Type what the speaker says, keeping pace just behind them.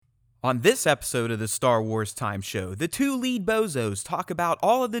On this episode of the Star Wars Time Show, the two lead bozos talk about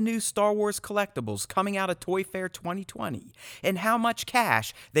all of the new Star Wars collectibles coming out of Toy Fair 2020 and how much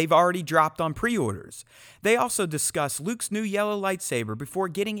cash they've already dropped on pre-orders. They also discuss Luke's new yellow lightsaber before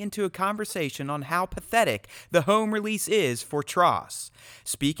getting into a conversation on how pathetic the home release is for Tross.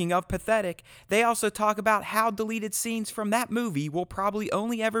 Speaking of pathetic, they also talk about how deleted scenes from that movie will probably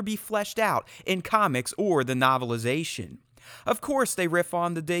only ever be fleshed out in comics or the novelization. Of course, they riff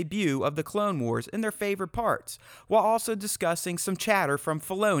on the debut of the Clone Wars and their favorite parts, while also discussing some chatter from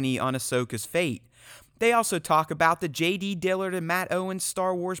Filoni on Ahsoka's fate. They also talk about the J.D. Dillard and Matt Owens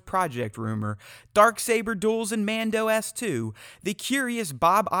Star Wars project rumor, Darksaber duels in Mando S2, the curious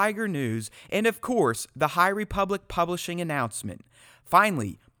Bob Iger news, and of course, the High Republic Publishing announcement.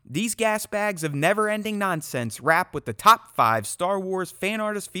 Finally, these gas bags of never-ending nonsense wrap with the top 5 Star Wars fan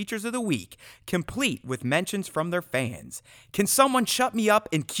artist features of the week, complete with mentions from their fans. Can someone shut me up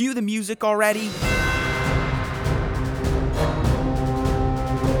and cue the music already?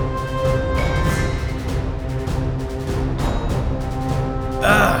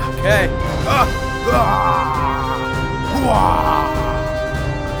 Okay.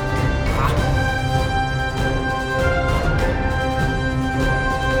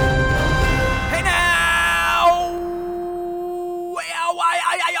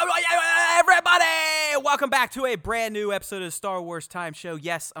 Welcome back to a brand new episode of the Star Wars Time Show.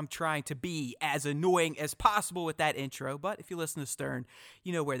 Yes, I'm trying to be as annoying as possible with that intro, but if you listen to Stern,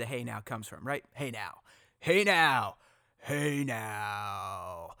 you know where the hey now comes from, right? Hey now. Hey now. Hey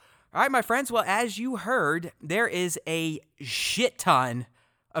now. All right, my friends, well, as you heard, there is a shit ton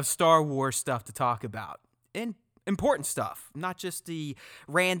of Star Wars stuff to talk about. And important stuff, not just the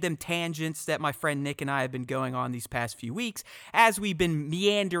random tangents that my friend Nick and I have been going on these past few weeks as we've been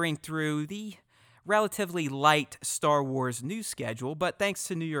meandering through the relatively light Star Wars news schedule, but thanks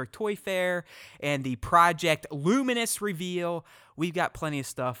to New York Toy Fair and the Project Luminous reveal, we've got plenty of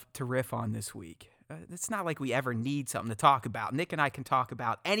stuff to riff on this week. It's not like we ever need something to talk about. Nick and I can talk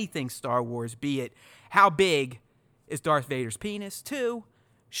about anything Star Wars, be it how big is Darth Vader's penis, to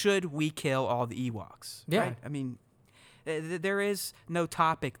should we kill all the Ewoks? Yeah. Right? I mean, there is no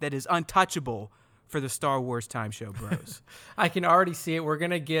topic that is untouchable for the Star Wars Time Show bros. I can already see it. We're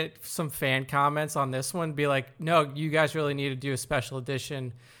going to get some fan comments on this one. Be like, no, you guys really need to do a special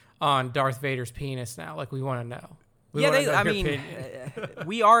edition on Darth Vader's penis now. Like, we want to know.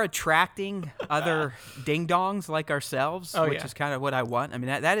 We are attracting other ding-dongs like ourselves, which is kind of what I want. I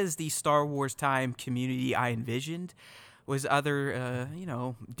mean, that is the Star Wars Time community I envisioned, was other,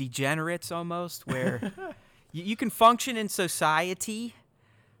 degenerates almost, where you can function in society,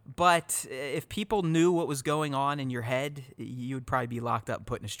 but if people knew what was going on in your head, you would probably be locked up and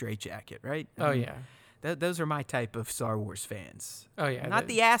put in a straitjacket, right? Those are my type of Star Wars fans. Oh, yeah. Not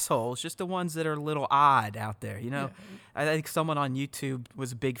the assholes, just the ones that are a little odd out there, you know? Yeah. I think someone on YouTube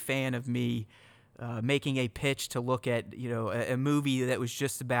was a big fan of me making a pitch to look at, a movie that was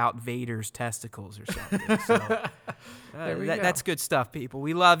just about Vader's testicles or something. So that's good stuff, people.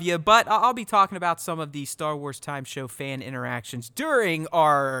 We love you. But I'll be talking about some of the Star Wars Time Show fan interactions during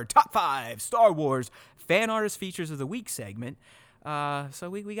our Top 5 Star Wars Fan Artist Features of the Week segment. So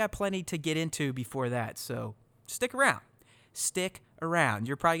we got plenty to get into before that. So stick around. Stick around.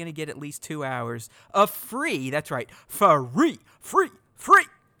 You're probably going to get at least 2 hours of free, that's right, free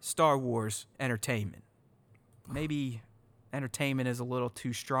Star Wars entertainment. Maybe entertainment is a little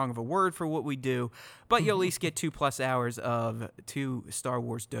too strong of a word for what we do, but you'll at least get 2+ hours of 2 Star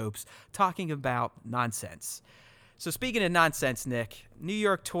Wars dopes talking about nonsense. So speaking of nonsense, Nick, New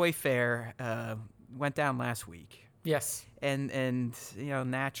York Toy Fair went down last week. Yes. And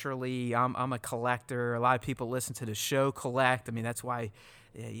naturally, I'm a collector. A lot of people listen to the show collect. I mean, that's why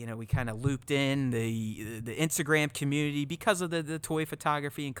we kind of looped in the Instagram community because of the toy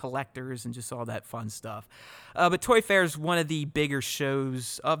photography and collectors and just all that fun stuff. But Toy Fair is one of the bigger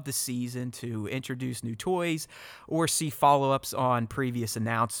shows of the season to introduce new toys or see follow-ups on previous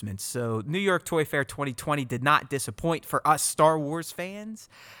announcements. So New York Toy Fair 2020 did not disappoint for us Star Wars fans.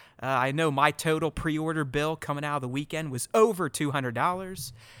 I know my total pre-order bill coming out of the weekend was over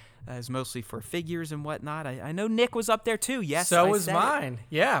 $200. It's mostly for figures and whatnot. I know Nick was up there too. Yes, so was mine.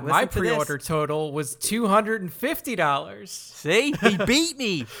 Yeah, my pre-order total was $250. See, he beat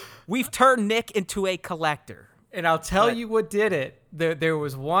me. We've turned Nick into a collector. And I'll tell you what did it. There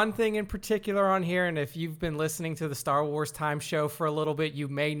was one thing in particular on here, and if you've been listening to the Star Wars Time Show for a little bit, you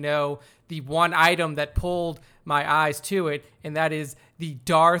may know the one item that pulled my eyes to it, and that is the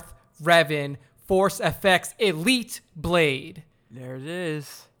Darth Revan Force FX Elite Blade. There it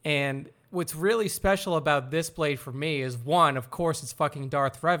is. And what's really special about this blade for me is, one, of course, it's fucking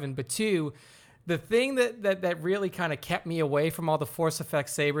Darth Revan, but two, the thing that really kind of kept me away from all the Force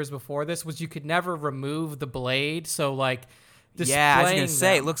Effects sabers before this was you could never remove the blade. So like, yeah, I was gonna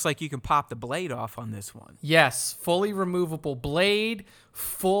say, them, it looks like you can pop the blade off on this one. Yes, fully removable blade,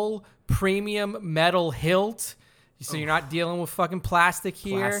 full premium metal hilt. So you're not dealing with fucking plastic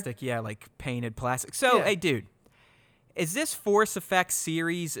here. Plastic, yeah, like painted plastic. So, hey, dude, is this Force Effects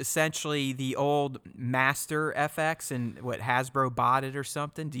series essentially the old Master FX and what Hasbro bought it or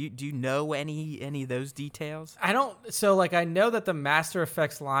something? Do you know any of those details? I don't. So like I know that the Master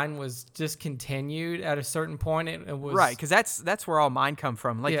Effects line was discontinued at a certain point. It was right, because that's where all mine come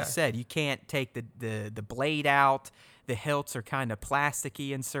from. Like you said, you can't take the blade out. The hilts are kind of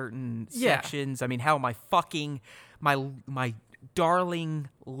plasticky in certain sections. I mean, hell, my darling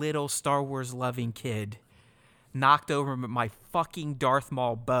little Star Wars loving kid knocked over my fucking Darth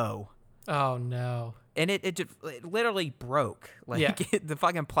Maul bow. Oh no! And it literally broke. Like the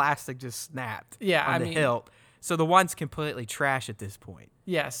fucking plastic just snapped. Yeah, on the hilt. So the one's completely trash at this point.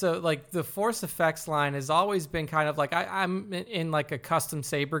 Yeah, so like the Force Effects line has always been kind of like I'm in like a custom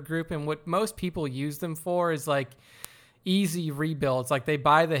saber group, and what most people use them for is like easy rebuilds. Like they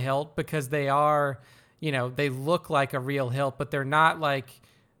buy the hilt because they are, they look like a real hilt, but they're not like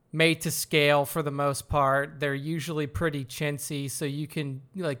made to scale for the most part. They're usually pretty chintzy, so you can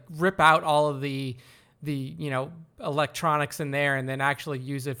like rip out all of the electronics in there and then actually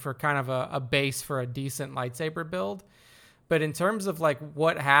use it for kind of a base for a decent lightsaber build. But in terms of like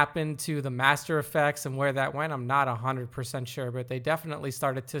what happened to the Master Effects and where that went, I'm not 100% sure, but they definitely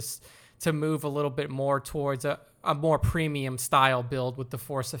started to move a little bit more towards a more premium style build with the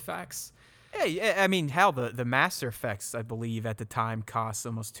Force Effects. Yeah, I mean, hell, the Master Effects, I believe, at the time cost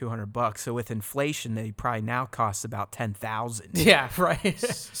almost $200. So with inflation, they probably now cost about $10,000. Yeah, right.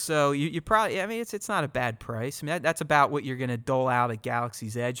 So you probably, I mean, it's not a bad price. I mean, that's about what you're gonna dole out at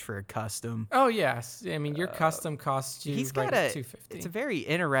Galaxy's Edge for a custom. Oh yes, I mean your custom costs you he's right got at $250. It's a very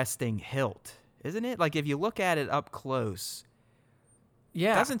interesting hilt, isn't it? Like if you look at it up close.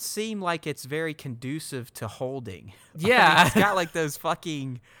 Yeah. It doesn't seem like it's very conducive to holding. Yeah. I mean, it's got like those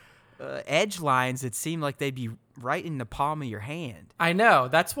fucking edge lines that seem like they'd be right in the palm of your hand. I know.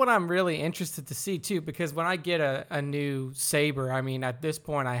 That's what I'm really interested to see too, because when I get a new saber, I mean, at this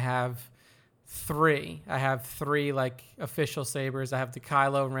point I have three. I have three like official sabers. I have the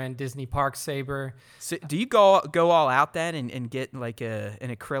Kylo Ren Disney Park saber. So do you go all out then and get like an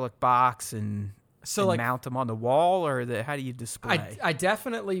acrylic box and mount them on the wall, or how do you display? I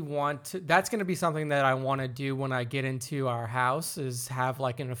definitely want to. That's going to be something that I want to do when I get into our house, is have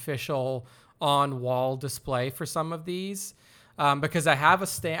like an official on-wall display for some of these, because I have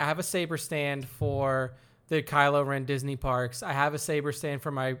a saber stand for the Kylo Ren Disney Parks. I have a saber stand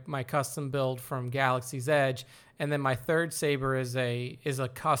for my custom build from Galaxy's Edge, and then my third saber is a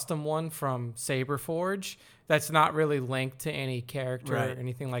custom one from Saber Forge. That's not really linked to any character or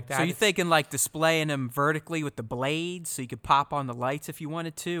anything like that. So you're thinking like displaying them vertically with the blades so you could pop on the lights if you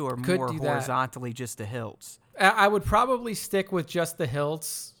wanted to, or more horizontally just the hilts? I would probably stick with just the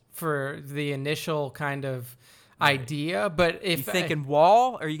hilts for the initial kind of idea. But if you thinking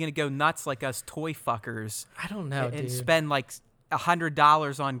wall, or are you going to go nuts like us toy fuckers? I don't know, and dude. Spend like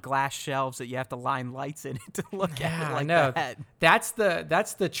 $100 on glass shelves that you have to line lights in it to look at it like that.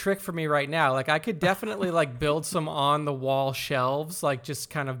 That's the trick for me right now. Like I could definitely like build some on the wall shelves, like just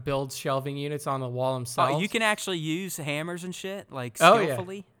kind of build shelving units on the wall themselves. Oh, you can actually use hammers and shit like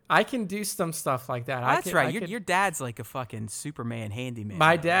skillfully? Yeah. I can do some stuff like that. That's right. Your dad's like a fucking Superman handyman.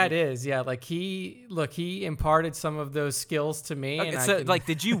 My dad is, yeah. Like he imparted some of those skills to me. Okay, so like,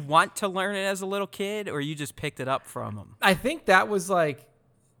 did you want to learn it as a little kid, or you just picked it up from him? I think that was like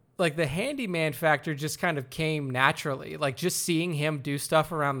the handyman factor just kind of came naturally. Like just seeing him do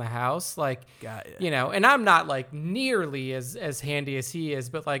stuff around the house, like, and I'm not like nearly as handy as he is,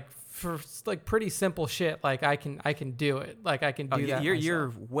 but like for like pretty simple shit, like I can do it. Like I can do that.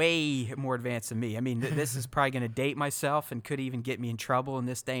 You're way more advanced than me. I mean, this is probably going to date myself and could even get me in trouble in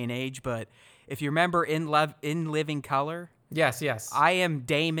this day and age. But if you remember In Living Color, yes, I am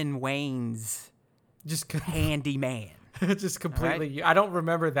Damon Wayne's just handyman. Just completely. Right? I don't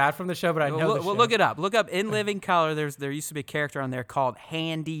remember that from the show, but I know. Well, look it up. Look up In Living Color. There used to be a character on there called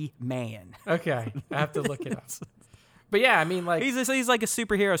Handyman. Okay, I have to look it up. But yeah, I mean, like he's like a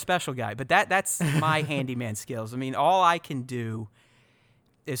superhero special guy. But that's my handyman skills. I mean, all I can do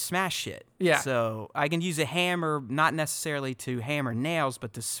is smash shit. Yeah. So I can use a hammer, not necessarily to hammer nails,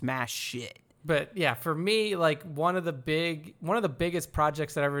 but to smash shit. But yeah, for me, like one of the biggest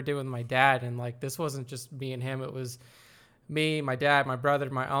projects that I ever did with my dad, and like this wasn't just me and him, it was me, my dad, my brother,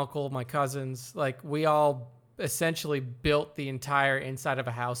 my uncle, my cousins, like we all essentially built the entire inside of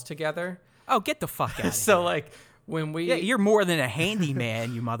a house together. Oh, get the fuck out of So here. like when we Yeah, you're more than a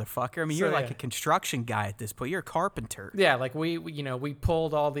handyman, you motherfucker. I mean, So, you're like yeah. a construction guy at this point. You're a carpenter. Yeah, like we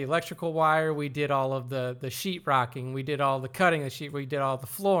pulled all the electrical wire, we did all of the sheet rocking, we did all the cutting of the sheet, we did all the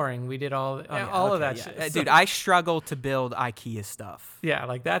flooring, we did all of that shit. So- Dude, I struggle to build IKEA stuff. yeah,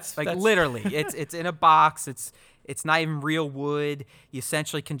 like that's Literally, it's in a box. It's not even real wood. You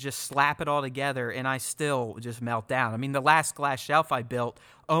essentially can just slap it all together, and I still just melt down. I mean, the last glass shelf I built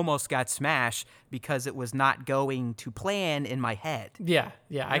almost got smashed because it was not going to plan in my head. Yeah,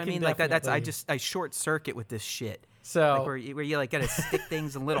 You know I what can mean, like that's definitely- I short circuit with this shit. so Like where you like gotta stick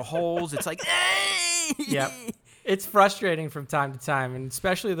things in little holes. It's like, Yep. It's frustrating from time to time, and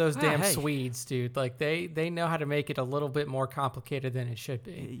especially those damn hey. Swedes, dude. Like they know how to make it a little bit more complicated than it should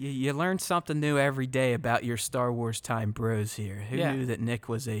be. You learn something new every day about your Star Wars time bros here. Who Yeah. knew that Nick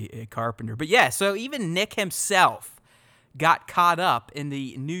was a carpenter? But yeah, so even Nick himself got caught up in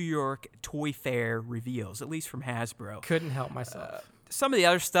the New York Toy Fair reveals, at least from Hasbro. Couldn't help myself. Some of the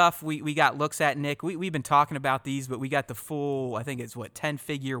other stuff we got looks at, Nick. We've been talking about these, but we got the full, I think it's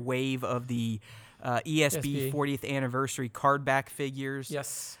 10-figure wave of the ESB 40th anniversary card back figures.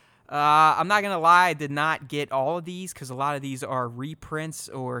 Yes. I'm not going to lie, I did not get all of these because a lot of these are reprints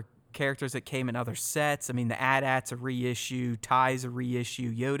or characters that came in other sets. I mean, the AT-AT's a reissue, Ty's a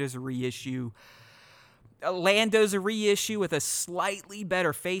reissue, Yoda's a reissue. Lando's a reissue with a slightly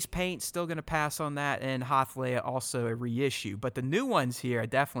better face paint. Still going to pass on that. And Hoth Leia also a reissue. But the new ones here I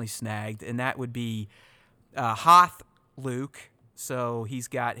definitely snagged, and that would be Hoth Luke. So he's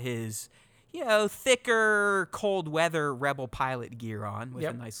got his, thicker cold weather Rebel pilot gear on with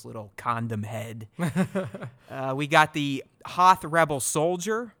Yep. a nice little condom head. We got the Hoth Rebel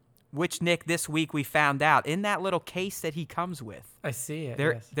soldier, which, Nick, this week we found out in that little case that he comes with. I see it.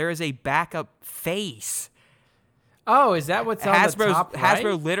 There, yes. there is a backup face. Oh, is that what's on the top right?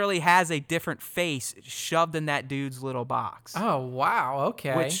 Hasbro literally has a different face shoved in that dude's little box. Oh, wow.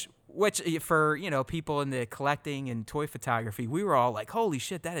 Okay. Which for people in the collecting and toy photography, we were all like, "Holy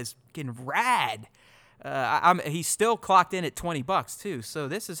shit, that is getting rad!" He's still clocked in at $20 too. So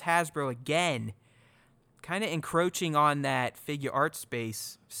this is Hasbro again, kind of encroaching on that figure art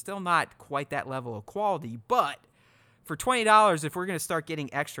space. Still not quite that level of quality, but for $20, if we're going to start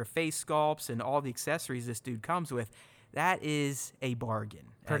getting extra face sculpts and all the accessories this dude comes with, that is a bargain.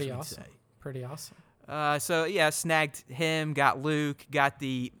 Pretty awesome. Pretty awesome. So yeah, snagged him, got Luke, got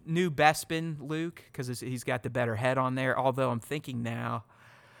the new Bespin Luke, because he's got the better head on there. Although I'm thinking now,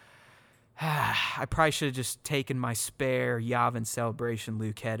 I probably should have just taken my spare Yavin Celebration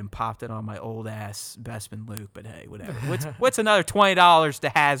Luke head and popped it on my old ass Bespin Luke. But hey, whatever. What's another $20 to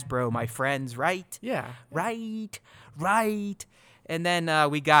Hasbro, my friends? Right? Yeah. Right. And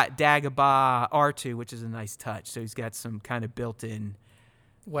then we got Dagobah R2, which is a nice touch. So he's got some kind of built-in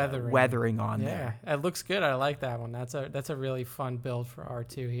weathering on there. Yeah, it looks good. I like that one. That's a really fun build for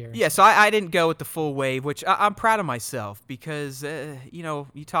R2 here. Yeah, so I didn't go with the full wave, which I'm proud of myself because,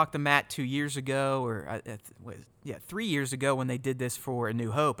 you talked to Matt 2 years ago or 3 years ago when they did this for A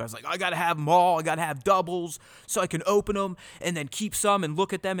New Hope. I was like, I got to have them all. I got to have doubles so I can open them and then keep some and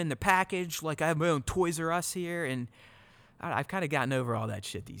look at them in the package like I have my own Toys R Us here. And I've kind of gotten over all that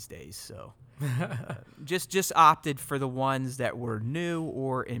shit these days, so... just opted for the ones that were new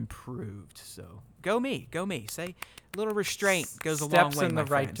or improved. So go me. Say a little restraint goes a long way. Steps in the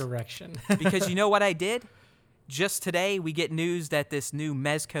right friends. direction. Because you know what I did? Just today we get news that this new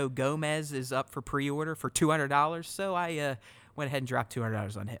Mezco Gomez is up for pre-order for $200. So I went ahead and dropped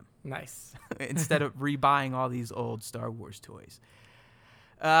 $200 on him Nice. instead of rebuying all these old Star Wars toys.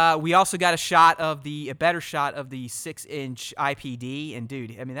 We also got a better shot of the 6-inch IPD, and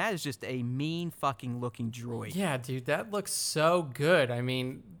dude, I mean that is just a mean fucking looking droid. Yeah, dude, that looks so good. I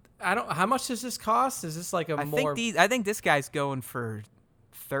mean, how much does this cost? Is this like I think this guy's going for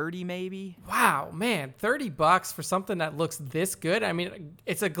 30 maybe. Wow, man, $30 for something that looks this good. I mean,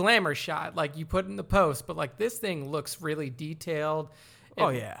 it's a glamour shot like you put in the post, but like this thing looks really detailed. Oh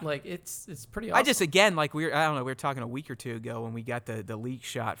yeah, like it's pretty awesome. I just again like we were talking a week or two ago when we got the leak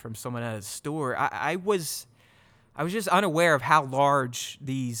shot from someone at a store. I was just unaware of how large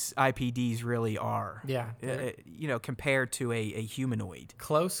these IPDs really are. Yeah, compared to a humanoid.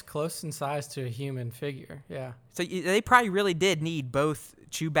 Close in size to a human figure. Yeah. So they probably really did need both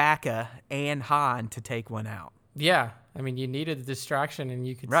Chewbacca and Han to take one out. Yeah. I mean, you needed the distraction, and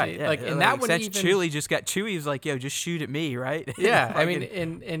you could Right. see Yeah. like, and that one since even. Chewie was like, yo, just shoot at me, right? Yeah, I mean,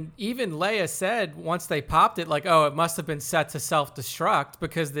 and even Leia said once they popped it, like, oh, it must have been set to self-destruct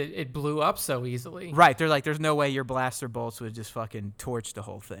because it blew up so easily. Right. They're like, there's no way your blaster bolts would just fucking torch the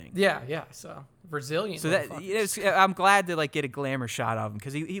whole thing. Yeah. So resilient. So that I'm glad to like get a glamour shot of him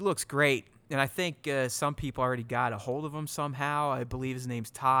because he looks great. And I think some people already got a hold of him somehow. I believe his name's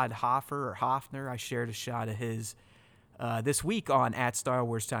Todd Hoffner. I shared a shot of his this week on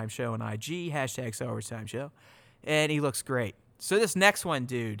 @StarWarsTimeShow on IG, #StarWarsTimeShow. And he looks great. So this next one,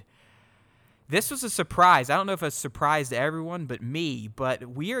 dude, this was a surprise. I don't know if it's a surprise to everyone but me, but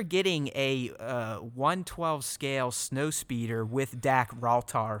we are getting a 1/12 scale snowspeeder with Dak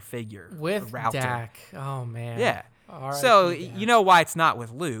Raltar figure. With Raltar. Dak. Oh, man. Yeah. All So right, you know why it's not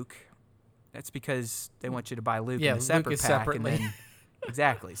with Luke. That's because they want you to buy Luke in a separate Luke is pack. separately. And then,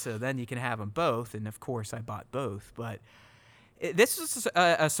 exactly. So then you can have them both. And, of course, I bought both. But this was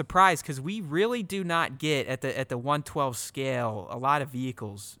a surprise because we really do not get, at the 1/12 scale, a lot of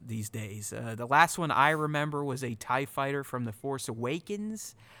vehicles these days. The last one I remember was a TIE Fighter from The Force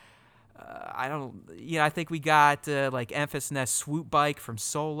Awakens. I think we got, like, Enfys Nest Swoop Bike from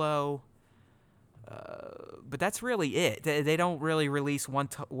Solo. But that's really it. They don't really release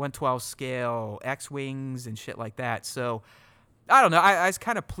 1/12 scale X-Wings and shit like that. So, I don't know. I was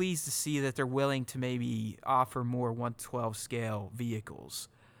kind of pleased to see that they're willing to maybe offer more 1/12 scale vehicles.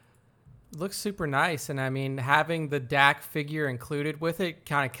 Looks super nice, and I mean, having the Dak figure included with it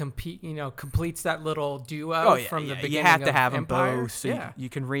kind of completes that little duo from the beginning. You have to of have Empire. them both, so you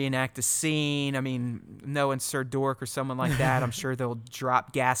can reenact a scene. I mean, knowing Sir Dork or someone like that, I'm sure they'll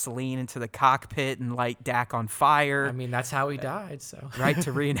drop gasoline into the cockpit and light Dak on fire. I mean, that's how he died, so right,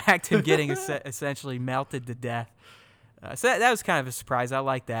 to reenact him getting essentially melted to death. So that was kind of a surprise. I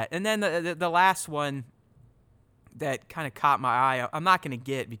like that. And then the last one that kind of caught my eye, I'm not going to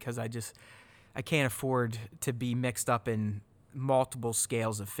get because I can't afford to be mixed up in multiple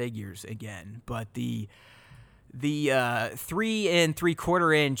scales of figures again. But the 3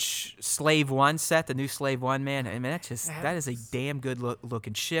 3/4 inch Slave One set, the new Slave One, man, I mean, that is a damn good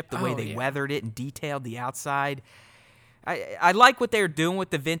looking ship. The way they weathered it and detailed the outside. I like what they're doing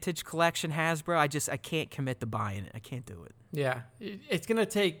with the vintage collection, Hasbro. I can't commit to buying it. I can't do it. Yeah, it's gonna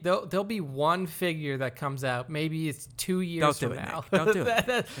take. There'll be one figure that comes out. Maybe it's 2 years from now. Don't do it.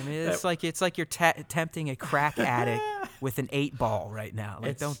 I mean, it's like you're tempting a crack addict with an 8-ball right now.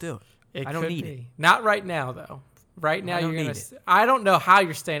 Like, don't do it. I don't need it. Not right now, though. Right now, you're gonna. I don't know how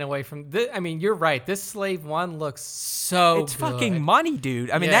you're staying away from this. I mean, you're right. This Slave One looks so. It's good. fucking money, dude.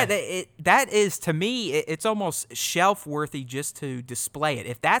 I mean, that is, to me, it's almost shelf worthy just to display it.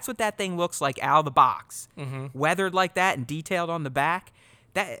 If that's what that thing looks like out of the box, weathered like that and detailed on the back,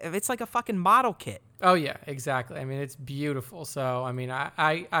 it's like a fucking model kit. Oh yeah, exactly. I mean, it's beautiful. So I mean,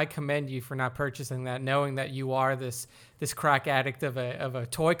 I commend you for not purchasing that, knowing that you are this crack addict of a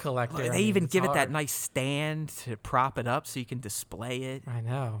toy collector. They even give it that nice stand to prop it up so you can display it. I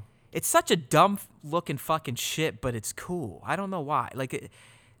know. It's such a dumb looking fucking ship, but it's cool. I don't know why. Like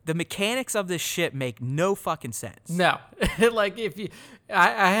the mechanics of this ship make no fucking sense. No, like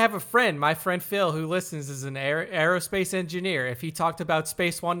I have a friend, my friend Phil, who listens, is an aerospace engineer. If he talked about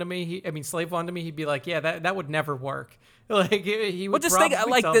Slave One to me, he'd be like, yeah, that would never work. Like he would. Well, just think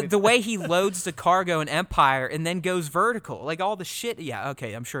like the way he loads the cargo in Empire and then goes vertical, like all the shit. Yeah,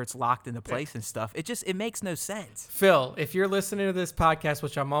 okay, I'm sure it's locked into place and stuff. It makes no sense. Phil, if you're listening to this podcast,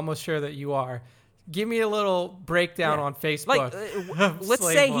 which I'm almost sure that you are, give me a little breakdown on Facebook. Like, let's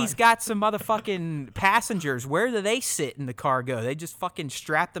say he's got some motherfucking passengers. Where do they sit in the cargo? They just fucking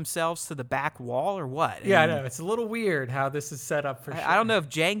strap themselves to the back wall or what? I know. It's a little weird how this is set up for sure. I don't know if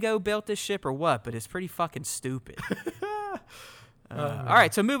Django built this ship or what, but it's pretty fucking stupid. All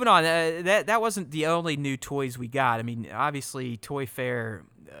right, so moving on. That wasn't the only new toys we got. I mean, obviously, Toy Fair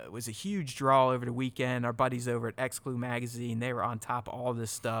was a huge draw over the weekend. Our buddies over at X-Clue Magazine, they were on top of all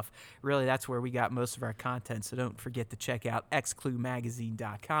this stuff. Really, that's where we got most of our content, so don't forget to check out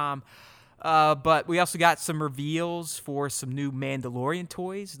xcluemagazine.com. But we also got some reveals for some new Mandalorian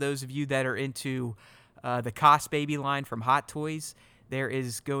toys. Those of you that are into the Cos Baby line from Hot Toys, there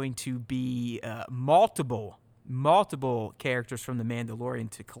is going to be multiple characters from the Mandalorian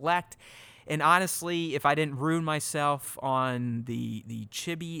to collect. And honestly, if I didn't ruin myself on the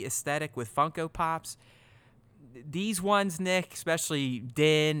chibi aesthetic with Funko Pops, these ones, Nick, especially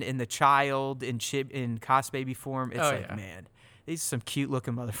Din and the child in Cos Baby form, it's man, these are some cute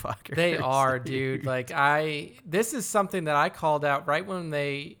looking motherfuckers. They are, dude. Like this is something that I called out right when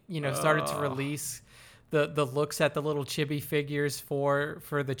they, started to release the looks at the little chibi figures for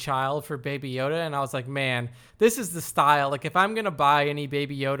the child, for Baby Yoda, and I was like, man, this is the style. Like, if I'm gonna buy any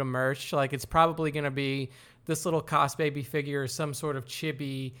Baby Yoda merch, like, it's probably gonna be this little Cos Baby figure or some sort of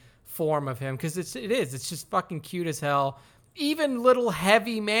chibi form of him, because it's just fucking cute as hell. Even little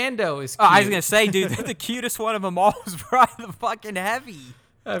Heavy Mando is cute. Oh, I was gonna say, dude, the cutest one of them all was probably the fucking Heavy.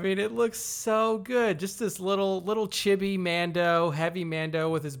 I mean, it looks so good. Just this little chibi Mando, Heavy Mando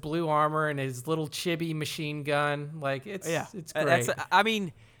with his blue armor and his little chibi machine gun. Like, it's great. I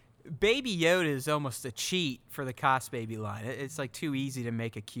mean, Baby Yoda is almost a cheat for the Cos Baby line. It's like too easy to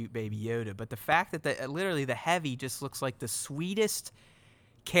make a cute Baby Yoda. But the fact that literally the Heavy just looks like the sweetest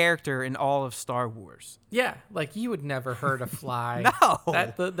character in all of Star Wars. Yeah, like, you would never hurt a fly. No.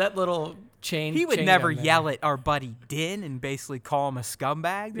 That little chain. He would never yell at our buddy Din and basically call him a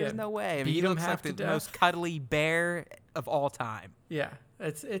scumbag. There's no way. I mean, he looks like the most cuddly bear of all time. Yeah,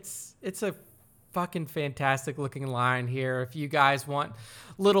 it's a fucking fantastic looking line here. If you guys want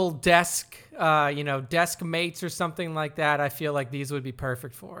little desk mates or something like that, I feel like these would be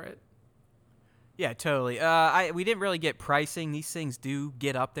perfect for it. Yeah, totally. We didn't really get pricing. These things do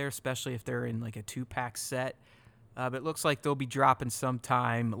get up there, especially if they're in like a 2-pack set. But it looks like they'll be dropping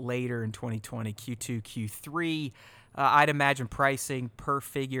sometime later in 2020, Q2, Q3. I'd imagine pricing per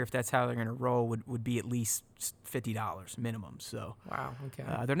figure, if that's how they're going to roll, would be at least $50 minimum. So wow, okay.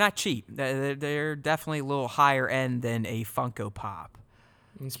 They're not cheap. They're definitely a little higher end than a Funko Pop.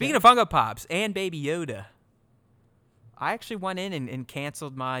 Okay. Speaking of Funko Pops and Baby Yoda, I actually went in and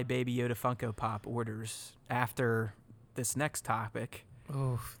canceled my Baby Yoda Funko Pop orders after this next topic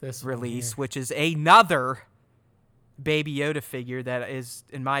this release, which is another Baby Yoda figure that is,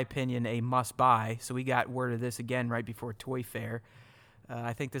 in my opinion, a must-buy. So we got word of this again right before Toy Fair.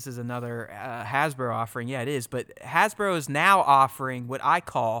 I think this is another Hasbro offering. Yeah, it is. But Hasbro is now offering what I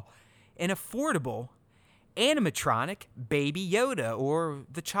call an affordable animatronic Baby Yoda, or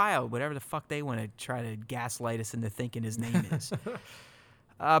the child, whatever the fuck they want to try to gaslight us into thinking his name is.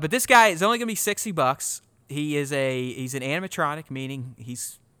 But this guy is only going to be $60. He's an animatronic, meaning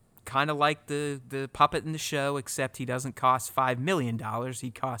he's kind of like the puppet in the show, except he doesn't cost $5 million.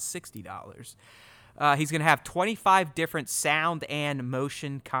 He costs $60. He's going to have 25 different sound and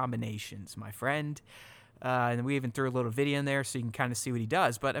motion combinations, my friend. And we even threw a little video in there so you can kind of see what he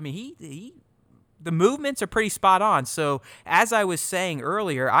does. But, I mean, the movements are pretty spot on. So as I was saying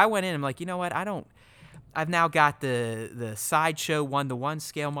earlier, I went in and I'm like, you know what? I've now got the Sideshow 1-to-1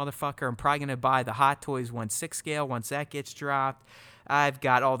 scale motherfucker. I'm probably going to buy the Hot Toys 1/6 scale once that gets dropped. I've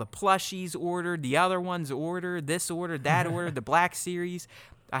got all the plushies ordered, the other ones ordered, this ordered, that ordered, the Black Series.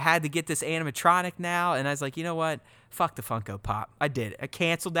 I had to get this animatronic now, and I was like, you know what? Fuck the Funko Pop. I did it. I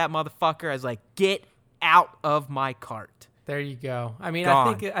canceled that motherfucker. I was like, get out of my cart. There you go. I mean,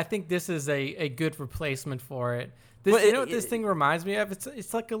 Gone. I think this is a good replacement for it. You know what this thing reminds me of?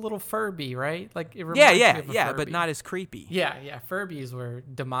 It's like a little Furby, right? Like, it reminds me of a Furby. But not as creepy. Yeah. Furbies were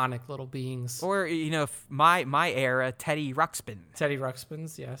demonic little beings. Or, my era, Teddy Ruxpin. Teddy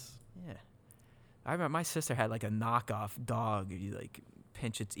Ruxpins, yes. Yeah. I remember my sister had like a knockoff dog. You like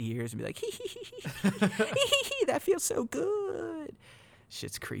pinch its ears and be like, that feels so good.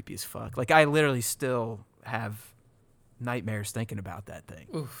 Shit's creepy as fuck. Like, I literally still have nightmares thinking about that thing.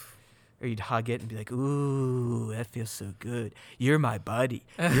 Oof. Or you'd hug it and be like, ooh, that feels so good. You're my buddy.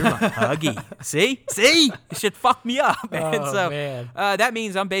 You're my huggy. See? It should fuck me up, man. Oh, so man. That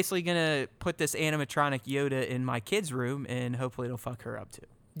means I'm basically going to put this animatronic Yoda in my kid's room, and hopefully it'll fuck her up too.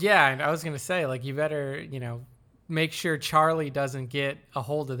 Yeah, and I was going to say, like, you better, make sure Charlie doesn't get a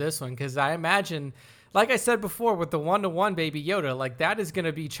hold of this one, because I imagine, like I said before, with the 1-to-1 Baby Yoda, like, that is going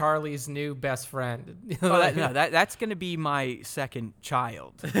to be Charlie's new best friend. That's going to be my second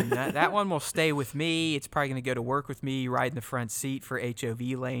child. And that one will stay with me. It's probably going to go to work with me, ride in the front seat for HOV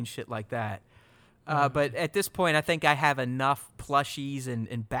lane, shit like that. But at this point, I think I have enough plushies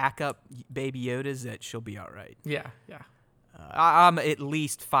and backup Baby Yodas that she'll be all right. Yeah. I'm at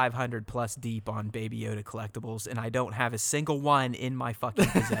least 500 plus deep on Baby Yoda collectibles, and I don't have a single one in my fucking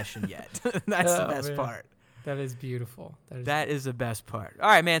possession yet. That's the best part. That is beautiful. That is the best part. All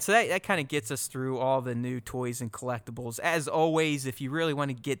right, man. So that kind of gets us through all the new toys and collectibles. As always, if you really want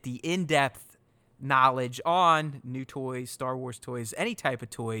to get the in-depth knowledge on new toys, Star Wars toys, any type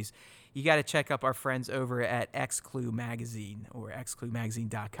of toys, you got to check up our friends over at X-Clue Magazine or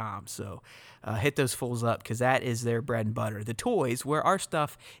xcluemagazine.com. So hit those fools up, because that is their bread and butter. The toys, where our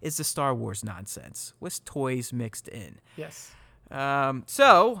stuff is the Star Wars nonsense with toys mixed in. Yes.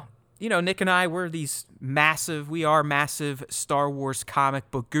 So, Nick and I, we are massive Star Wars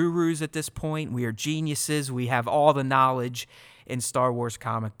comic book gurus at this point. We are geniuses. We have all the knowledge in Star Wars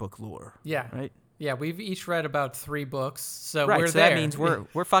comic book lore. Yeah. Right? Yeah, we've each read about 3 books, so Right, we're so there. that means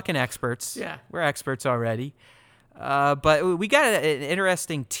we're fucking experts. Yeah. We're experts already. But we got an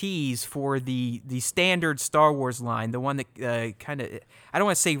interesting tease for the standard Star Wars line, the one that kind of, I don't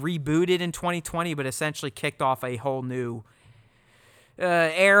want to say rebooted in 2020, but essentially kicked off a whole new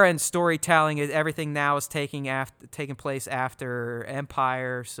era and storytelling. Everything now is taking place after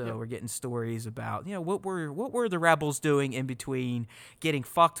Empire, so we're getting stories about what were the rebels doing in between getting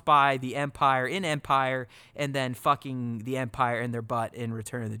fucked by the Empire in Empire and then fucking the Empire in their butt in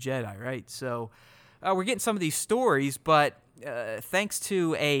Return of the Jedi, right? So we're getting some of these stories, but thanks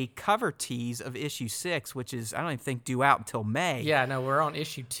to a cover tease of issue 6, which is I don't even think due out until May. Yeah, no, we're on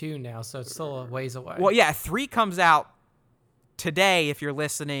issue 2 now, so it's still a ways away. Well, yeah, 3 comes out today if you're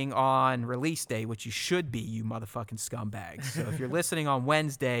listening on release day, which you should be, you motherfucking scumbags. So if you're listening on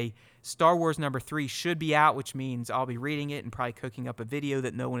Wednesday, Star Wars number 3 should be out, which means I'll be reading it and probably cooking up a video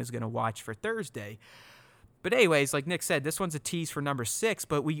that no one is going to watch for Thursday. But anyways, like Nick said, this one's a tease for number 6,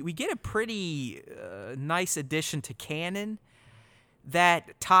 but we get a pretty nice addition to canon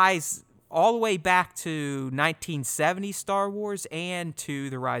that ties all the way back to 1970 Star Wars and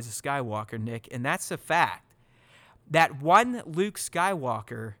to The Rise of Skywalker, Nick, and that's a fact. That one Luke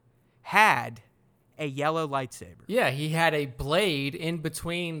Skywalker had a yellow lightsaber. Yeah, he had a blade in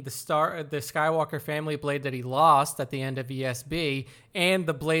between the Skywalker family blade that he lost at the end of ESB and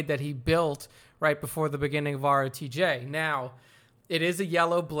the blade that he built right before the beginning of ROTJ. Now, it is a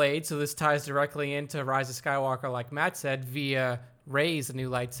yellow blade, so this ties directly into Rise of Skywalker, like Matt said, via Rey's new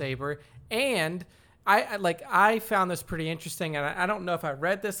lightsaber. And I found this pretty interesting, and I don't know if I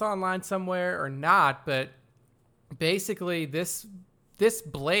read this online somewhere or not, but basically this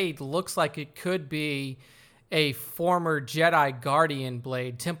blade looks like it could be a former Jedi Guardian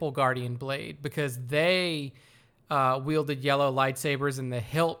blade, Temple Guardian blade, because they wielded yellow lightsabers and the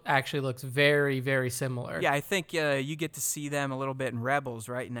hilt actually looks very, very similar. Yeah, I think you get to see them a little bit in Rebels,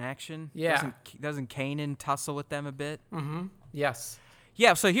 right, in action? Yeah. Doesn't Kanan tussle with them a bit? Mm-hmm. Yes.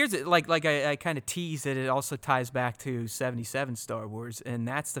 Yeah, so here's it. Like I kind of teased it. It also ties back to 77 Star Wars, and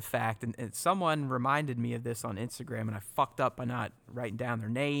that's the fact. And someone reminded me of this on Instagram, and I fucked up by not writing down their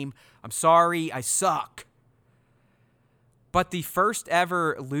name. I'm sorry. I suck. But the first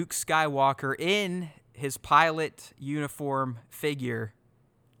ever Luke Skywalker in his pilot uniform figure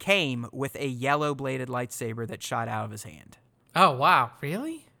came with a yellow-bladed lightsaber that shot out of his hand. Oh, wow.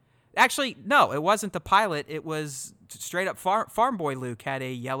 Really? Actually, no, it wasn't the pilot. It was straight up farm boy Luke had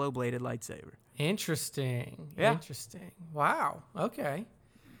a yellow-bladed lightsaber. Interesting. Yeah. Interesting. Wow. Okay.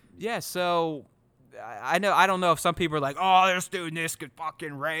 Yeah, so I don't know if some people are like, oh, this dude, this could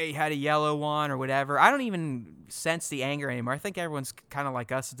fucking Rey had a yellow one or whatever. I don't even sense the anger anymore. I think everyone's kind of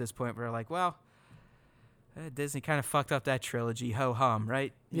like us at this point. We're like, well, Disney kind of fucked up that trilogy, ho hum,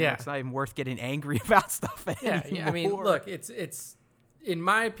 right? Yeah. It's not even worth getting angry about stuff anymore. Yeah. I mean, look, it's in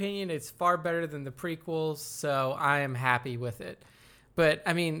my opinion, it's far better than the prequels, so I am happy with it. But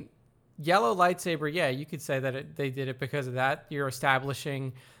I mean, yellow lightsaber, yeah, you could say that they did it because of that. You're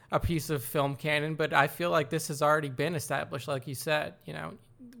establishing a piece of film canon, but I feel like this has already been established, like you said.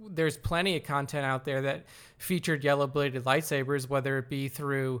 There's plenty of content out there that featured yellow-bladed lightsabers, whether it be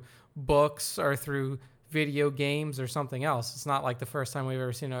through books or through video games or something else. It's not like the first time we've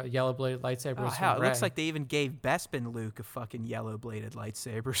ever seen a yellow-bladed lightsaber. Oh, hell, it looks like they even gave Bespin Luke a fucking yellow-bladed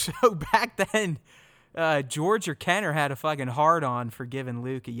lightsaber. So back then, George or Kenner had a fucking hard-on for giving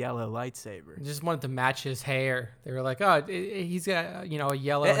Luke a yellow lightsaber. Just wanted to match his hair. They were like, oh, he's got, a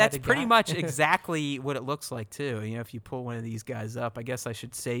yellow That's pretty guy. much exactly what it looks like, too. If you pull one of these guys up, I guess I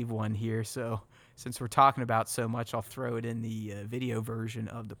should save one here. So since we're talking about so much, I'll throw it in the video version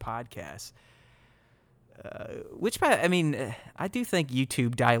of the podcast. I do think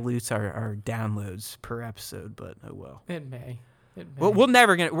YouTube dilutes our downloads per episode, but oh well. It may. Well, we're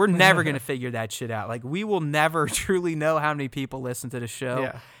never gonna figure that shit out. Like, we will never truly know how many people listen to the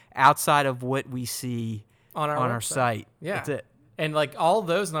show outside of what we see on our site. Yeah, that's it. And like all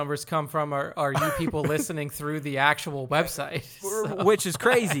those numbers come from are you people listening through the actual website, so. Which is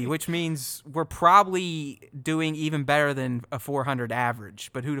crazy. Which means we're probably doing even better than a 400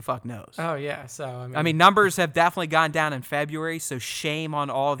 average. But who the fuck knows? Oh yeah. So I mean, numbers have definitely gone down in February. So shame on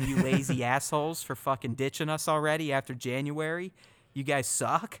all of you lazy assholes for fucking ditching us already after January. You guys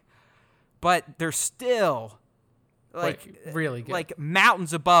suck. But they're still really good. Like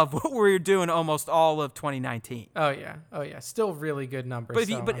mountains above what we were doing almost all of 2019. Oh yeah, still really good numbers. But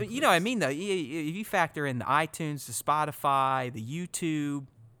you know what I mean, though. If you factor in the iTunes, the Spotify, the YouTube,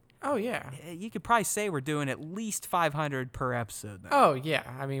 oh yeah, you could probably say we're doing at least 500 per episode now. Oh yeah,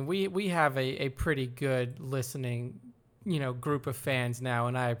 I mean we have a pretty good listening group of fans now,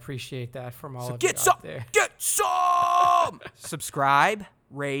 and I appreciate that from all So of you get some, out there. get some. Subscribe,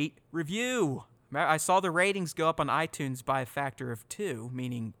 rate, review. I saw the ratings go up on iTunes by a factor of 2,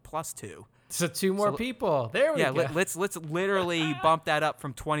 meaning +2. So 2 more people. There we go. Yeah, let's literally bump that up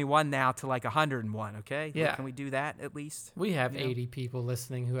from 21 now to like 101. Okay. Yeah. Can we do that at least? We have 80 people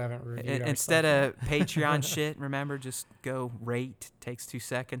listening who haven't reviewed. Instead of Patreon shit, remember, just go rate. Takes 2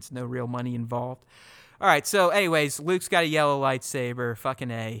 seconds. No real money involved. All right. So, anyways, Luke's got a yellow lightsaber.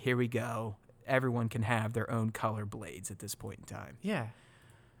 Fucking A. Here we go. Everyone can have their own color blades at this point in time. Yeah.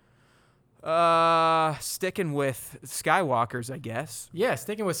 Sticking with Skywalkers, I guess. Yeah,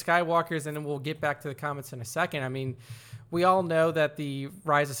 sticking with Skywalkers, and then we'll get back to the comments in a second. I mean, we all know that the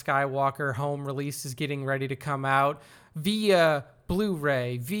Rise of Skywalker home release is getting ready to come out via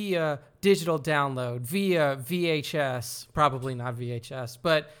Blu-ray, via digital download, via VHS. Probably not VHS,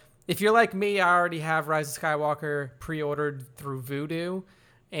 but if you're like me, I already have Rise of Skywalker pre-ordered through Vudu,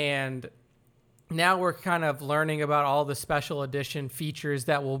 and now we're kind of learning about all the special edition features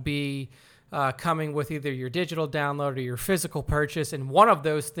that will be coming with either your digital download or your physical purchase, and one of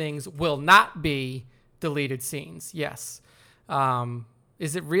those things will not be deleted scenes. Yes.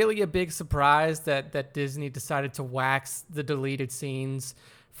 Is it really a big surprise that Disney decided to wax the deleted scenes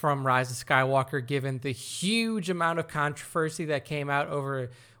from Rise of Skywalker, given the huge amount of controversy that came out over,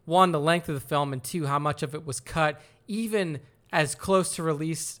 1, the length of the film, and 2, how much of it was cut, even as close to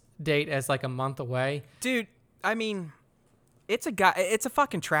release date as like a month away? Dude, I mean, it's a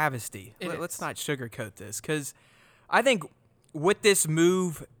fucking travesty. Let's not sugarcoat this, because I think what this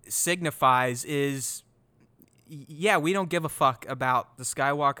move signifies is, yeah, we don't give a fuck about the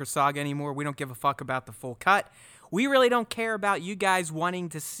Skywalker saga anymore. We don't give a fuck about the full cut. We really don't care about you guys wanting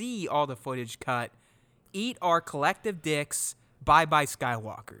to see all the footage cut. Eat our collective dicks. Bye-bye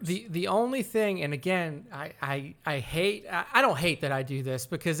Skywalkers. The only thing, and again, I don't hate that I do this,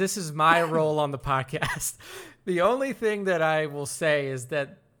 because this is my role on the podcast. The only thing that I will say is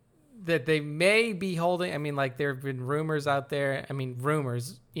that they may be holding, I mean, like, there have been rumors out there,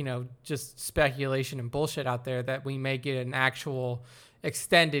 just speculation and bullshit out there that we may get an actual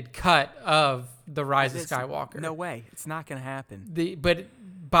extended cut of the Rise of Skywalker. No way. It's not going to happen. But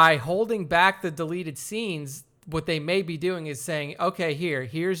by holding back the deleted scenes, what they may be doing is saying, okay,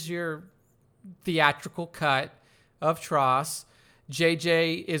 here's your theatrical cut of TROS.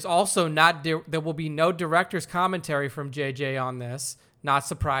 JJ is also not, there will be no director's commentary from JJ on this. Not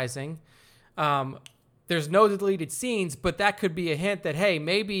surprising. There's no deleted scenes, but that could be a hint that, hey,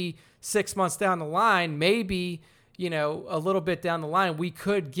 maybe 6 months down the line, maybe, a little bit down the line, we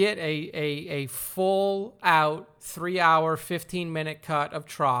could get a full out 3-hour, 15-minute cut of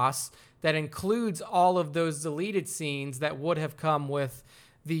TROS that includes all of those deleted scenes that would have come with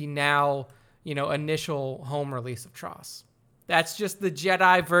the now, initial home release of TROS. That's just the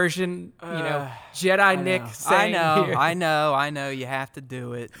Jedi version, Jedi Nick saying here. I know. You have to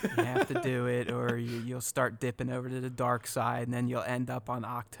do it. Or you'll start dipping over to the dark side, and then you'll end up on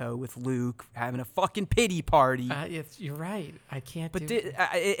Octo with Luke having a fucking pity party. You're right. I can't do it.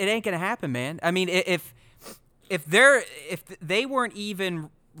 But it ain't gonna happen, man. I mean, if they weren't even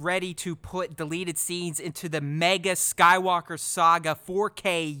ready to put deleted scenes into the mega Skywalker Saga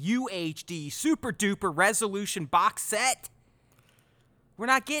 4K UHD super duper resolution box set, we're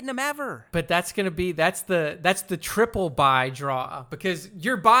not getting them ever. But that's the triple buy draw, because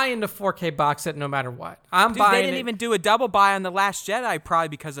you're buying the 4K box set no matter what. They didn't even do a double buy on The Last Jedi, probably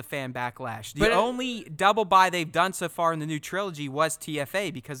because of fan backlash. The only double buy they've done so far in the new trilogy was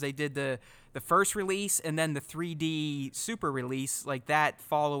TFA, because they did the first release and then the 3D super release like that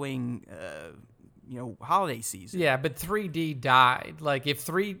following holiday season. Yeah, but 3D died. Like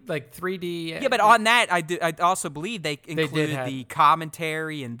 3D. Yeah, but on that, I also believe they included the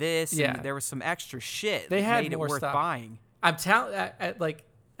commentary and this. Yeah, and there was some extra shit. They had made more it worth stuff. Buying. I'm telling,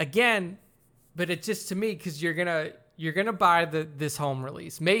 again, but it just, to me, because you're gonna buy this home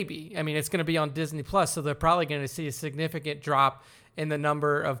release. Maybe, I mean, it's gonna be on Disney Plus, so they're probably gonna see a significant drop in the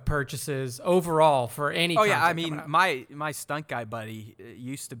number of purchases overall for any. Oh yeah, I mean, my stunt guy buddy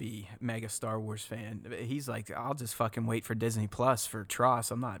used to be mega Star Wars fan. He's like, I'll just fucking wait for Disney Plus for TROS.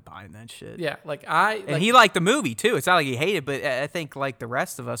 I'm not buying that shit. Yeah, and he liked the movie too. It's not like he hated, but I think like the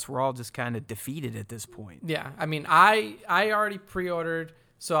rest of us, we're all just kind of defeated at this point. Yeah, I mean, I already pre-ordered,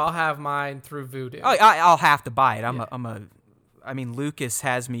 so I'll have mine through Vudu. Oh, I'll have to buy it. I mean, Lucas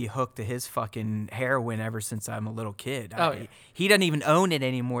has me hooked to his fucking heroin ever since I'm a little kid. He doesn't even own it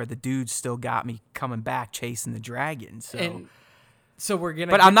anymore. The dude still got me coming back chasing the dragon. So we're gonna.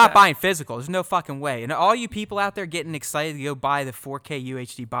 But I'm not buying physical. There's no fucking way. And all you people out there getting excited to go buy the 4K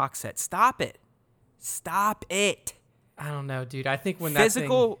UHD box set, stop it. Stop it. I don't know, dude. I think when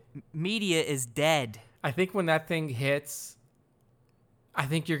Physical media is dead. I think when that thing hits, I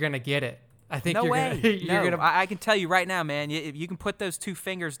think you're gonna get it. I think No you're way. gonna. No, I can tell you right now, man. You can put those 2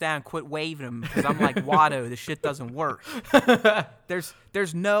 fingers down, quit waving them, because I'm like Watto. The shit doesn't work.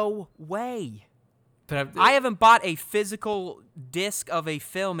 There's no way. But I haven't bought a physical disc of a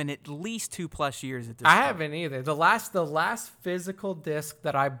film in at least 2+ years at this I point. haven't either. The last physical disc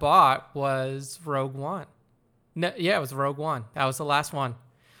that I bought was Rogue One. No, yeah, it was Rogue One. That was the last one.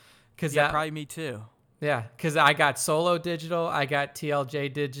 Yeah, probably me too. Yeah, because I got Solo digital, I got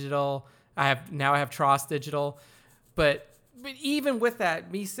TLJ digital, I have Tross digital, but even with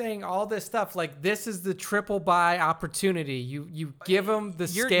that, me saying all this stuff, like this is the triple buy opportunity. You give them the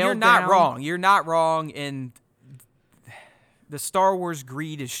scale down. You're not wrong. You're not wrong, and the Star Wars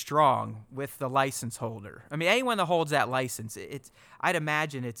greed is strong with the license holder. I mean, anyone that holds that license, I'd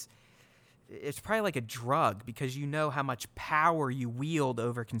imagine it's probably like a drug, because you know how much power you wield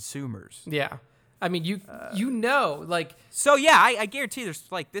over consumers. Yeah. I mean, you know, like... So, yeah, I guarantee there's,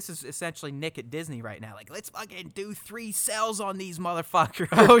 like, this is essentially Nick at Disney right now. Like, let's fucking do 3 sales on these motherfuckers.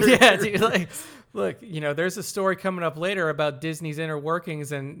 Oh, yeah, dude. Like, look, there's a story coming up later about Disney's inner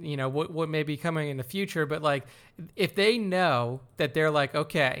workings and, what may be coming in the future. But, like, if they know that they're like,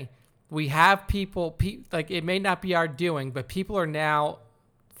 okay, we have people, like, it may not be our doing, but people are now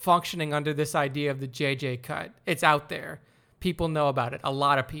functioning under this idea of the JJ cut. It's out there. People know about it. A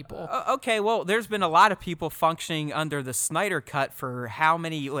lot of people. Okay, well, there's been a lot of people functioning under the Snyder cut for how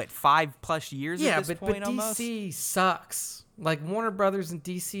many, 5+ years at this point almost? Yeah, but DC sucks. Like, Warner Brothers and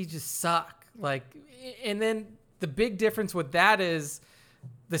DC just suck. Like, and then the big difference with that is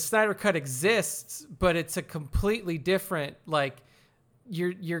the Snyder cut exists, but it's a completely different, like,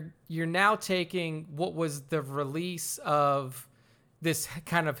 you're now taking what was the release of this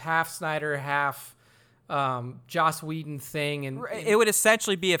kind of half Snyder, half Joss Whedon thing, and it would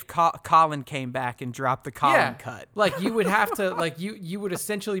essentially be if Colin came back and dropped the Colin cut. Like, you would have to, like, you would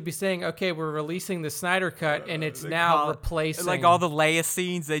essentially be saying, okay, we're releasing the Snyder cut, and it's now replacing, like, all the Leia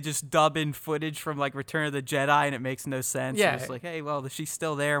scenes. They just dub in footage from, like, Return of the Jedi, and it makes no sense. Yeah, it's like, hey, well, she's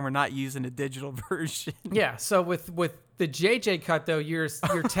still there, and we're not using a digital version. Yeah. So with the JJ cut, though, you're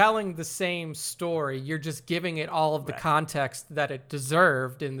telling the same story. You're just giving it all of the context that it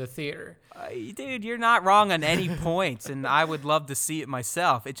deserved in the theater. Dude, you're not wrong on any points, and I would love to see it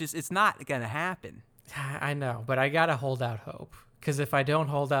myself. It's not gonna happen. I know, but I gotta hold out hope, because if I don't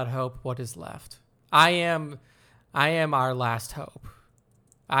hold out hope, what is left? I am our last hope.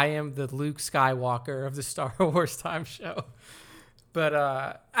 I am the Luke Skywalker of the Star Wars Time Show.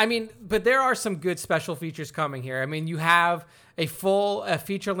 But but there are some good special features coming here. I mean, you have a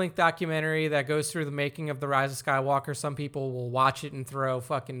feature-length documentary that goes through the making of The Rise of Skywalker. Some people will watch it and throw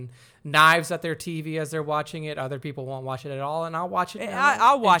fucking knives at their TV as they're watching it. Other people won't watch it at all, and I'll watch it.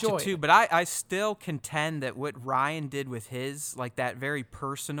 I'll watch it too, but I still contend that what Ryan did with his, like, that very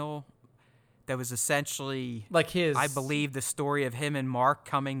personal, that was essentially, like, his, I believe, the story of him and Mark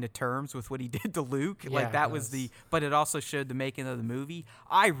coming to terms with what he did to Luke. Yeah, like, that was but it also showed the making of the movie.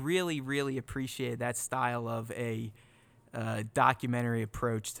 I really, really appreciated that style of a documentary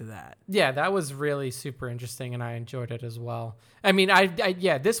approach to that. Yeah, that was really super interesting, and I enjoyed it as well. I mean,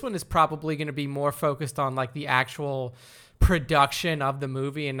 this one is probably going to be more focused on, like, the actual production of the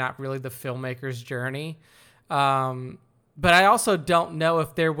movie and not really the filmmaker's journey. But I also don't know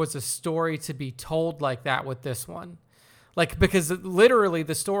if there was a story to be told like that with this one. Like, because literally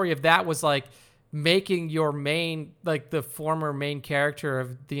the story of that was, like, making your main, like, the former main character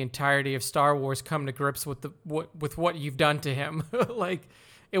of the entirety of Star Wars come to grips with what you've done to him. Like,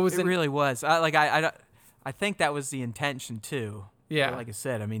 it really was. I think that was the intention too. Yeah. But like I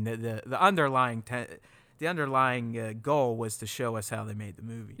said, I mean, the underlying goal was to show us how they made the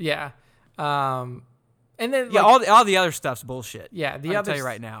movie. Yeah. And then, yeah, like, all the other stuff's bullshit. Yeah, I'll tell you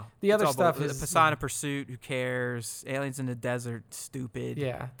right now. The other stuff is Pasana Pursuit. Who cares? Aliens in the Desert. Stupid.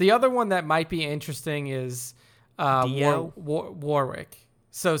 Yeah. The other one that might be interesting is Warwick.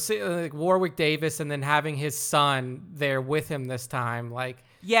 So, like, Warwick Davis, and then having his son there with him this time. Like,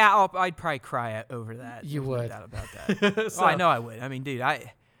 yeah, I'd probably cry over that. You would. No doubt about that. I know I would. I mean, dude,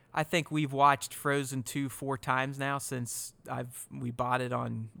 I think we've watched Frozen 2 4 times now since we bought it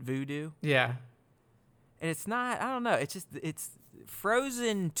on Vudu. Yeah. And it's not, I don't know, it's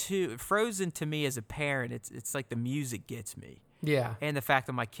Frozen to me as a parent, it's like the music gets me. Yeah. And the fact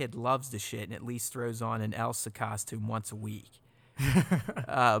that my kid loves the shit and at least throws on an Elsa costume once a week.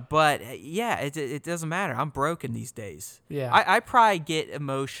 But yeah, it doesn't matter. I'm broken these days. Yeah. I probably get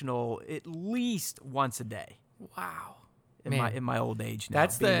emotional at least once a day. Wow. in my old age now.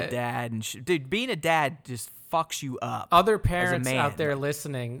 That's being a dad and dude, being a dad just fucks you up. Other parents out there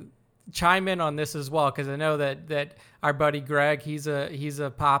listening, chime in on this as well, because I know that our buddy Greg, he's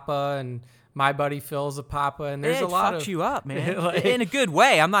a papa, and my buddy Phil's a papa, and there's a lot of fucks you up, man. In a good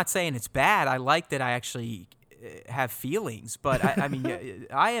way. I'm not saying it's bad. I like that I actually have feelings, but I mean,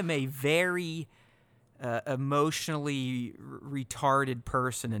 I am a very emotionally retarded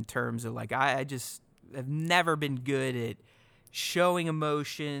person in terms of like I just have never been good at showing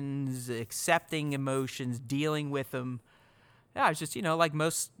emotions, accepting emotions, dealing with them. Yeah, it's just, like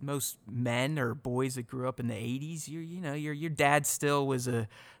most men or boys that grew up in the 80s, your dad still was a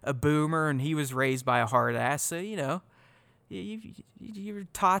boomer and he was raised by a hard ass, so you were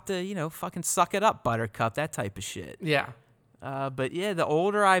taught to fucking suck it up, buttercup, that type of shit. Yeah. But yeah, the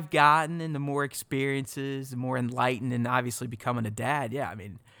older I've gotten and the more experiences, the more enlightened, and obviously becoming a dad, yeah, I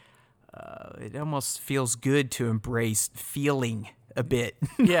mean, it almost feels good to embrace feeling a bit.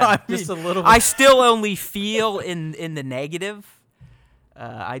 Yeah, just a little bit. I still only feel in the negative.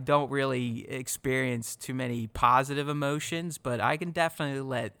 I don't really experience too many positive emotions, but I can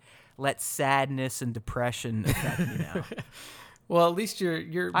definitely let sadness and depression affect me now. Well, at least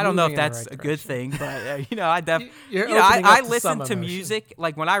you're. I don't know if that's a good thing, but I definitely. I listen to music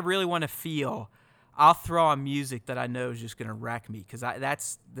like when I really want to feel. I'll throw on music that I know is just gonna wreck me because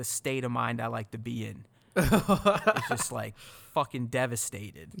that's the state of mind I like to be in. It's just like fucking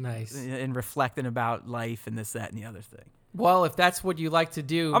devastated. Nice. And reflecting about life and this, that, and the other thing. Well, if that's what you like to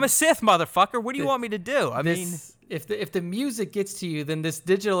do, I'm a Sith, motherfucker. What do you want me to do? I mean, if the music gets to you, then this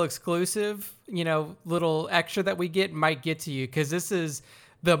digital exclusive, little extra that we get might get to you, because this is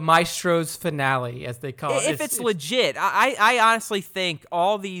the Maestro's finale, as they call it. If it's legit, I honestly think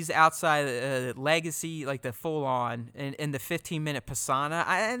all these outside legacy, like the full on and the 15-minute Pisana,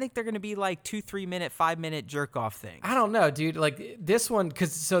 I think they're going to be like 2-3 minute, 5-minute jerk off things. I don't know, dude. Like this one,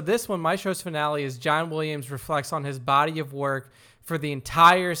 this one, Maestro's finale, is John Williams reflects on his body of work for the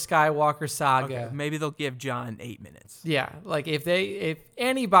entire Skywalker saga. Okay, maybe they'll give John 8 minutes. Yeah, like if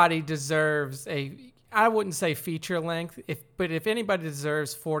anybody deserves I wouldn't say feature length, but if anybody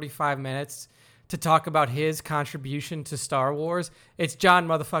deserves 45 minutes to talk about his contribution to Star Wars, it's John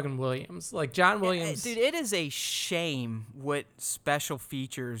motherfucking Williams. Like John Williams. Dude, it is a shame what special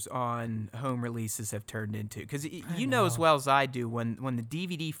features on home releases have turned into. Because you know as well as I do, when the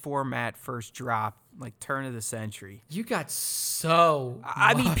DVD format first dropped, like turn of the century. You got so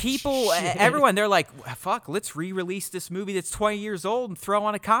I mean, people, shit. everyone, they're like, fuck, let's re-release this movie that's 20 years old and throw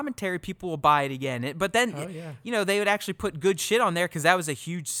on a commentary. People will buy it again. But then, they would actually put good shit on there because that was a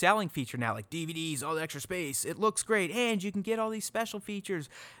huge selling feature now. Like DVDs, all the extra space. It looks great. And you can get all these special features.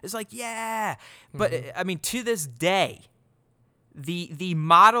 It's like, yeah. But, I mean, to this day, the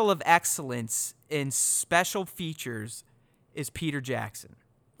model of excellence in special features is Peter Jackson.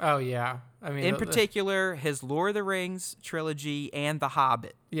 Oh, yeah. I mean, in particular, his Lord of the Rings trilogy and The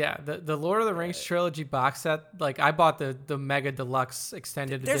Hobbit. Yeah, the Lord of the Rings trilogy box set. Like, I bought the Mega Deluxe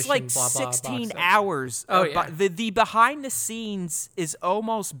extended There's edition. There's like like 16 hours. Oh, yeah. The behind the scenes is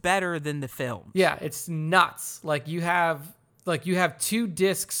almost better than the film. Yeah, it's nuts. Like you have 2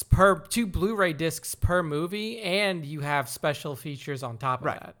 Blu-ray discs per movie, and you have special features on top of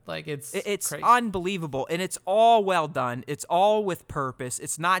that. Like it's crazy. Unbelievable, and it's all well done. It's all with purpose.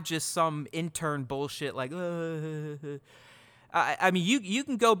 It's not just some intern bullshit. Like, I mean, you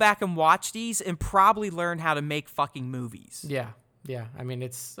can go back and watch these and probably learn how to make fucking movies. Yeah, I mean,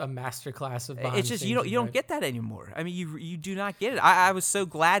 it's a masterclass of. It's just you don't get that anymore. I mean, you do not get it. I was so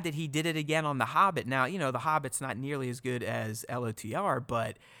glad that he did it again on The Hobbit. Now, The Hobbit's not nearly as good as LOTR,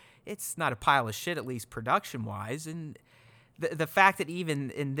 but it's not a pile of shit, at least production wise. And the fact that even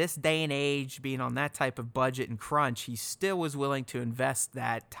in this day and age, being on that type of budget and crunch, he still was willing to invest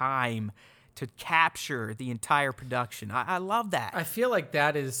that time to capture the entire production. I love that. I feel like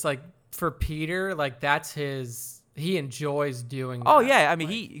that is like for Peter, like that's his. He enjoys doing that. Oh, yeah. I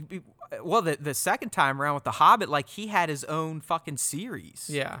mean, the second time around with The Hobbit, like, he had his own fucking series.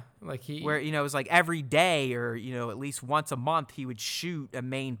 Yeah. Like, where, it was like every day or, at least once a month, he would shoot a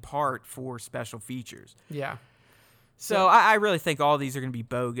main part for special features. Yeah. So I really think all these are going to be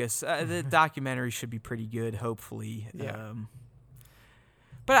bogus. The documentary should be pretty good, hopefully. Yeah.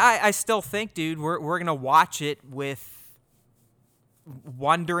 But I still think, dude, we're going to watch it with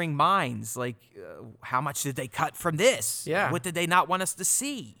wondering minds, like how much did they cut from this? Yeah. What did they not want us to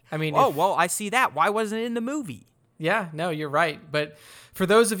see? I mean, well, I see that. Why wasn't it in the movie? Yeah, no, you're right. But for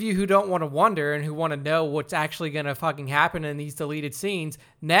those of you who don't want to wonder and who want to know what's actually going to fucking happen in these deleted scenes,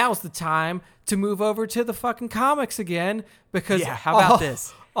 now's the time to move over to the fucking comics again, because how about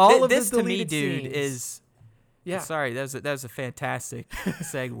this? All of this the to me, deleted dude, scenes. is Yeah. Sorry, that was a fantastic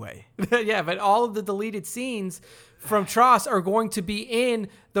segue. Yeah, but all of the deleted scenes from TROS are going to be in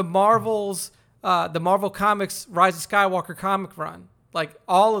the Marvel Comics Rise of Skywalker comic run. Like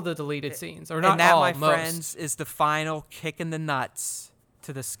all of the deleted scenes, or not and that, all, my most. friends, is the final kick in the nuts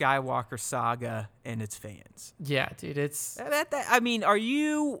to the Skywalker saga and its fans. Yeah, dude, it's. I mean, are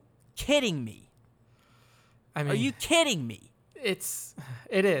you kidding me? I mean, Are you kidding me? It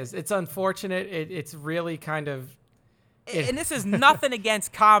is. It's unfortunate. It's really kind of. And this is nothing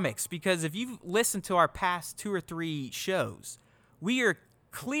against comics, because if you've listened to our past 2 or 3 shows, we are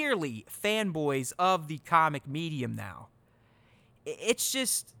clearly fanboys of the comic medium now.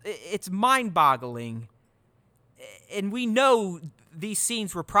 It's mind-boggling. And we know these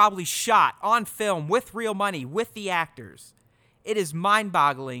scenes were probably shot on film with real money, with the actors. It is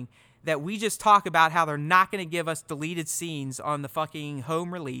mind-boggling that we just talk about how they're not going to give us deleted scenes on the fucking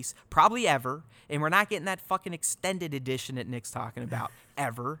home release, probably ever, and we're not getting that fucking extended edition that Nick's talking about,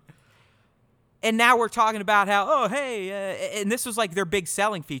 ever. And now we're talking about how, oh, hey, and this was like their big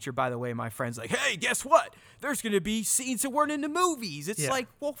selling feature, by the way, my friends. Like, hey, guess what? There's going to be scenes that weren't in the movies. It's like,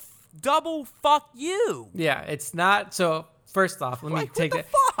 well, double fuck you. Yeah, it's not. So, first off, let me take what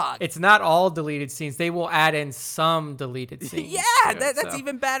it. the fuck? It's not all deleted scenes. They will add in some deleted scenes. Yeah, that's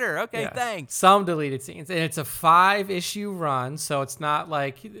even better. Okay, thanks. Some deleted scenes. And it's a 5-issue run, so it's not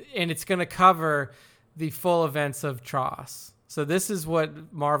like, and it's going to cover the full events of TROS. So this is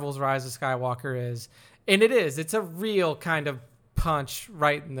what Marvel's Rise of Skywalker is. And it is. It's a real kind of punch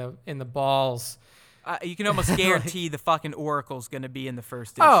right in the balls. You can almost guarantee the fucking Oracle's going to be in the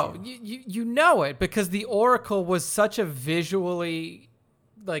first issue. Oh, you know it, because the Oracle was such a visually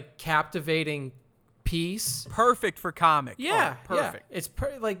like captivating piece. Perfect for comic. Yeah, perfect. Yeah. It's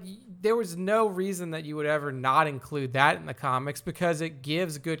like there was no reason that you would ever not include that in the comics, because it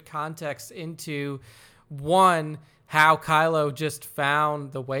gives good context into, one, how Kylo just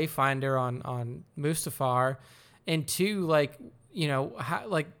found the Wayfinder on Mustafar, and two, like, you know, how,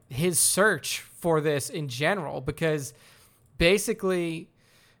 like his search for this in general, because basically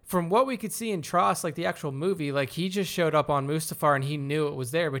from what we could see in TROS, like the actual movie, like he just showed up on Mustafar and he knew it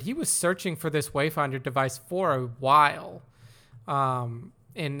was there, but he was searching for this Wayfinder device for a while.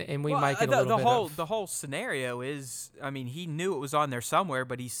 And we might get a little bit the whole scenario is, I mean, he knew it was on there somewhere,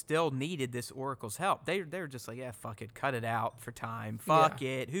 but he still needed this Oracle's help. They were just like, yeah, fuck it, cut it out for time. Fuck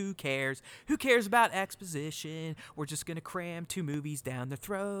it, who cares? Who cares about exposition? We're just gonna cram 2 movies down their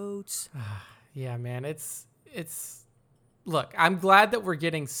throats. Yeah, man, it's. Look, I'm glad that we're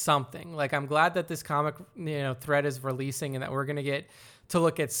getting something. Like, I'm glad that this comic, thread is releasing, and that we're gonna get to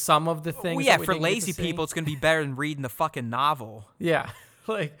look at some of the things. Well, yeah, for lazy people, it's gonna be better than reading the fucking novel. Yeah.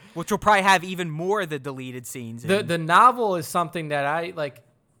 Like, which will probably have even more of the deleted scenes. The novel is something that I like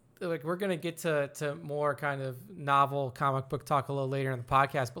we're gonna get to more kind of novel comic book talk a little later in the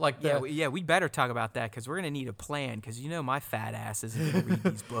podcast. But like, we better talk about that, because we're gonna need a plan, because my fat ass isn't gonna read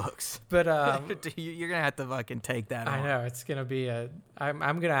these books. But you're gonna have to fucking take that. I know it's gonna be I'm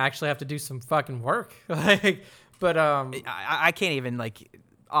gonna actually have to do some fucking work. But I can't even like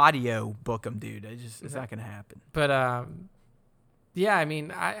audio book them, dude. It's not gonna happen. But yeah, I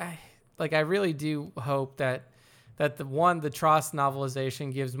mean, I really do hope that the TROS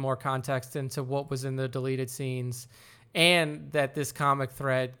novelization gives more context into what was in the deleted scenes, and that this comic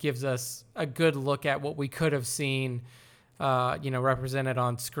thread gives us a good look at what we could have seen, represented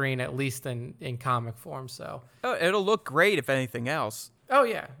on screen, at least in comic form. So it'll look great if anything else. Oh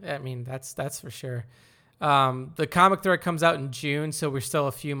yeah, I mean that's for sure. The comic thread comes out in June, so we're still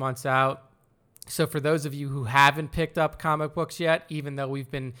a few months out. So for those of you who haven't picked up comic books yet, even though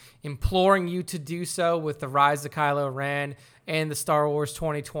we've been imploring you to do so with the Rise of Kylo Ren and the Star Wars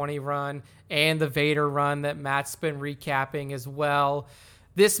 2020 run and the Vader run that Matt's been recapping as well,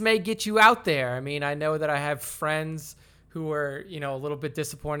 this may get you out there. I mean, I know that I have friends who are, a little bit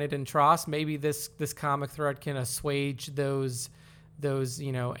disappointed in TROS. Maybe this comic thread can assuage those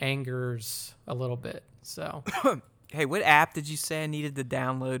angers a little bit. So... Hey, what app did you say I needed to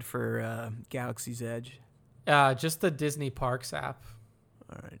download for Galaxy's Edge? Just the Disney Parks app.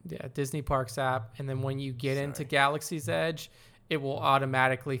 All right. Yeah, Disney Parks app. And then when you get into Galaxy's Edge, it will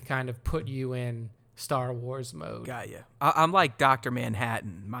automatically kind of put you in Star Wars mode. Got you. I'm like Dr.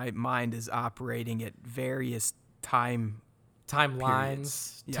 Manhattan. My mind is operating at various timelines.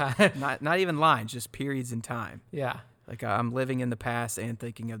 Yeah. Not even lines, just periods in time. Yeah. Like I'm living in the past and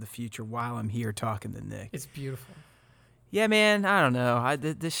thinking of the future while I'm here talking to Nick. It's beautiful. Yeah, man, I don't know.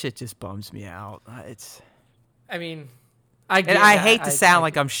 This shit just bums me out. I hate to sound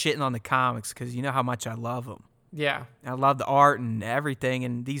like I'm shitting on the comics, because you know how much I love them. Yeah. I love the art and everything,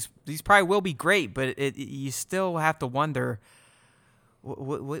 and these probably will be great, but you still have to wonder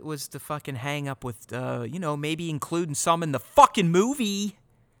what was the fucking hang up with maybe including some in the fucking movie.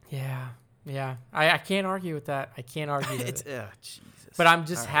 Yeah. Yeah. I can't argue with that. I can't argue with it. Jesus. But I'm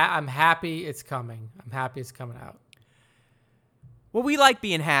just I'm happy it's coming. I'm happy it's coming out. Well, we like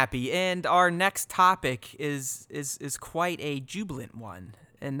being happy, and our next topic is quite a jubilant one,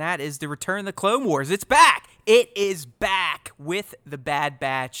 and that is the return of the Clone Wars. It's back. It is back with the Bad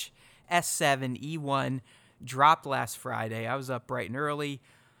Batch S7E1. Dropped last Friday. I was up bright and early.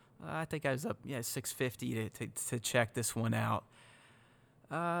 I think I was up 6:50 to check this one out.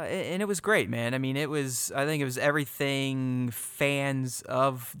 And it was great, man. I mean, I think it was everything fans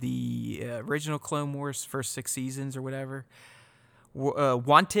of the original Clone Wars first 6 seasons or whatever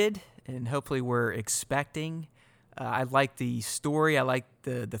wanted, and hopefully were expecting. I liked the story. I liked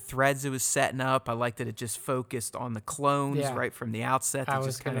the threads it was setting up. I liked that it just focused on the clones right from the outset to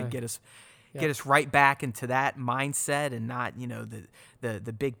just kind of get us right back into that mindset, and not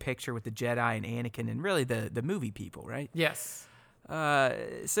the big picture with the Jedi and Anakin and really the movie people, right? Yes.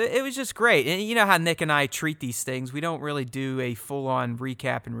 So it was just great. And you know how Nick and I treat these things. We don't really do a full-on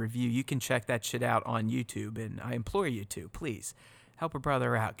recap and review. You can check that shit out on YouTube, and I implore you to, please, help a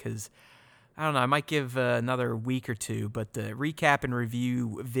brother out, because, I don't know, I might give another week or two, but the recap and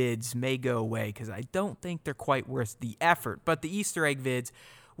review vids may go away because I don't think they're quite worth the effort. But the Easter egg vids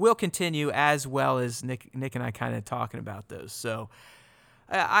will continue, as well as Nick and I kind of talking about those. So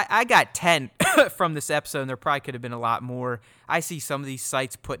I got 10 from this episode, and there probably could have been a lot more. I see some of these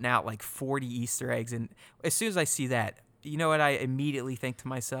sites putting out like 40 Easter eggs, and as soon as I see that, you know what I immediately think to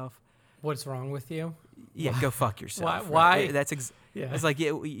myself? What's wrong with you? Yeah, go fuck yourself. Why? Right? It's like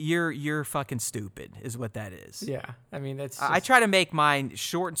you're fucking stupid, is what that is. Yeah, I mean that's. I try to make mine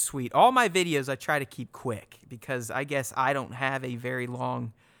short and sweet. All my videos I try to keep quick because I guess I don't have a very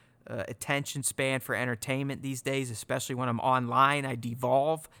long attention span for entertainment these days, especially when I'm online. I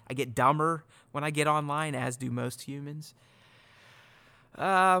devolve. I get dumber when I get online, as do most humans.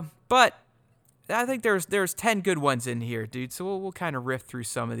 But I think there's 10 good ones in here, dude. So we'll kind of riff through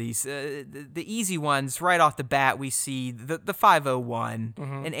some of these. The easy ones right off the bat, we see the 501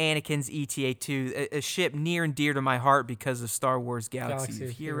 and Anakin's ETA-2, a ship near and dear to my heart because of Star Wars Galaxy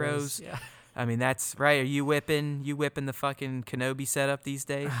of Heroes. Yeah. I mean, that's right. Are you whipping the fucking Kenobi setup these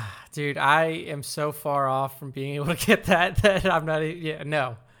days? Dude, I am so far off from being able to get that I'm not. Yeah,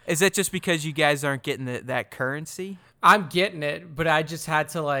 no. Is it just because you guys aren't getting that currency? I'm getting it, but I just had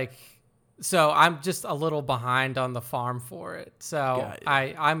to So I'm just a little behind on the farm for it. So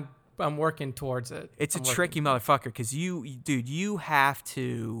I'm working towards it. It's a tricky motherfucker because you have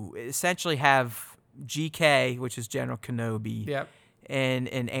to essentially have GK, which is General Kenobi, yep, and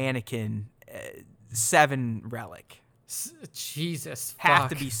Anakin 7 relic. Jesus, have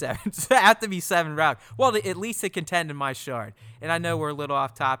to be 7 relic. Well, at least they contend in my shard. And I know we're a little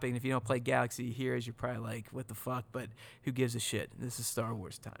off topic, and if you don't play Galaxy Heroes, you're probably like, what the fuck? But who gives a shit? This is Star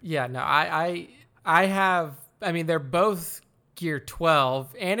Wars time. Yeah, no, I have. I mean, they're both Gear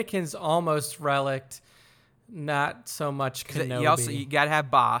 12. Anakin's almost relict, not so much Kenobi. You gotta have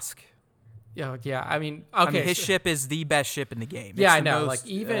Bosk. Yeah. I mean, okay. I mean, his ship is the best ship in the game. Yeah, it's I know. Most,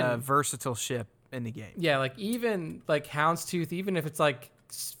 even versatile ship in the game. Yeah, even Houndstooth, even if it's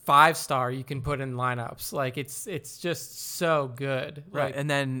 5-star, you can put in lineups. It's just so good. Right, and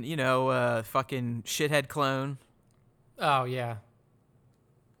then fucking shithead clone. Oh yeah.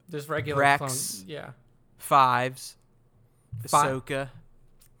 There's regular Rex, clones. Yeah. 5s. Ahsoka.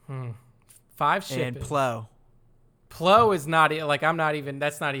 5 ship and Plo. Plo is not I'm not even.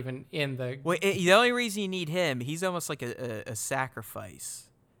 That's not even in the. Well, the only reason you need him, he's almost like a sacrifice.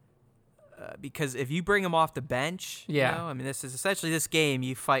 Because if you bring him off the bench, I mean, this is essentially this game.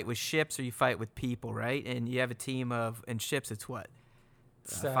 You fight with ships or you fight with people, right? And you have a team and ships. It's what,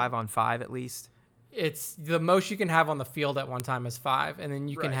 5-on-5 at least. It's the most you can have on the field at one time is 5, and then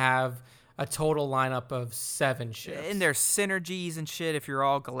you can have a total lineup of 7 ships. And there's synergies and shit if you're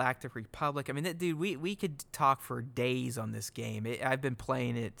all Galactic Republic. I mean, dude, we could talk for days on this game. I've been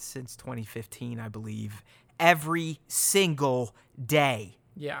playing it since 2015, I believe, every single day.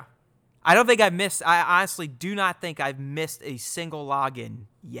 Yeah. I honestly do not think I've missed a single login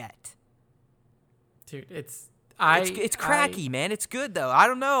yet. Dude, it's cracky, man. It's good, though. I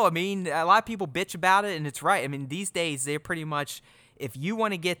don't know. I mean, a lot of people bitch about it, and it's right. I mean, these days, they're pretty much, if you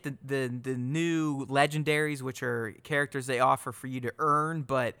want to get the new legendaries, which are characters they offer for you to earn,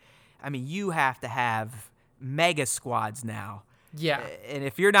 but, I mean, you have to have mega squads now. Yeah. And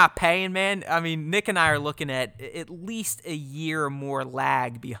if you're not paying, man, I mean, Nick and I are looking at least a year or more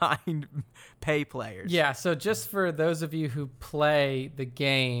lag behind pay players. Yeah, so just for those of you who play the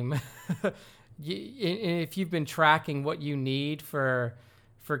game, if you've been tracking what you need for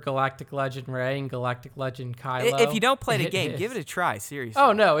Galactic Legend Ray and Galactic Legend Kylo. If you don't play the game, give it a try, seriously.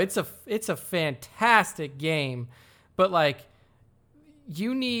 Oh no, it's a fantastic game, but like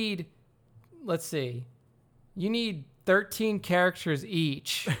you need, let's see, you need 13 characters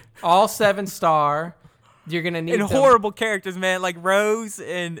each, all 7-star. You're gonna need horrible characters, man, like Rose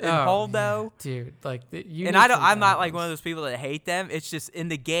and Holdo, dude. Like I'm not like one of those people that hate them. It's just in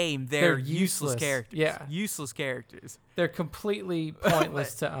the game they're useless characters. Yeah, useless characters. They're completely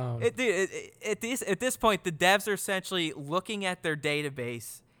pointless to own. At this point, the devs are essentially looking at their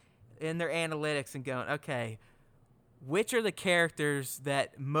database and their analytics and going, okay, which are the characters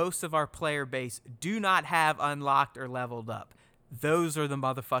that most of our player base do not have unlocked or leveled up? Those are the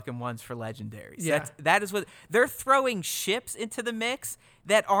motherfucking ones for legendaries. Yeah. That is what they're throwing ships into the mix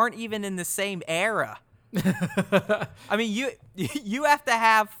that aren't even in the same era. I mean, you have to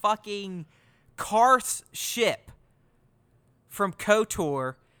have fucking Karth's ship from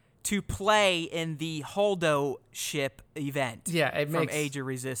KOTOR to play in the Holdo ship event. Yeah, from Age of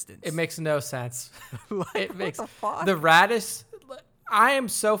Resistance. It makes no sense. It makes the fuck? The Radis. I am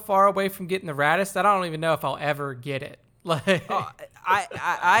so far away from getting the Radis that I don't even know if I'll ever get it. Like,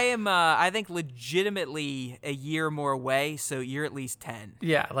 I am. I think legitimately a year more away. So you're at least 10.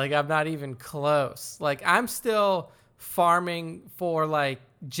 Yeah, like I'm not even close. Like I'm still farming for like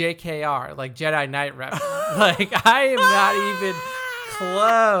JKR, like Jedi Knight Rebel. Like I am not even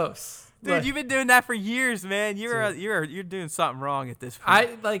close. Dude, like, you've been doing that for years, man. You're doing something wrong at this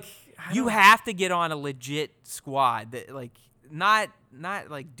point. You have to get on a legit squad that like not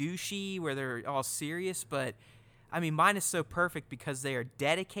like douchey where they're all serious, but I mean mine is so perfect because they are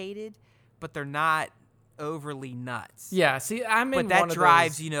dedicated, but they're not overly nuts. Yeah, see, but that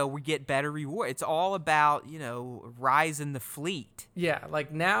drives, we get better reward. It's all about, rising the fleet. Yeah,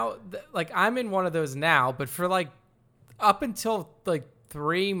 like now, like I'm in one of those now, but for like up until like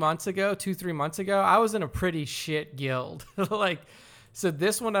 3 months ago, 2-3 months ago, I was in a pretty shit guild. Like, so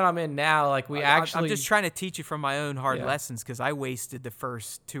this one that I'm in now, like I'm just trying to teach you from my own hard lessons because I wasted the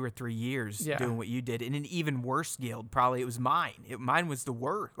first 2 or 3 years doing what you did in an even worse guild. Probably it was mine. Mine was the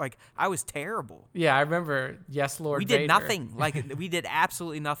worst. Like I was terrible. Yeah, I remember. Yes, Lord. We did nothing. Like we did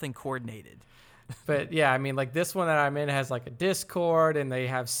absolutely nothing coordinated. But yeah, I mean, like this one that I'm in has like a Discord and they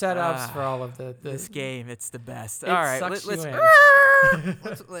have setups for all of this game. It's the best. All right, let's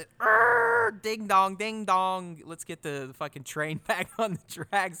ding dong. Let's get the fucking train back on the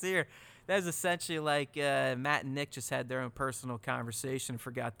tracks here. That was essentially like Matt and Nick just had their own personal conversation and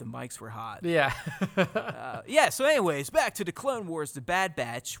forgot the mics were hot. Yeah. So anyways, back to the Clone Wars, the Bad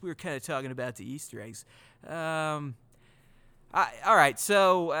Batch. We were kind of talking about the Easter eggs. All right,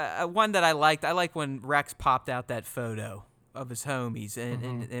 so one that I like when Rex popped out that photo of his homies,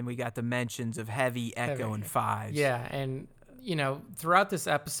 and we got the mentions of Heavy, Echo, and Fives. Yeah, and throughout this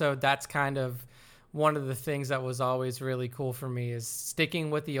episode, that's kind of one of the things that was always really cool for me is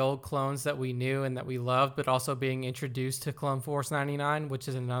sticking with the old clones that we knew and that we loved, but also being introduced to Clone Force 99, which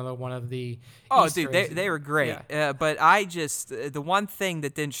is another one of the Easter eggs. They were great. Yeah. But I just the one thing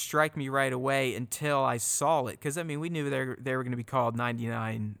that didn't strike me right away until I saw it, because I mean we knew they were going to be called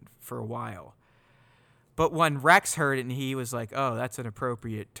 99 for a while. But when Rex heard it and he was like, "Oh, that's an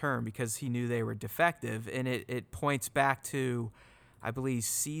appropriate term," because he knew they were defective, and it points back to, I believe,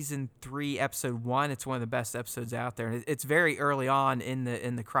 season 3, episode 1. It's one of the best episodes out there, and it's very early on in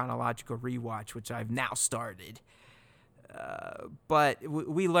the chronological rewatch, which I've now started. But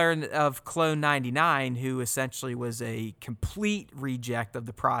we learned of Clone 99, who essentially was a complete reject of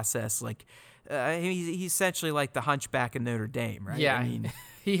the process. Like he's essentially like the Hunchback of Notre Dame, right? Yeah, I mean,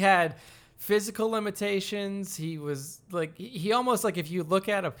 he had physical limitations. He was like, he almost like, if you look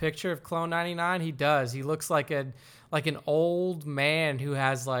at a picture of Clone 99, he does. He looks like an old man who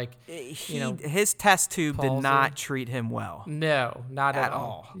has like, his test tube palsy. did not treat him well. No, not at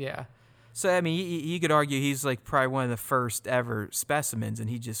all. Yeah. So, I mean, you could argue he's like probably one of the first ever specimens, and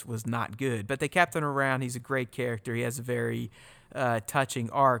he just was not good. But they kept him around. He's a great character. He has a very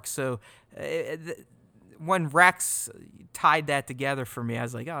touching arc. So when Rex tied that together for me, I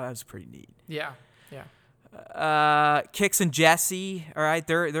was like, oh, that was pretty neat. Yeah, yeah. Kix and Jesse, all right,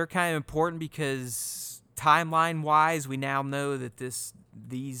 they're kind of important because timeline-wise, we now know that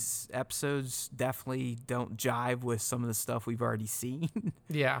these episodes definitely don't jive with some of the stuff we've already seen.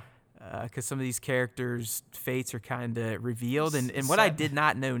 Yeah. Because some of these characters' fates are kind of revealed. And what I did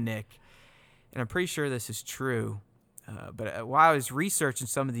not know, Nick, and I'm pretty sure this is true, but while I was researching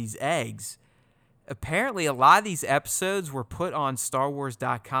some of these eggs, apparently a lot of these episodes were put on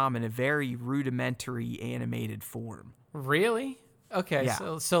StarWars.com in a very rudimentary animated form. Really? Okay.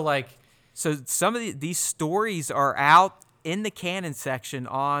 Yeah. So like, So some of these stories are out in the canon section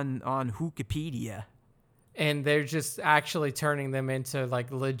on Wikipedia. and they're just actually turning them into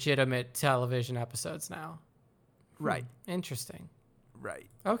like legitimate television episodes now. Right. Interesting. Right.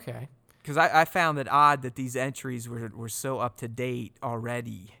 Okay. Because I found it odd that these entries were so up to date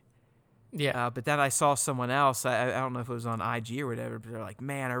already. Yeah. But then I saw someone else, I don't know if it was on IG or whatever, but they're like,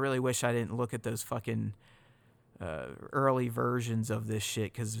 man, I really wish I didn't look at those fucking early versions of this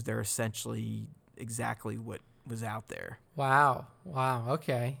shit because they're essentially exactly what was out there. Wow.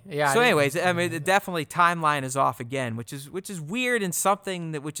 Okay. Yeah. So anyways, I mean, definitely timeline is off again, which is weird, and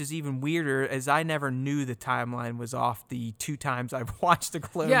something which is even weirder is I never knew the timeline was off the 2 times I've watched the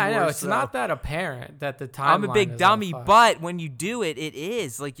Clone Wars. Yeah, I know. It's so not that apparent that the timeline I'm a big is dummy, off. but when you do it, it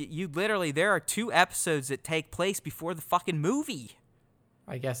is. Like, you literally, there are 2 episodes that take place before the fucking movie.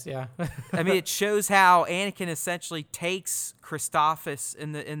 I guess, yeah. I mean, it shows how Anakin essentially takes Christophas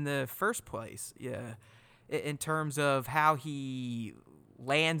in the first place. Yeah. In terms of how he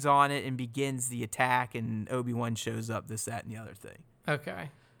lands on it and begins the attack, and Obi-Wan shows up, this, that, and the other thing. Okay.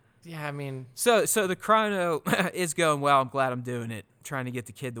 Yeah, I mean... So the chrono is going well. I'm glad I'm doing it. Trying to get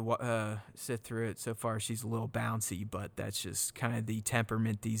the kid to sit through it. So far, she's a little bouncy, but that's just kind of the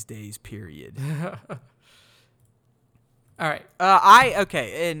temperament these days, period. All right.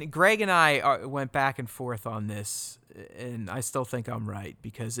 And Greg and I went back and forth on this, and I still think I'm right,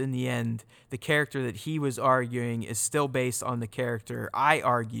 because in the end, the character that he was arguing is still based on the character I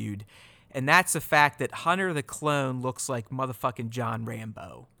argued, and that's the fact that Hunter the Clone looks like motherfucking John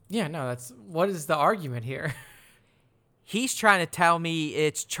Rambo. Yeah, no, what is the argument here? He's trying to tell me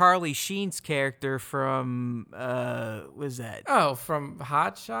it's Charlie Sheen's character from, what was that? Oh, from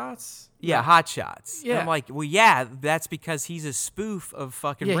Hot Shots? Yeah, Hot Shots. Yeah. And I'm like, well, yeah, that's because he's a spoof of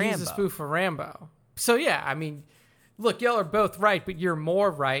fucking Rambo. Yeah, he's a spoof of Rambo. So, yeah, I mean, look, y'all are both right, but you're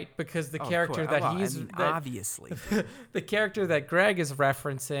more right because the character that obviously. The character that Greg is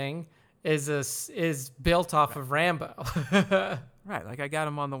referencing is built off of Rambo. Right, like I got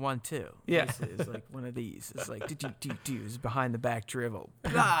him on the 1-2. Yeah. It's like one of these. It's like, it's behind the back dribble.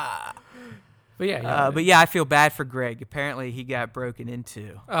 Blah. But yeah, I feel bad for Greg. Apparently, he got broken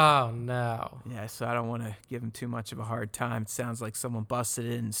into. Oh, no. Yeah, so I don't want to give him too much of a hard time. It sounds like someone busted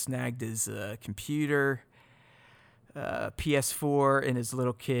in and snagged his computer, PS4, and his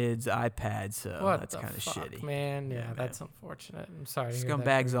little kid's iPad, so that's kind of shitty. Man, yeah, that's unfortunate. I'm sorry.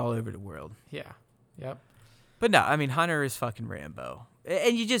 Scumbags all over the world. Yeah, yep. But no, I mean, Hunter is fucking Rambo.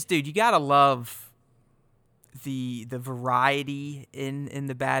 And you gotta love the variety in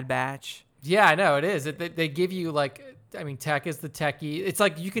the Bad Batch. Yeah, I know it is. They give you Tech is the techie. It's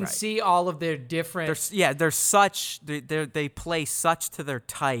like you can see all of their different. They play such to their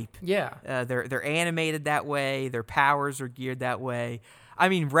type. Yeah. They're animated that way. Their powers are geared that way. I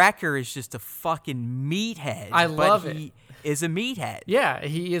mean, Wrecker is just a fucking meathead. I love it. He is a meathead. Yeah,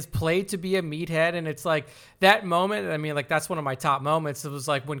 he is played to be a meathead, and it's like that moment. I mean, like that's one of my top moments. It was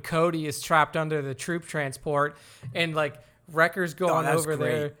like when Cody is trapped under the troop transport, and like Wrecker's going over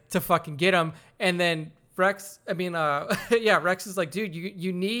there to fucking get him, and then Rex. Rex is like, dude,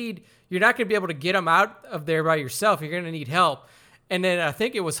 you're not gonna be able to get him out of there by yourself. You're gonna need help. And then I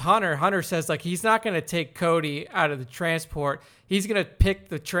think it was Hunter. Hunter says like he's not gonna take Cody out of the transport. He's gonna pick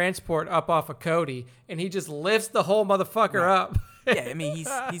the transport up off of Cody, and he just lifts the whole motherfucker up. Yeah, I mean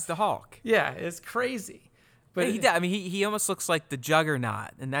he's the Hulk. Yeah, it's crazy. But he almost looks like the Juggernaut,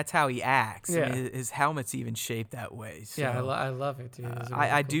 and that's how he acts. Yeah. I mean, his helmet's even shaped that way. So, yeah, I love it, dude.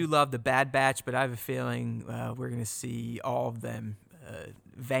 I do love the Bad Batch, but I have a feeling we're gonna see all of them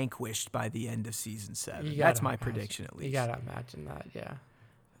vanquished by the end of season 7. That's my prediction, at least. You gotta imagine that, yeah.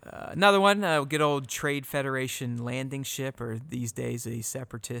 Another one, good old Trade Federation landing ship, or these days a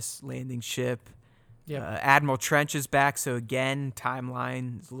Separatist landing ship. Yep. Admiral Trench is back, so again,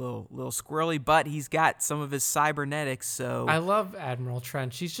 timeline is a little squirrely, but he's got some of his cybernetics. So I love Admiral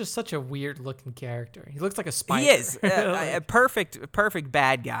Trench. He's just such a weird looking character. He looks like a spider. He is a perfect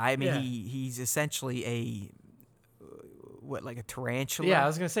bad guy. I mean, he's essentially like a tarantula? Yeah, I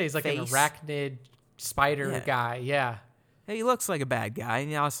was gonna say he's like an arachnid spider guy. Yeah. He looks like a bad guy,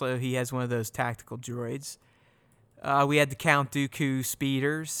 and also he has one of those tactical droids. We had the Count Dooku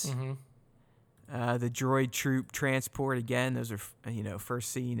speeders. Mm-hmm. The droid troop transport again. Those are first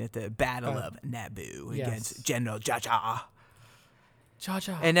seen at the Battle of Naboo against General Jaja.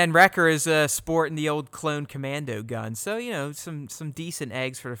 Jaja. And then Wrecker is sporting the old clone commando gun. So some decent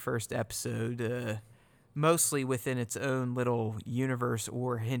eggs for the first episode. mostly within its own little universe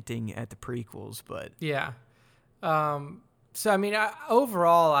or hinting at the prequels. But Yeah. So, I mean,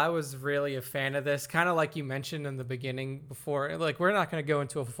 overall, I was really a fan of this. Kind of like you mentioned in the beginning before. Like, we're not going to go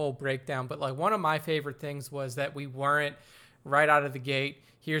into a full breakdown, but like one of my favorite things was that we weren't right out of the gate.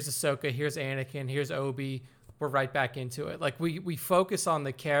 Here's Ahsoka, here's Anakin, here's Obi. We're right back into it. Like, we focus on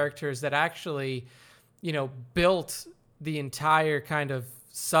the characters that actually, built the entire kind of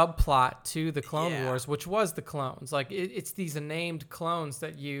subplot to the Clone Wars, which was the clones. Like, it's these named clones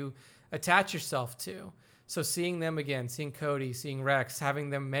that you attach yourself to. So seeing them again, seeing Cody, seeing Rex, having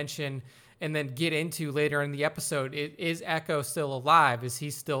them mention and then get into later in the episode, is Echo still alive? Is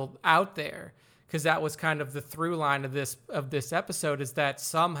he still out there? Because that was kind of the through line of this episode, is that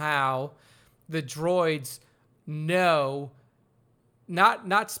somehow the droids know,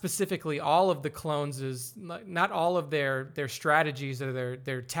 not specifically all of the clones, not all of their strategies or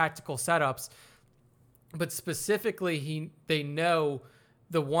their tactical setups, but specifically they know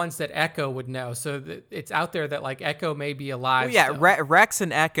the ones that Echo would know. So it's out there that like Echo may be alive. Well, yeah, Rex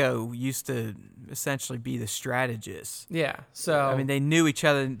and Echo used to essentially be the strategists. Yeah. So I mean, they knew each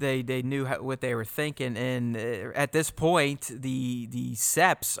other. They knew what they were thinking. And at this point, the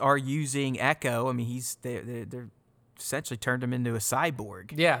Seps are using Echo. I mean, they're essentially turned him into a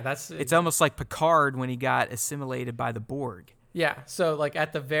cyborg. Yeah, it's almost like Picard when he got assimilated by the Borg. Yeah, so like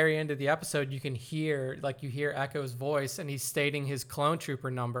at the very end of the episode, you hear Echo's voice, and he's stating his clone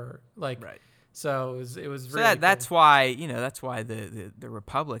trooper number. Like, right. So it was really. So that's why the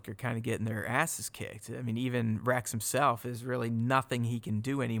Republic are kind of getting their asses kicked. I mean, even Rex himself is really nothing he can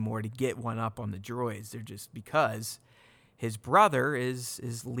do anymore to get one up on the droids. They're just because his brother is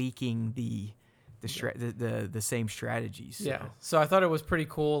leaking the same strategies. So. Yeah. So I thought it was pretty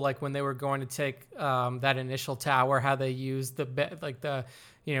cool. Like when they were going to take that initial tower, how they used the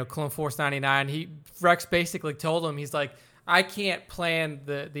Clone Force 99. Rex basically told him, he's like, I can't plan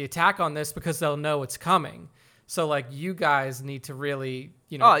the attack on this because they'll know it's coming. So like you guys need to really,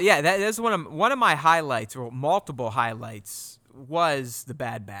 Oh yeah, that's one of my highlights, or multiple highlights, was the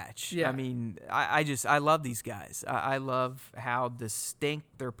Bad Batch. Yeah. I mean, I love these guys. I love how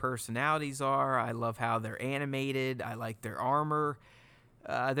distinct their personalities are. I love how they're animated. I like their armor.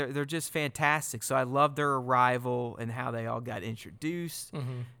 They're just fantastic. So I love their arrival and how they all got introduced.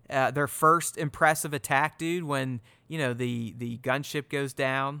 Mm-hmm. Their first impressive attack, dude, when the gunship goes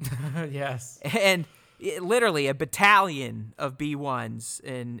down. Yes. And literally a battalion of B1s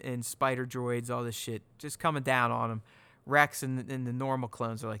and spider droids, all this shit, just coming down on them. Rex and the normal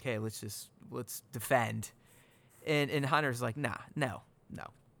clones are like, hey, let's defend, and Hunter's like, no,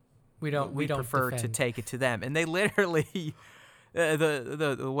 we don't prefer defend. To take it to them, and they literally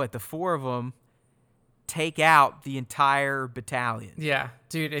the four of them take out the entire battalion. Yeah,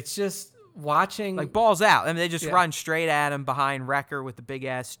 dude, it's just watching like balls out. I mean, they just run straight at him behind Wrecker with the big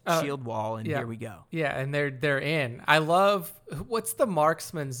ass shield wall, and here we go. Yeah, and they're in. I love, what's the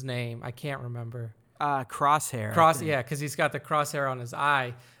marksman's name? I can't remember. Crosshair. Yeah, because he's got the crosshair on his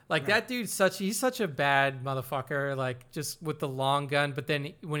eye. Like, that dude's he's such a bad motherfucker, like, just with the long gun, but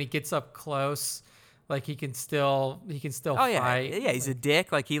then when he gets up close, like, he can still fight. Yeah, he's a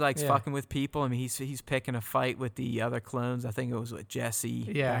dick. Like, he likes fucking with people. I mean, he's picking a fight with the other clones. I think it was with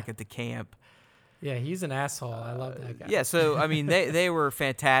Jesse back at the camp. Yeah, he's an asshole. I love that guy. Yeah, so, I mean, they were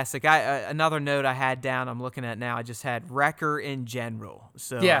fantastic. Another note I had down, I'm looking at now, I just had Wrecker in general.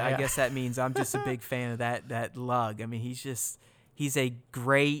 So I guess that means I'm just a big fan of that lug. I mean, he's a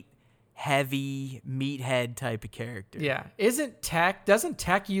great, heavy, meathead type of character. Yeah. Doesn't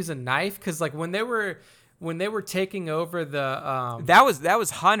Tech use a knife? Because, like, when they were taking over the... That was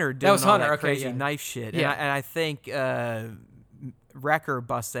Hunter doing that crazy knife shit. Yeah. And I think... Wrecker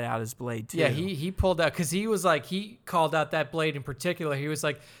busted out his blade too. Yeah, he pulled out, because he was like, he called out that blade in particular. He was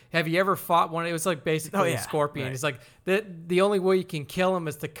like, have you ever fought one? It was like basically a scorpion. Right. He's like, the only way you can kill him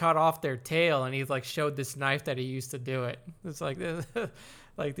is to cut off their tail, and he like showed this knife that he used to do it. It's like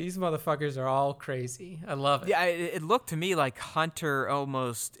like these motherfuckers are all crazy. I love it. Yeah, it looked to me like Hunter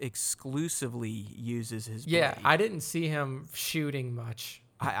almost exclusively uses his blade. Yeah, I didn't see him shooting much.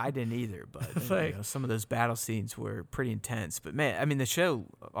 I didn't either, but some of those battle scenes were pretty intense. But man, I mean, the show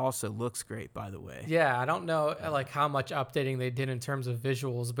also looks great, by the way. Yeah, I don't know like how much updating they did in terms of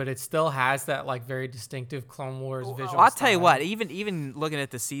visuals, but it still has that like very distinctive Clone Wars visual. I'll tell you what, even looking at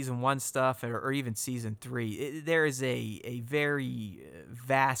the season 1 stuff or even season 3, there is a very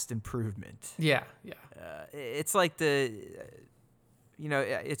vast improvement. Yeah. It's like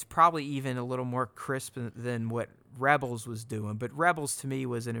it's probably even a little more crisp than what Rebels was doing, but Rebels to me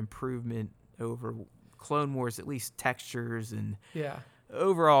was an improvement over Clone Wars, at least textures and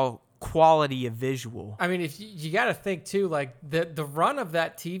overall quality of visual. I mean, if you got to think too, like the run of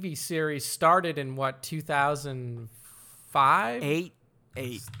that TV series started in what, 2005? Eight.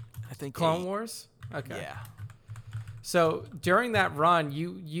 I think Clone 8. Wars. Okay. Yeah. So during that run,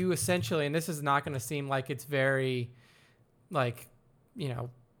 you essentially, and this is not going to seem like it's very, like,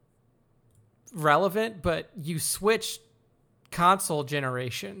 relevant, but you switched console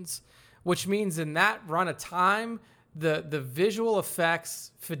generations, which means in that run of time, the visual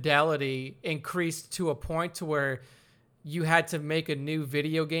effects fidelity increased to a point to where you had to make a new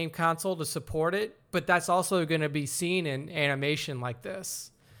video game console to support it, but that's also going to be seen in animation like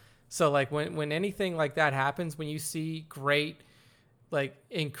this. So like when anything like that happens, when you see great like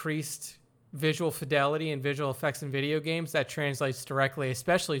increased visual fidelity and visual effects in video games, that translates directly,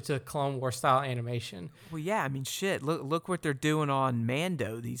 especially to Clone Wars style animation. Well, yeah, I mean, shit. Look what they're doing on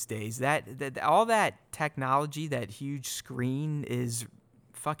Mando these days. That all that technology, that huge screen, is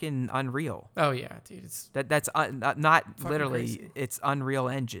fucking unreal. Oh yeah, dude, it's That's not literally. crazy. It's Unreal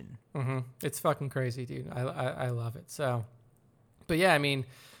Engine. It's fucking crazy, dude. I love it. So, but yeah, I mean,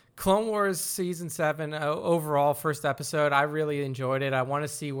 Clone Wars season 7 overall first episode, I really enjoyed it. I want to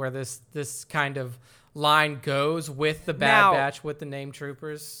see where this kind of line goes with the Bad Batch, with the name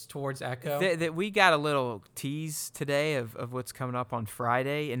troopers towards Echo. We got a little tease today of what's coming up on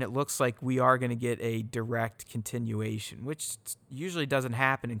Friday, and it looks like we are going to get a direct continuation, which usually doesn't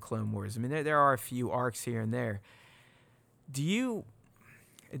happen in Clone Wars. I mean, there are a few arcs here and there. Do you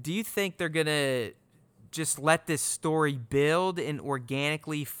think they're going to just let this story build and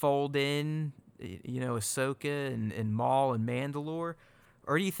organically fold in, Ahsoka and Maul and Mandalore?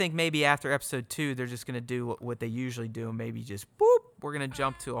 Or do you think maybe after episode 2, they're just going to do what they usually do and maybe just, boop, we're going to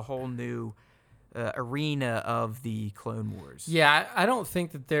jump to a whole new arena of the Clone Wars? Yeah, I don't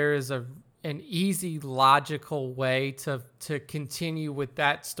think that there is an easy, logical way to continue with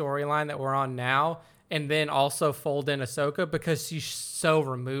that storyline that we're on now and then also fold in Ahsoka, because she's so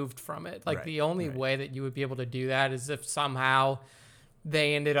removed from it. Like, the only way that you would be able to do that is if somehow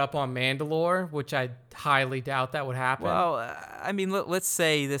they ended up on Mandalore, which I highly doubt that would happen. Well, I mean, let's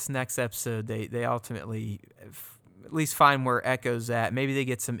say this next episode, they ultimately at least find where Echo's at. Maybe they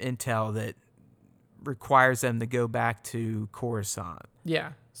get some intel that requires them to go back to Coruscant.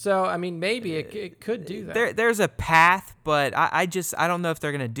 Yeah. So, I mean, maybe it could do that. There's a path, but I don't know if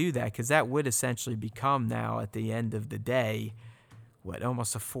they're going to do that, because that would essentially become now, at the end of the day,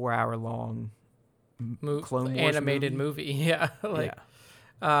 almost a 4-hour-long Clone Wars animated movie. Yeah.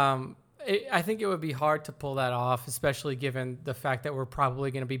 I think it would be hard to pull that off, especially given the fact that we're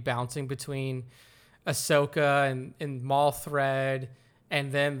probably going to be bouncing between Ahsoka and Maul thread,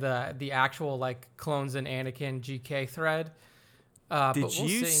 and then the actual like clones and Anakin GK thread. Did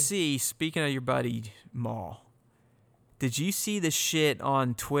you see, speaking of your buddy Maul, did you see the shit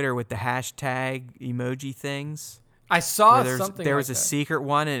on Twitter with the hashtag emoji things? I saw something. There was a secret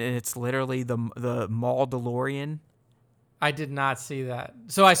one, and it's literally the Maul DeLorean. I did not see that.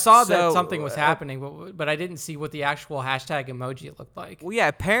 So I saw that something was happening, but I didn't see what the actual hashtag emoji looked like. Well, yeah,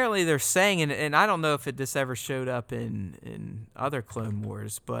 apparently they're saying, and I don't know if this ever showed up in other Clone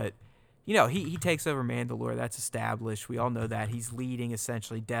Wars, but he takes over Mandalore. That's established. We all know that. He's leading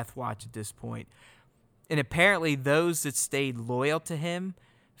essentially Death Watch at this point. And apparently those that stayed loyal to him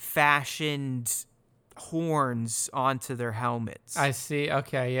fashioned horns onto their helmets. I see.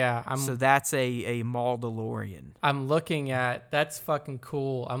 Okay, yeah. So that's a Maul DeLorean. I'm looking at, that's fucking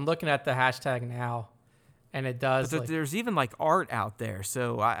cool. I'm looking at the hashtag now, and it does. But there's even like art out there.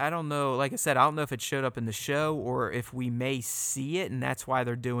 So I don't know. Like I said, I don't know if it showed up in the show or if we may see it, and that's why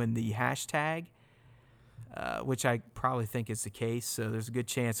they're doing the hashtag, which I probably think is the case. So there's a good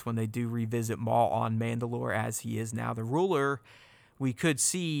chance when they do revisit Maul on Mandalore, as he is now the ruler, we could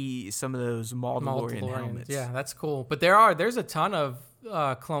see some of those Maul DeLorean helmets. Yeah, that's cool. But there's a ton of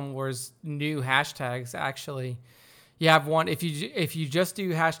Clone Wars new hashtags, actually. You have one, if you just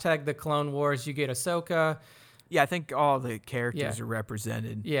do hashtag the Clone Wars, you get Ahsoka. Yeah, I think all the characters are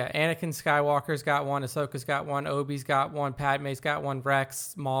represented. Yeah, Anakin Skywalker's got one, Ahsoka's got one, Obi's got one, Padme's got one,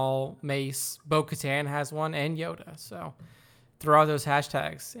 Rex, Maul, Mace, Bo-Katan has one, and Yoda. So throw out those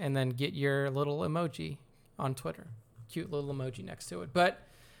hashtags and then get your little emoji on Twitter. Cute little emoji next to it. But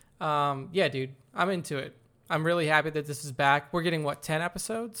yeah, dude, I'm into it. I'm really happy that this is back. We're getting 10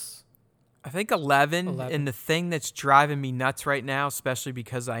 episodes? I think 11. And the thing that's driving me nuts right now, especially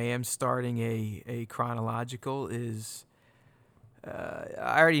because I am starting a chronological, is I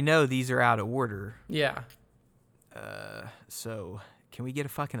already know these are out of order. Yeah. So can we get a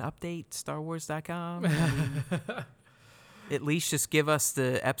fucking update, StarWars.com? At least just give us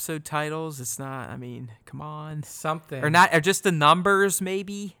the episode titles. It's not, come on. Something. Or just the numbers,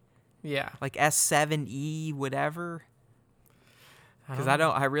 maybe. Yeah. Like S7E whatever. Because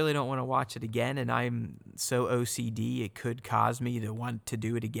I really don't want to watch it again, and I'm so OCD it could cause me to want to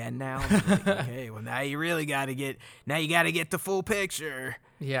do it again now. Like, okay, well now you got to get the full picture.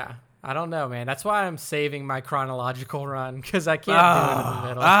 Yeah. I don't know, man. That's why I'm saving my chronological run, because I can't do it in the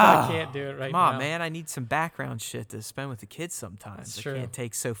middle. I can't do it right now. Come on, man. I need some background shit to spend with the kids sometimes. That's true. I can't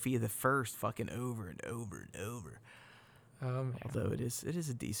take Sophia the First fucking over and over and over. Oh, man. Although it is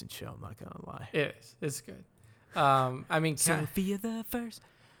a decent show, I'm not going to lie. It is. It's good. I mean, Sophia the First.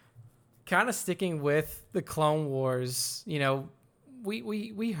 Kind of sticking with the Clone Wars, you know,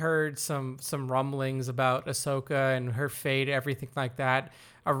 we heard some rumblings about Ahsoka and her fate, everything like that,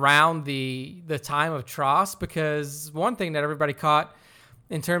 around the time of TROS, because one thing that everybody caught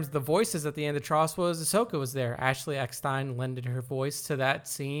in terms of the voices at the end of TROS was Ahsoka was there. Ashley Eckstein lended her voice to that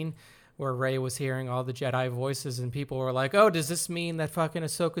scene where Rey was hearing all the Jedi voices, and people were like, oh, does this mean that fucking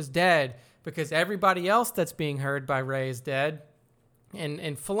Ahsoka's dead? Because everybody else that's being heard by Rey is dead. And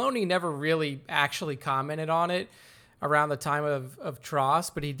Filoni never really actually commented on it around the time of TROS,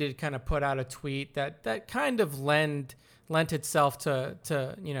 but he did kind of put out a tweet that kind of lent itself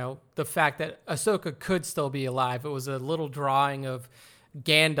to you know, the fact that Ahsoka could still be alive. It was a little drawing of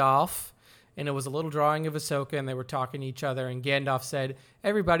Gandalf, and it was a little drawing of Ahsoka, and they were talking to each other, and Gandalf said,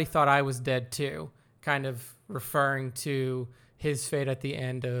 everybody thought I was dead too, kind of referring to his fate at the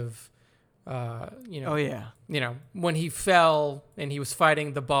end of you know, oh yeah, you know, when he fell and he was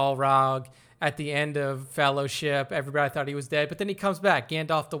fighting the Balrog at the end of Fellowship, everybody thought he was dead, but then he comes back,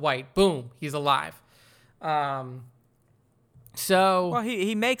 Gandalf the White, boom, he's alive. So well,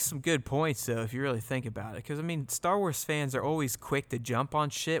 he makes some good points though, if you really think about it, because I mean, Star Wars fans are always quick to jump on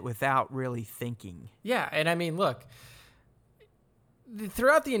shit without really thinking. Yeah, and I mean, look,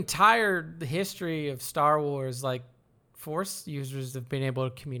 throughout the entire history of Star Wars, like, Force users have been able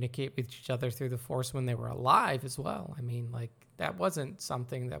to communicate with each other through the Force when they were alive as well. I mean, like, that wasn't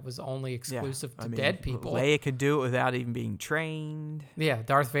something that was only exclusive to dead people. Leia could do it without even being trained. Yeah,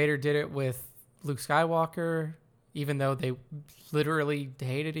 Darth Vader did it with Luke Skywalker, even though they literally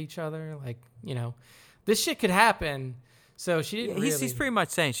hated each other. Like, you know, this shit could happen. So she didn't really... He's pretty much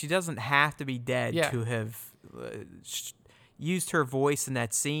saying she doesn't have to be dead to have... used her voice in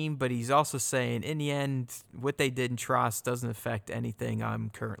that scene, but he's also saying in the end what they did in TROS doesn't affect anything I'm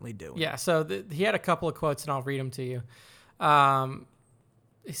currently doing. Yeah, so he had a couple of quotes, and I'll read them to you.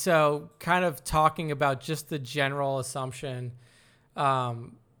 So kind of talking about just the general assumption that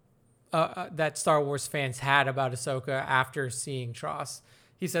Star Wars fans had about Ahsoka after seeing TROS.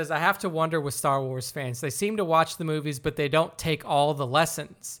 He says, I have to wonder with Star Wars fans. They seem to watch the movies, but they don't take all the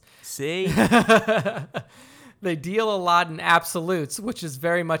lessons. See? They deal a lot in absolutes, which is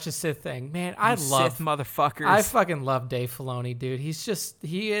very much a Sith thing. Man, I love Sith motherfuckers. I fucking love Dave Filoni, dude.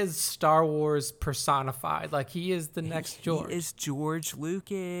 He is Star Wars personified. Like, he is the next George. He is George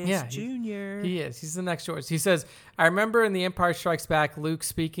Lucas Jr. He is. He's the next George. He says, I remember in The Empire Strikes Back, Luke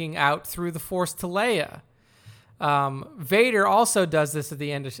speaking out through the Force to Leia. Vader also does this at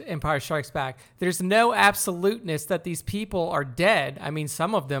the end of Empire Strikes Back. There's no absoluteness that these people are dead. I mean,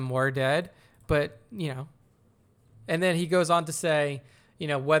 some of them were dead, but, you know. And then he goes on to say, you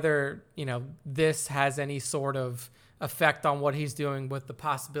know, whether, you know, this has any sort of effect on what he's doing with the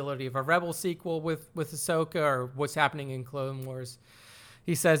possibility of a Rebel sequel with Ahsoka or what's happening in Clone Wars.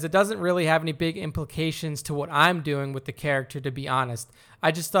 He says, it doesn't really have any big implications to what I'm doing with the character, to be honest.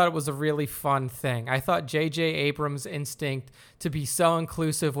 I just thought it was a really fun thing. I thought J.J. Abrams' instinct to be so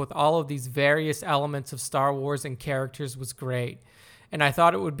inclusive with all of these various elements of Star Wars and characters was great. And I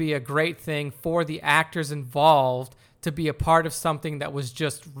thought it would be a great thing for the actors involved to be a part of something that was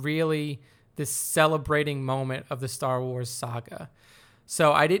just really this celebrating moment of the Star Wars saga.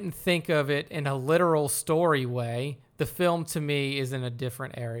 So I didn't think of it in a literal story way. The film to me is in a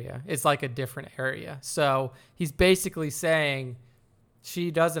different area. It's like a different area. So he's basically saying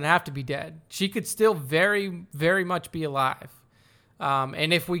she doesn't have to be dead. She could still very, very much be alive.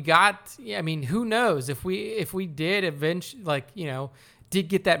 And if we got, I mean, who knows if we did eventually, like, you know, did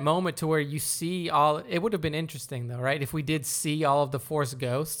get that moment to where you see all, it would have been interesting though, right? If we did see all of the Force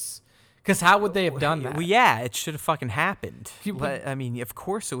ghosts, because how would they have done that? Well, yeah, it should have fucking happened. I mean, of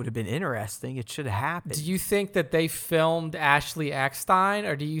course it would have been interesting. It should have happened. Do you think that they filmed Ashley Eckstein,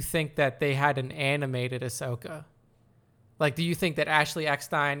 or do you think that they had an animated Ahsoka? Like, do you think that Ashley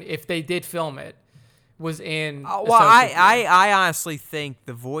Eckstein, if they did film it, was in? Well, I honestly think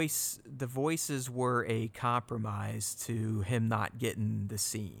the voices were a compromise to him not getting the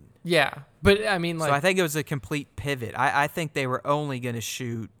scene. Yeah, but I mean, like, so I think it was a complete pivot. I think they were only going to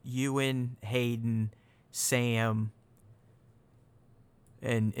shoot Ewan, Hayden, Sam,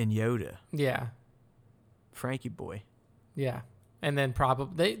 and Yoda, Yeah. Frankie boy. Yeah. And then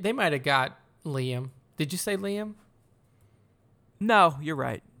probably they might have got Liam. Did you say Liam? No, you're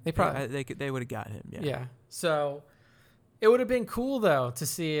right. They probably they would have got him. Yeah. Yeah. So it would have been cool though to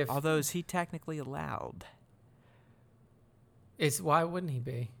see if Although is he technically allowed? why wouldn't he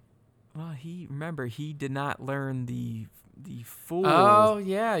be? Well, he did not learn the full. Oh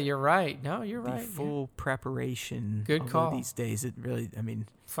yeah, you're right. No, you're the right. full preparation. Good Although call. These days, it really. I mean,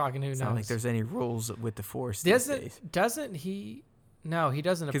 Fucking who knows? it's not like there's any rules with the Force these days. Doesn't he? No, he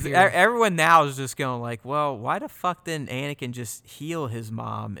doesn't Because appear. everyone now is just going like, well, why the fuck didn't Anakin just heal his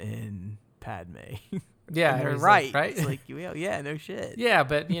mom and Padme? Yeah, and they're he's right. Right. It's like, yeah, no shit. Yeah,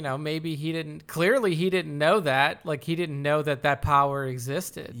 but maybe he didn't. Clearly, he didn't know that. Like, he didn't know that power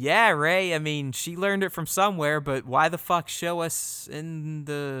existed. Yeah, Rey. I mean, she learned it from somewhere, but why the fuck show us in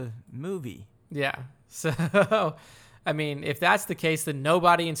the movie? Yeah. So, I mean, if that's the case, then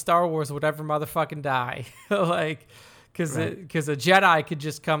nobody in Star Wars would ever motherfucking die. Like, because a Jedi could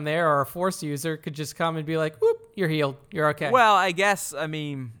just come there, or a Force user could just come and be like, "Whoop, you're healed. You're okay." Well, I guess. I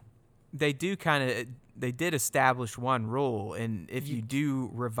mean, they did establish one rule, and if you do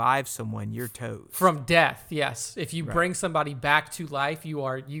revive someone, you're toast. From death, yes. If you bring somebody back to life,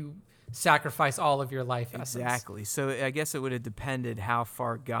 you sacrifice all of your life essence. Exactly. So I guess it would have depended how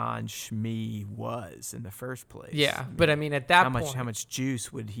far gone Shmi was in the first place. Yeah, but I mean, at that point, how much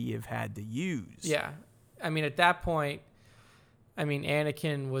juice would he have had to use? Yeah, I mean, at that point, I mean,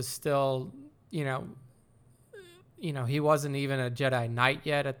 Anakin was still, he wasn't even a Jedi Knight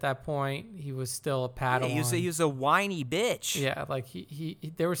yet at that point. He was still a Padawan. Yeah, he was a whiny bitch. Yeah, like he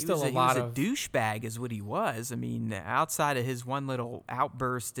there was still a lot of... He was a douchebag is what he was. I mean, outside of his one little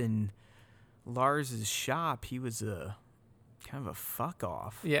outburst in Lars's shop, he was a kind of a fuck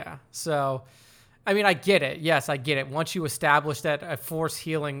off. Yeah, so... I mean, I get it. Yes, I get it. Once you establish that a Force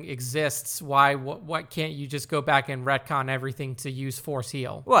healing exists, what can't you just go back and retcon everything to use Force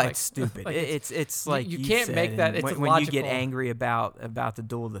heal? Well, it's stupid. Like it's like you can't said, make that. It's when you get angry about the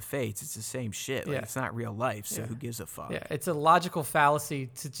Duel of the Fates, it's the same shit. Like, Yeah. It's not real life, so who gives a fuck? Yeah, it's a logical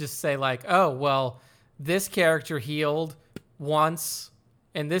fallacy to just say like, oh, well, this character healed once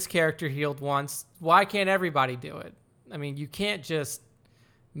and this character healed once. Why can't everybody do it? I mean, you can't just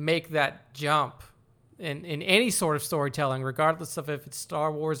make that jump in any sort of storytelling, regardless of if it's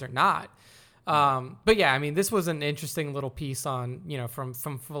Star Wars or not. But yeah, I mean, this was an interesting little piece on, from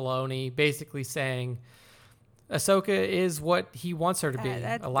Filoni, basically saying Ahsoka is what he wants her to be,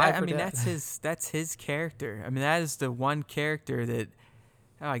 alive or dead. That's his character. I mean, that is the one character that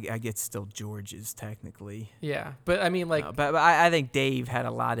I guess still George's technically. Yeah, but I mean, like, but I think Dave had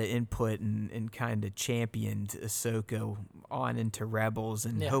a lot of input and kind of championed Ahsoka on into Rebels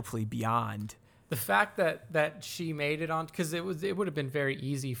and hopefully beyond. The fact that she made it on, because it would have been very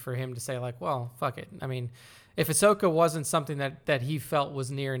easy for him to say like, well, fuck it. I mean, if Ahsoka wasn't something that he felt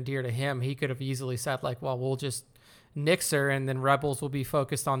was near and dear to him, he could have easily said like, well, we'll just nix her, and then Rebels will be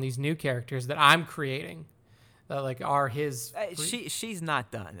focused on these new characters that I'm creating, that like are his. She's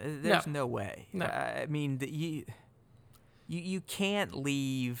not done. There's no way. No. I mean, you can't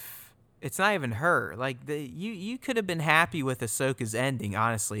leave. It's not even her. Like you could have been happy with Ahsoka's ending,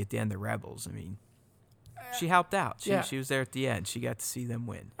 honestly, at the end of Rebels. I mean, she helped out. She was there at the end. She got to see them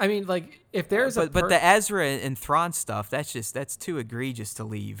win. I mean, like, if there's but the Ezra and Thrawn stuff, that's too egregious to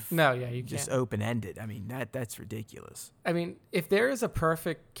leave. No, yeah, you just can't. open ended. I mean, that's ridiculous. I mean, if there is a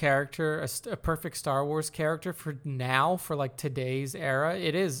perfect character, a perfect Star Wars character for now, for like today's era,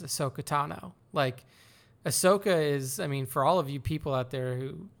 it is Ahsoka Tano. Like, Ahsoka is, I mean, for all of you people out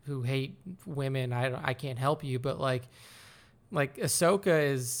there who hate women, I can't help you, but like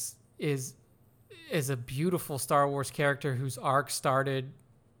Ahsoka is a beautiful Star Wars character whose arc started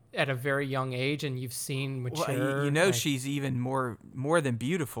at a very young age, and you've seen mature. Well, she's even more than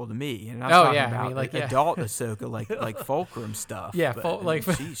beautiful to me, and I'm talking about adult Ahsoka, like Fulcrum stuff. Yeah,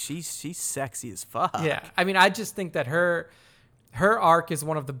 she's sexy as fuck. Yeah, I mean, I just think that her arc is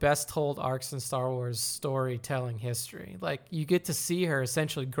one of the best told arcs in Star Wars storytelling history. Like, you get to see her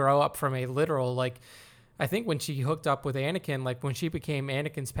essentially grow up from a literal, like, I think when she hooked up with Anakin, like when she became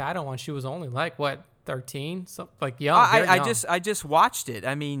Anakin's Padawan, she was only like, what, 13? So, like, young. I just watched it.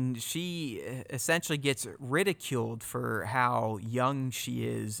 I mean, she essentially gets ridiculed for how young she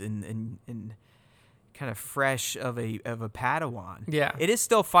is and kind of fresh of a Padawan. Yeah. It is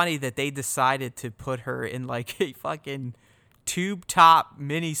still funny that they decided to put her in like a fucking tube top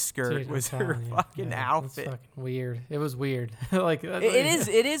mini skirt was her fucking outfit. It's fucking weird. It was weird. Like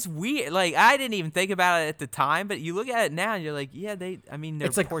it is weird. Like, I didn't even think about it at the time, but you look at it now and you're like, yeah, they're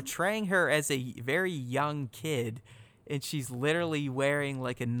like, portraying her as a very young kid and she's literally wearing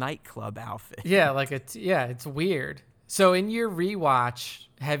like a nightclub outfit. Yeah, it's weird. So in your rewatch,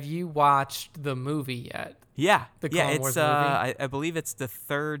 have you watched the movie yet? Yeah, The Clone Wars it's movie? I believe it's the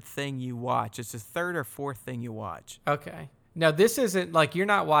third thing you watch. It's the third or fourth thing you watch. Okay. Now this isn't like you're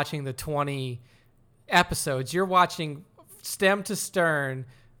not watching the 20 episodes. You're watching stem to stern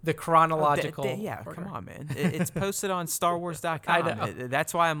the chronological. order. Come on, man. It's posted on StarWars.com. I know.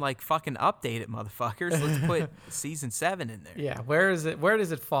 That's why I'm like, fucking update it, motherfuckers. Let's put season 7 in there. Yeah, where does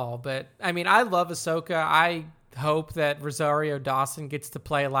it fall? But I mean, I love Ahsoka. I hope that Rosario Dawson gets to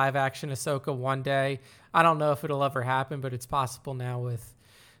play live action Ahsoka one day. I don't know if it'll ever happen, but it's possible now with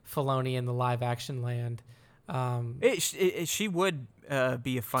Filoni in the live action land. She would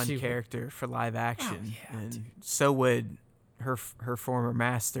be a fun character for live action, and so would her former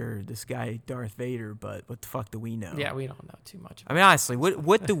master, this guy Darth Vader. But what the fuck do we know? Yeah, we don't know too much. I mean, honestly,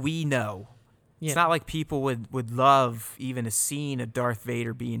 what do we know? Yeah. It's not like people would love even a scene of Darth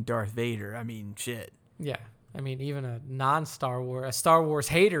Vader being Darth Vader. I mean, shit. Yeah, I mean, even a non-Star Wars, a Star Wars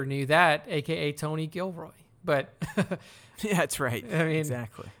hater knew that, aka Tony Gilroy. But yeah, that's right. I mean,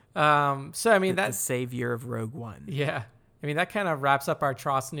 exactly. So I mean, the savior of Rogue One. Yeah, I mean that kind of wraps up our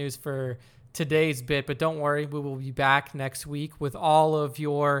Tross news for today's bit. But don't worry, we will be back next week with all of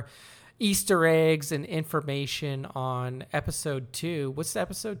your Easter eggs and information on episode 2. What's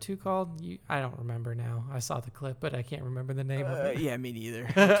episode 2 called? I don't remember now. I saw the clip, but I can't remember the name of it. Yeah, me neither.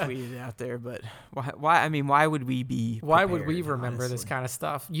 I tweeted it out there, but why? I mean, why would we be? Why would we remember this kind of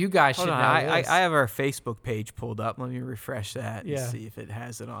stuff? You guys should know this. I have our Facebook page pulled up. Let me refresh that and Yeah. see if it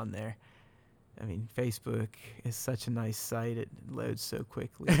has it on there. I mean, Facebook is such a nice site. It loads so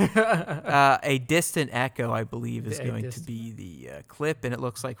quickly. A Distant Echo, I believe, is going to be the clip, and it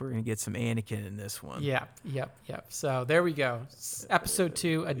looks like we're going to get some Anakin in this one. Yeah, yep. So there we go. Episode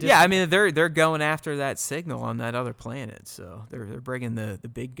 2. Yeah, I mean, they're going after that signal on that other planet, so they're bringing the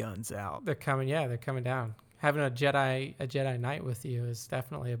big guns out. They're coming. Yeah, they're coming down. Having a Jedi Knight with you is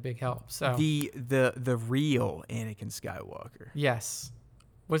definitely a big help. So the real Anakin Skywalker. Yes.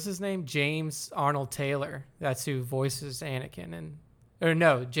 What's his name? James Arnold Taylor. That's who voices Anakin.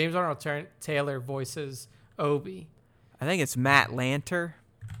 James Arnold Taylor voices Obi. I think it's Matt Lanter.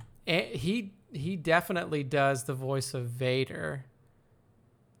 He definitely does the voice of Vader.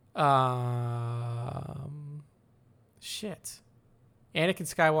 Shit. Anakin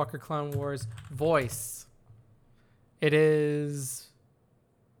Skywalker Clone Wars voice. It is...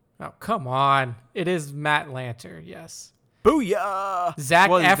 Oh, come on. It is Matt Lanter, yes. Booyah! Zac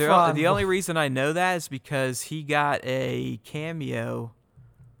Efron. The only reason I know that is because he got a cameo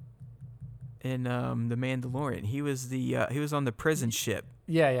in The Mandalorian. He was on the prison ship.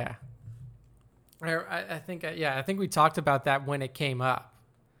 Yeah. I think we talked about that when it came up,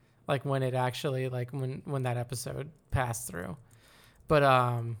 like when it actually when that episode passed through.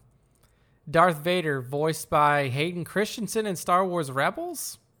 But Darth Vader, voiced by Hayden Christensen in Star Wars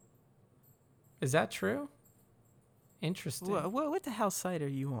Rebels. Is that true? Interesting. What the hell site are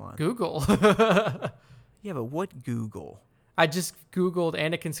you on? Google. Yeah, but what Google? I just Googled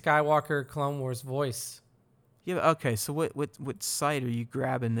Anakin Skywalker Clone Wars voice. Yeah, okay. So what site are you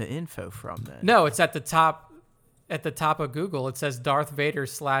grabbing the info from then? No, it's at the top. At the top of Google, it says Darth Vader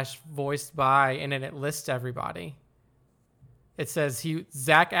 / voiced by, and then it lists everybody. It says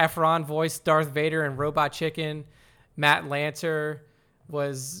Zac Efron voiced Darth Vader in Robot Chicken. Matt Lanter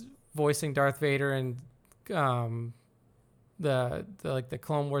was voicing Darth Vader in the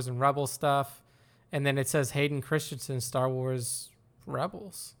Clone Wars and Rebel stuff, and then it says Hayden Christensen, Star Wars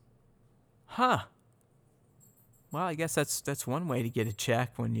Rebels. Huh. Well, I guess that's one way to get a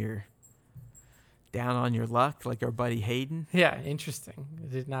check when you're down on your luck, like our buddy Hayden. Yeah, interesting. I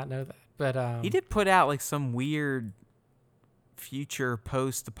did not know that, but he did put out like some weird future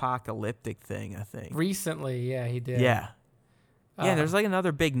post-apocalyptic thing, I think. Recently, yeah, he did. Yeah. Yeah, there's like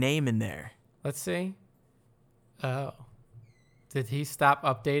another big name in there. Let's see. Oh. Did he stop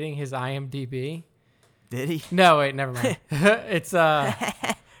updating his IMDb? Did he? No, wait, never mind. It's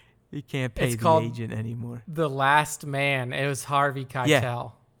you can't pay the called agent anymore. The Last Man. It was Harvey Keitel. Yeah.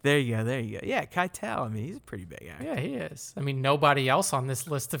 There you go. Yeah, Keitel. I mean, he's a pretty big actor. Yeah, he is. I mean, nobody else on this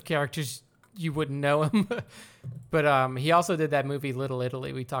list of characters, you wouldn't know him. But he also did that movie Little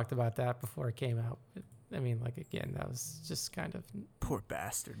Italy. We talked about that before it came out. I mean, like, again, that was just kind of... Poor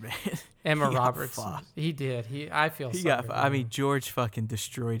bastard, man. Emma Roberts. He did. I feel sorry. I mean, George fucking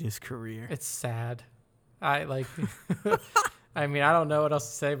destroyed his career. It's sad. I mean, I don't know what else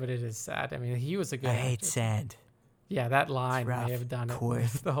to say, but it is sad. I mean, he was a good actor. I hate sand. Yeah, that line rough, may have done it.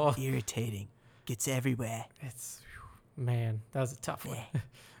 coarse, The whole... irritating. Gets everywhere. Man, that was a tough one.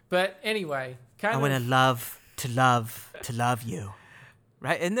 But anyway, I want to love to love you.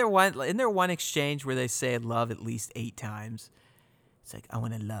 Right? In their one exchange where they say love at least 8 times, it's like, I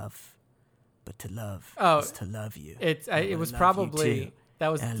want to love, but to love is to love you. It was probably I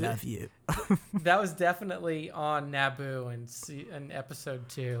love you. That was definitely on Naboo in episode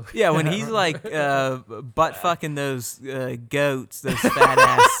 2. Yeah, when he's like butt fucking those goats, those fat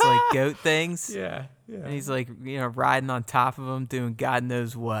ass like goat things. Yeah. And he's like, riding on top of them, doing God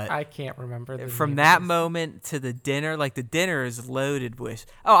knows what. I can't remember. From that moment to the dinner, like the dinner is loaded with.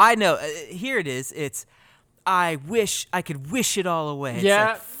 Oh, I know. Here it is. It's, I wish I could wish it all away. It's yeah.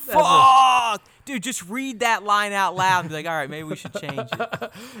 like, fuck! Dude, just read that line out loud and be like, all right, maybe we should change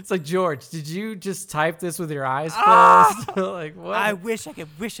it. It's like, George, did you just type this with your eyes closed? Like, what? I wish I could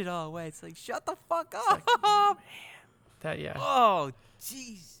wish it all away. It's like, shut the fuck up. Like, man. That, yeah. Oh,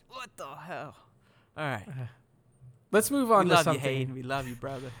 jeez. What the hell? All right. Let's move on to something. We love you, Hayden. We love you,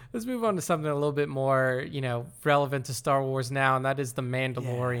 brother. Let's move on to something a little bit more, relevant to Star Wars now, and that is The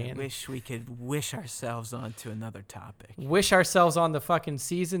Mandalorian. Yeah, I wish we could wish ourselves onto another topic. Wish ourselves on the fucking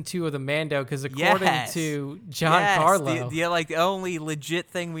season 2 of The Mando, because according to Giancarlo, the only legit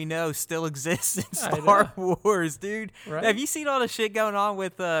thing we know still exists in Star Wars, dude. Right? Have you seen all the shit going on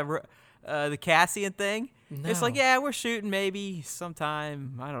with the Cassian thing? No. It's like, yeah, we're shooting maybe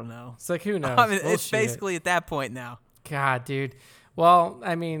sometime. I don't know. It's like, who knows? I mean, it's basically at that point now. God, dude. Well,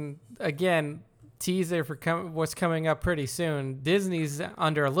 I mean, again, teaser for what's coming up pretty soon. Disney's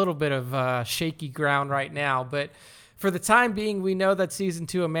under a little bit of shaky ground right now, but for the time being, we know that season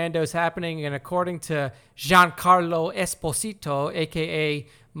 2 of Mando is happening, and according to Giancarlo Esposito, aka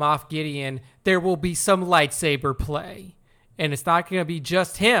Moff Gideon, there will be some lightsaber play, and it's not going to be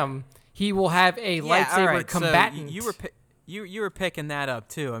just him. He will have a lightsaber combatant. So you were picking that up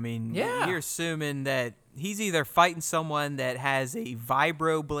too. I mean, yeah. You're assuming that he's either fighting someone that has a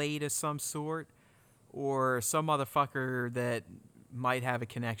vibro blade of some sort, or some motherfucker that might have a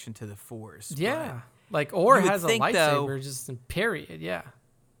connection to the Force. Yeah, or has a lightsaber, though, just in period. Yeah.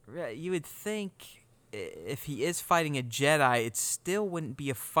 You would think if he is fighting a Jedi, it still wouldn't be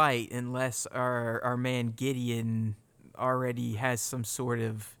a fight unless our man Gideon already has some sort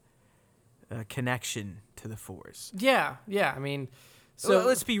of connection to the Force. Yeah. I mean, so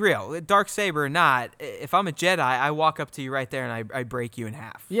let's be real. Darksaber or not, if I'm a Jedi, I walk up to you right there and I break you in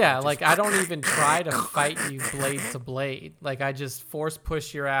half. Yeah, I don't even try to fight you blade to blade. Like, I just force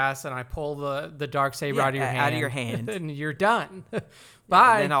push your ass and I pull the Darksaber out of your hand. And you're done.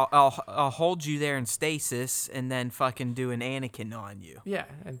 Bye. And then I'll hold you there in stasis and then fucking do an Anakin on you. Yeah,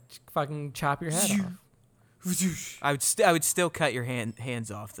 and fucking chop your head off. I would still cut your hands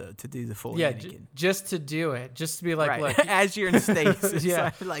off though to do the full Anakin. Just to do it, just to be like, right. Look, as you're in stasis,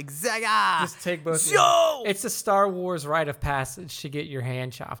 yeah, like Zaga. Just take both. It's a Star Wars rite of passage to get your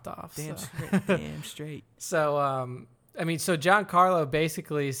hand chopped off. Damn straight. So, I mean, so Giancarlo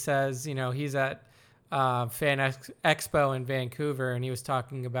basically says, he's at Fan Expo in Vancouver, and he was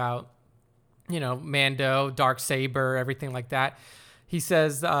talking about, Mando, Darksaber, everything like that. He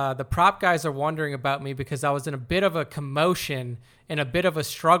says, the prop guys are wondering about me because I was in a bit of a commotion and a bit of a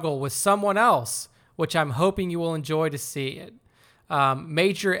struggle with someone else, which I'm hoping you will enjoy to see it.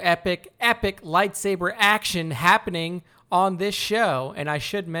 Major epic lightsaber action happening on this show. And I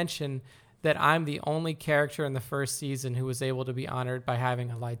should mention that I'm the only character in the first season who was able to be honored by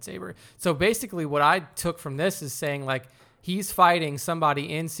having a lightsaber. So basically what I took from this is saying, he's fighting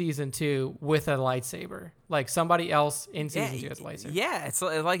somebody in season 2 with a lightsaber, somebody else in season 2 has a lightsaber. Yeah, it's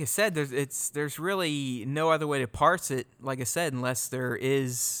like I said. There's really no other way to parse it. Like I said, unless there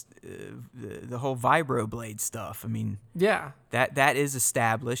is the whole vibro blade stuff. I mean, yeah, that is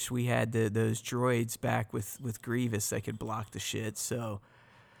established. We had those droids back with Grievous that could block the shit. So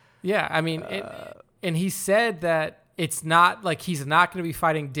yeah, I mean, and he said that it's not he's not going to be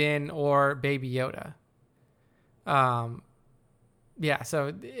fighting Din or Baby Yoda. Yeah,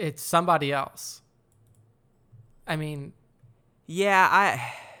 so it's somebody else. I mean, yeah,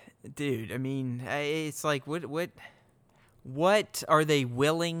 it's like what are they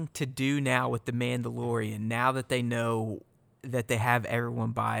willing to do now with the Mandalorian now that they know that they have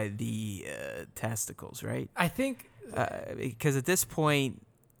everyone by the testicles, right? I think because at this point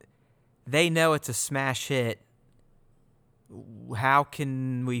they know it's a smash hit. How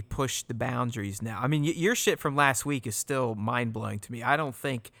can we push the boundaries now? I mean, your shit from last week is still mind-blowing to me. I don't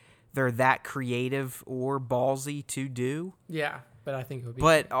think they're that creative or ballsy to do. Yeah, but I think it would be.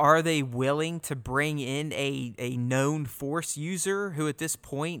 But are they willing to bring in a known Force user who at this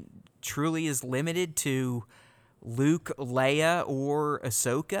point truly is limited to Luke, Leia, or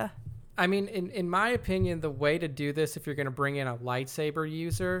Ahsoka? I mean, in my opinion, the way to do this, if you're going to bring in a lightsaber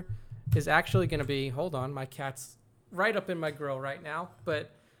user, is actually going to be, hold on, my cat's right up in my grill right now,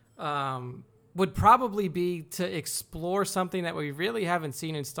 but would probably be to explore something that we really haven't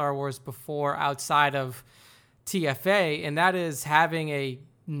seen in Star Wars before outside of TFA, and that is having a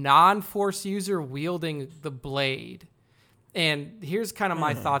non-Force user wielding the blade. And here's kind of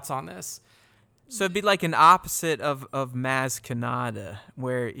my thoughts on this. So it'd be like an opposite of Maz Kanata,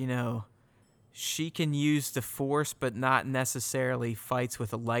 where, you know, she can use the Force, but not necessarily fights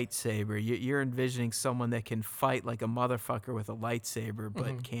with a lightsaber. You're envisioning someone that can fight like a motherfucker with a lightsaber,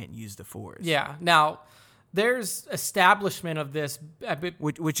 but can't use the Force. Yeah. Now, there's establishment of this.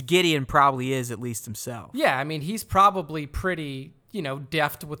 Which Gideon probably is, at least himself. Yeah, I mean, he's probably pretty,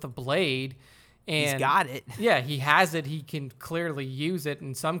 deft with a blade. And he's got it. Yeah, he has it. He can clearly use it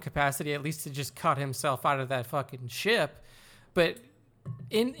in some capacity, at least to just cut himself out of that fucking ship. But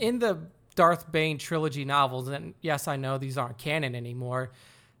in the Darth Bane trilogy novels, and yes, I know these aren't canon anymore,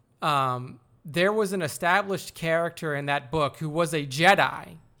 there was an established character in that book who was a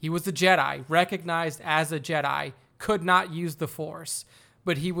Jedi. He was a Jedi, recognized as a Jedi, could not use the Force,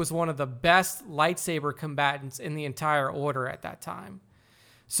 but he was one of the best lightsaber combatants in the entire order at that time.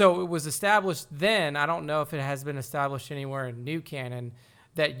 So it was established then, I don't know if it has been established anywhere in new canon,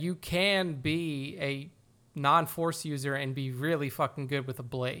 that you can be a non-Force user and be really fucking good with a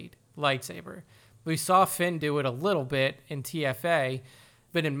blade lightsaber. We saw Finn do it a little bit in TFA,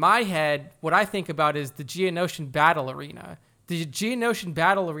 but in my head, what I think about is the Geonosian Battle Arena. The Geonosian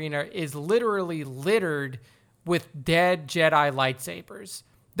Battle Arena is literally littered with dead Jedi lightsabers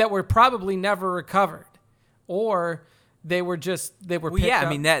that were probably never recovered, or they were picked up. I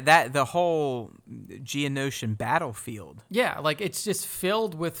mean that the whole Geonosian battlefield. Yeah, like it's just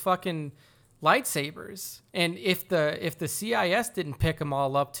filled with fucking lightsabers. And if the CIS didn't pick them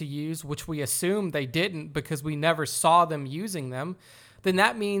all up to use, which we assume they didn't because we never saw them using them, then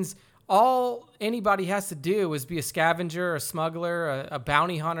that means all anybody has to do is be a scavenger, a smuggler, a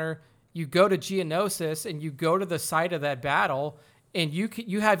bounty hunter. You go to Geonosis and you go to the site of that battle, and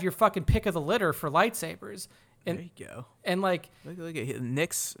you have your fucking pick of the litter for lightsabers. And, there you go. And like, look at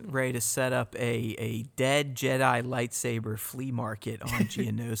Nick's ready to set up a dead Jedi lightsaber flea market on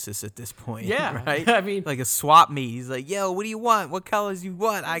Geonosis at this point. Yeah, right. I mean, like a swap meet. He's like, "Yo, what do you want? What colors you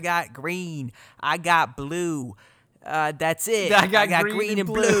want? I got green. I got blue. That's it. I got green and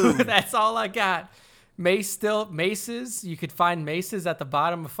blue. That's all I got." Maces. You could find maces at the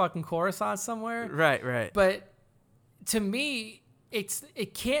bottom of fucking Coruscant somewhere. Right. But to me,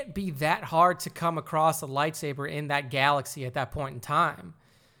 it can't be that hard to come across a lightsaber in that galaxy at that point in time.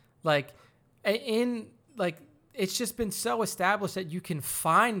 It's just been so established that you can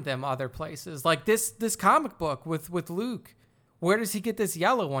find them other places. Like this comic book with Luke. Where does he get this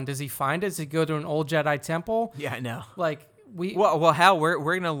yellow one? Does he find it? Does he go to an old Jedi temple? Yeah, I know. Well, hell,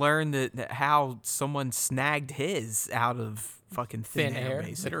 we're gonna learn that how someone snagged his out of fucking thin air,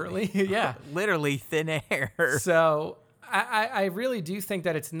 basically. Literally, yeah, literally thin air. So I really do think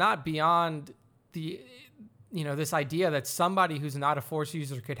that it's not beyond this idea that somebody who's not a Force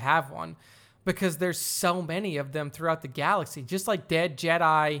user could have one, because there's so many of them throughout the galaxy, just like dead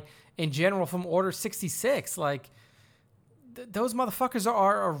Jedi in general from Order 66. Like those motherfuckers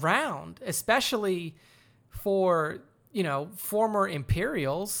are around, especially for former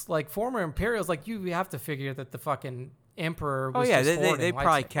Imperials. Like you have to figure that the fucking Emperor was they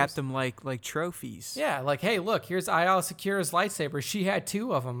probably kept them like trophies. Yeah, like, hey, look, here's Ayala Secura's lightsaber. She had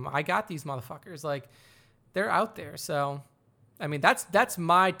 2 of them. I got these motherfuckers. Like, they're out there. So, I mean, that's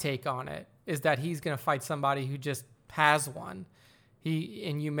my take on it, is that he's going to fight somebody who just has one.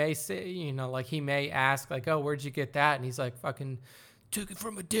 You may say, he may ask, like, oh, where'd you get that? And he's like, fucking took it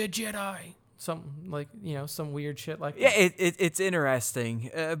from a dead Jedi. Some weird shit like that. Yeah, it's interesting.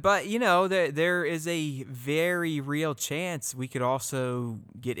 But, there is a very real chance we could also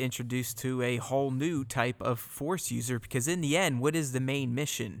get introduced to a whole new type of Force user, because in the end, what is the main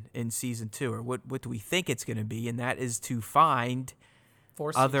mission in Season 2? Or what do we think it's going to be? And that is to find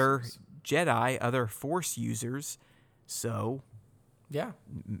other Jedi, other Force users. So, yeah,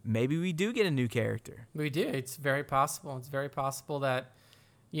 maybe we do get a new character. We do. It's very possible. It's very possible that,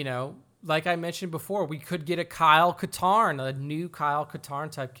 like I mentioned before, we could get a Kyle Katarn, a new Kyle Katarn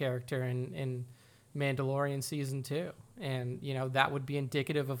type character in Mandalorian Season 2. And, that would be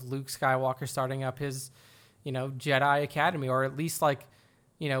indicative of Luke Skywalker starting up his, Jedi Academy, or at least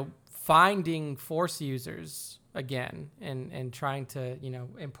finding Force users again and trying to,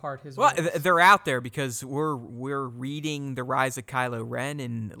 impart his ways. They're out there because we're reading The Rise of Kylo Ren,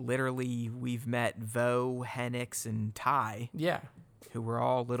 and literally we've met Vo, Hennix, and Ty. Yeah. Who were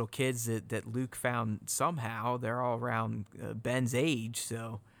all little kids that Luke found somehow. They're all around Ben's age,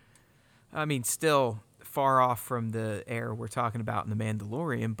 so I mean, still far off from the era we're talking about in The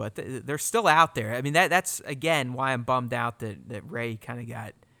Mandalorian, but they're still out there. I mean, that's, again, why I'm bummed out that Rey kind of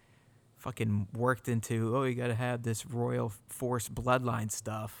got fucking worked into, you got to have this Royal Force bloodline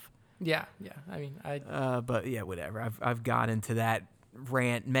stuff. Yeah. I mean, but yeah, whatever. I've got into that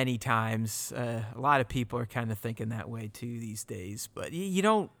rant many times. A lot of people are kind of thinking that way too these days, but you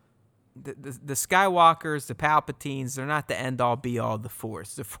don't. The Skywalkers, the Palpatines, they're not the end all be all of the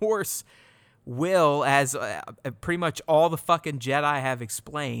Force. The Force will, as pretty much all the fucking Jedi have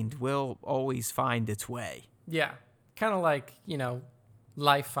explained, will always find its way. Yeah. Kind of like,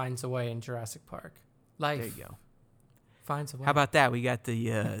 life finds a way in Jurassic Park. Life. There you go. Finds a way. How about that? We got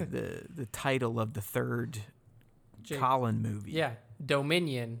the title of the third Colin movie. Yeah.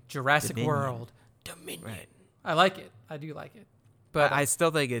 Dominion, Jurassic World. Dominion. Right. I like it. I do like it. But I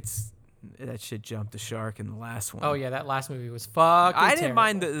still think that shit jumped the shark in the last one. Oh yeah, that last movie was fucking I didn't terrible.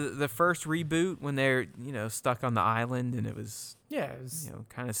 mind the first reboot when they're stuck on the island and it was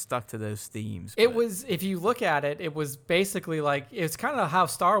kind of stuck to those themes. It was, if you look at it, it was basically like it's kind of how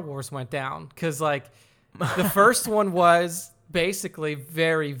Star Wars went down, because like the first one was basically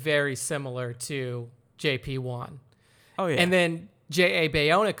very, very similar to JP1. Oh yeah, and then J.A.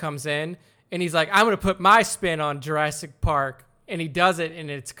 Bayona comes in and he's like, I'm gonna put my spin on Jurassic Park. And he does it,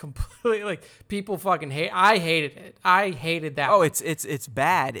 and it's completely like people fucking hate. I hated it. I hated that. Oh, one. It's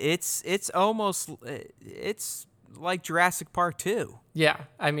bad. It's almost like Jurassic Park 2. Yeah,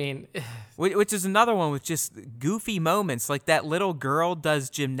 I mean, which is another one with just goofy moments. Like that little girl does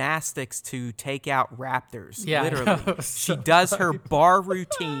gymnastics to take out raptors. Yeah, literally, she does her bar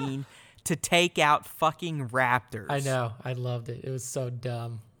routine to take out fucking raptors. I know. I loved it. It was so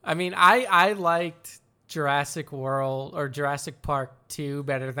dumb. I mean, I liked Jurassic World or Jurassic Park 2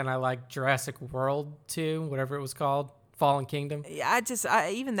 better than I like Jurassic World 2, whatever it was called, Fallen Kingdom. Yeah,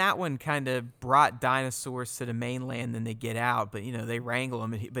 even that one kind of brought dinosaurs to the mainland and they get out, but they wrangle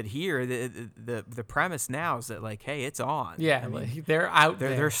them. But here, the premise now is that like, hey, it's on. Yeah, like, they're out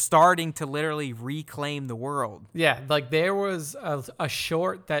there. They're starting to literally reclaim the world. Yeah, like there was a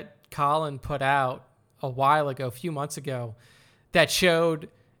short that Colin put out a while ago, a few months ago, that showed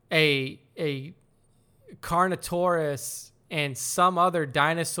a Carnotaurus and some other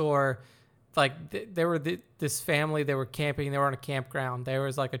dinosaur, like they were this family. They were camping. They were on a campground. There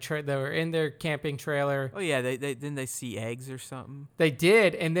was like they were in their camping trailer. Oh yeah, they didn't they see eggs or something? They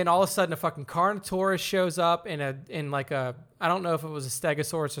did, and then all of a sudden a fucking Carnotaurus shows up in like a, I don't know if it was a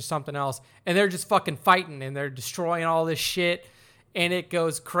Stegosaurus or something else, and they're just fucking fighting and they're destroying all this shit, and it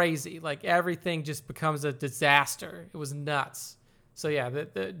goes crazy. Like everything just becomes a disaster. It was nuts. So yeah,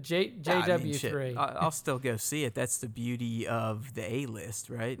 the JW3. I'll still go see it. That's the beauty of the A-list,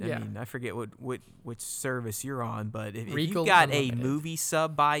 right? Yeah. I mean, I forget which service you're on, but if Regal you've got Unlimited. a movie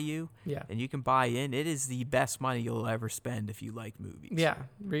sub by you, Yeah. and you can buy in, it is the best money you'll ever spend if you like movies. Yeah,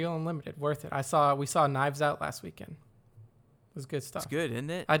 Real Unlimited, worth it. We saw Knives Out last weekend. It was good stuff. It's good, isn't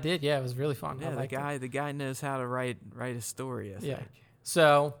it? I did, yeah. It was really fun. Yeah, the guy knows how to write a story. I think.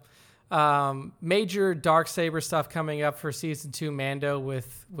 So. Major Darksaber stuff coming up for season 2 Mando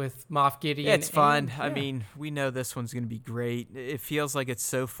with Moff Gideon. Yeah, it's fun. I mean, we know this one's going to be great. It feels like it's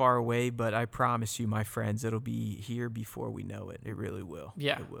so far away, but I promise you, my friends, it'll be here before we know it. It really will.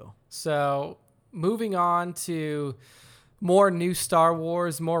 Yeah. It will. So moving on to more new Star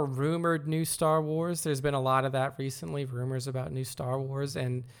Wars, more rumored new Star Wars. There's been a lot of that recently, rumors about new Star Wars.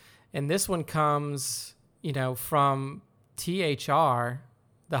 And this one comes, from THR,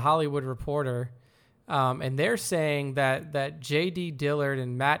 the Hollywood Reporter, and they're saying that J.D. Dillard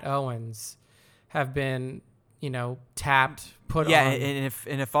and Matt Owens have been, tapped, put on. Yeah,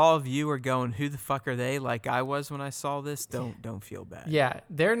 and if all of you are going, who the fuck are they? Like I was when I saw this, don't feel bad. Yeah,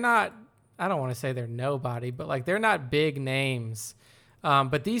 they're not. I don't want to say they're nobody, but like they're not big names.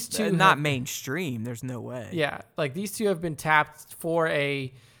 But these two not mainstream. There's no way. Yeah, like these two have been tapped for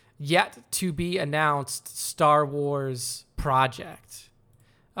a yet to be announced Star Wars project.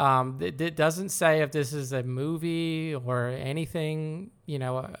 It doesn't say if this is a movie or anything,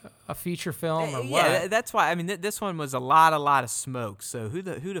 a feature film or what. Yeah, that's why. I mean, this one was a lot of smoke. So who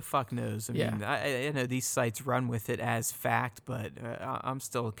the fuck knows? I mean, I know these sites run with it as fact, but I'm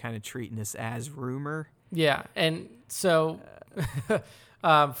still kind of treating this as rumor. Yeah, and so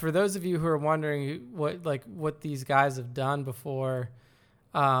for those of you who are wondering what these guys have done before,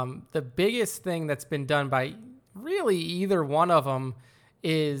 the biggest thing that's been done by really either one of them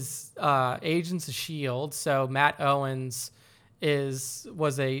is Agents of S.H.I.E.L.D. So Matt Owens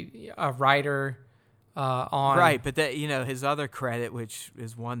was a writer on. Right, but that his other credit, which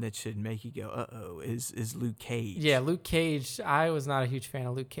is one that should make you go is Luke Cage. Yeah, Luke Cage. I was not a huge fan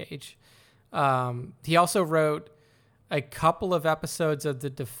of Luke Cage. He also wrote a couple of episodes of The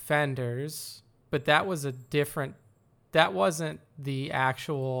Defenders, but that was that wasn't the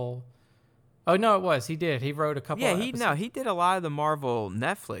actual. Oh no, it was. He did. He wrote a couple. Yeah, of episodes. he did a lot of the Marvel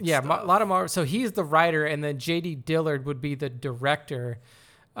Netflix. Yeah, stuff. a lot of Marvel. So he's the writer, and then J.D. Dillard would be the director.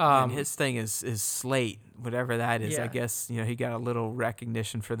 And his thing is Slate, whatever that is. Yeah. I guess he got a little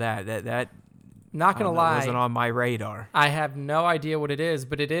recognition for that. That Not gonna lie, wasn't on my radar. I have no idea what it is,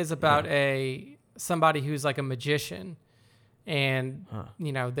 but it is about somebody who's like a magician, and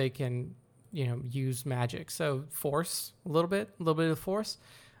they can use magic. So force a little bit of force.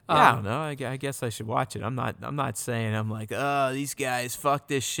 Yeah, I don't know. I guess I should watch it. I'm not saying I'm like, oh, these guys fuck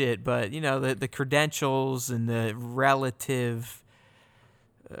this shit, but the credentials and the relative.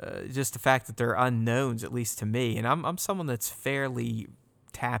 Just the fact that they're unknowns, at least to me, and I'm someone that's fairly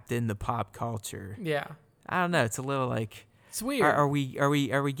tapped into pop culture. Yeah, I don't know. It's a little like it's weird. Are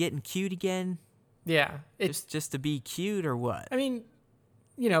we getting cute again? Yeah, it's just to be cute or what? I mean,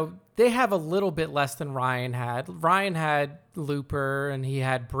 they have a little bit less than Ryan had. Ryan had Looper and he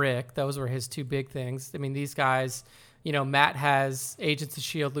had Brick. Those were his two big things. I mean, these guys, Matt has Agents of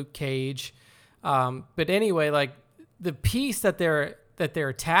S.H.I.E.L.D., Luke Cage. But anyway, like the piece that they're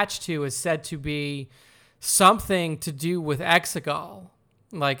attached to is said to be something to do with Exegol.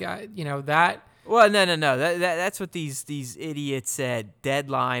 Like, that. Well, no. That's what these idiots at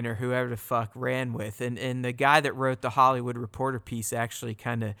Deadline or whoever the fuck ran with. And the guy that wrote the Hollywood Reporter piece actually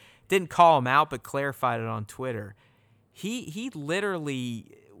kind of didn't call him out, but clarified it on Twitter. He literally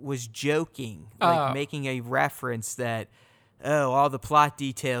was joking, like making a reference that, all the plot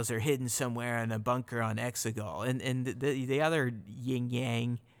details are hidden somewhere in a bunker on Exegol. And the other yin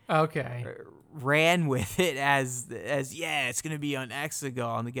yang ran with it as it's going to be on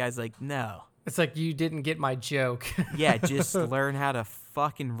Exegol. And the guy's like, no. It's like, you didn't get my joke. Yeah, just learn how to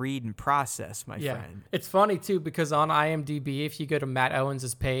fucking read and process, my friend. It's funny, too, because on IMDb, if you go to Matt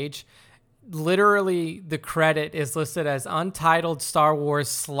Owens' page, literally the credit is listed as Untitled Star Wars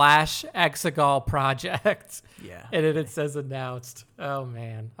 / Exegol Project. Yeah. And then it says announced. Oh,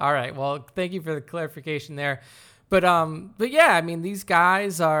 man. All right. Well, thank you for the clarification there. But yeah, I mean, these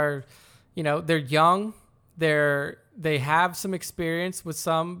guys are, they're young. They have some experience with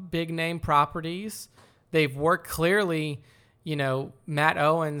some big name properties. They've worked clearly, Matt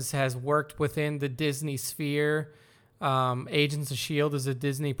Owens has worked within the Disney sphere. Agents of S.H.I.E.L.D. is a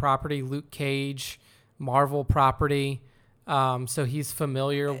Disney property. Luke Cage, Marvel property. So he's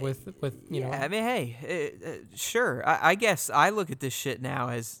familiar with Yeah, I mean, hey, sure. I guess I look at this shit now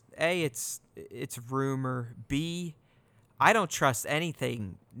as A, it's rumor. B, I don't trust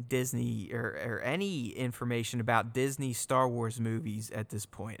anything Disney or any information about Disney Star Wars movies at this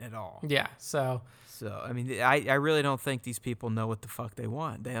point at all. Yeah, so I mean, I really don't think these people know what the fuck they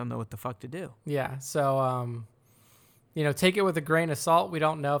want. They don't know what the fuck to do. Yeah, so take it with a grain of salt. We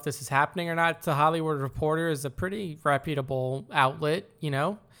don't know if this is happening or not. The Hollywood Reporter is a pretty reputable outlet,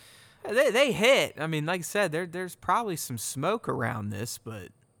 They hit. I mean, like I said, there's probably some smoke around this, but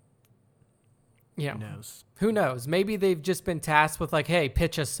who knows? Who knows? Maybe they've just been tasked with like, hey,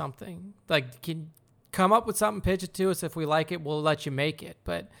 pitch us something. Like, can come up with something, pitch it to us. If we like it, we'll let you make it.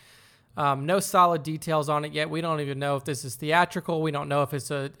 But no solid details on it yet. We don't even know if this is theatrical. We don't know if it's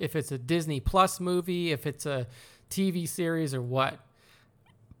a Disney Plus movie, if it's a TV series or what.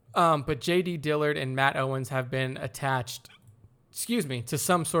 But J.D. Dillard and Matt Owens have been attached, to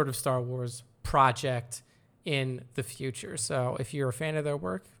some sort of Star Wars project in the future. So if you're a fan of their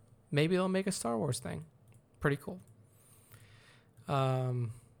work, maybe they'll make a Star Wars thing. Pretty cool.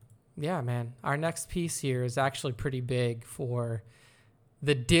 Yeah, man. Our next piece here is actually pretty big for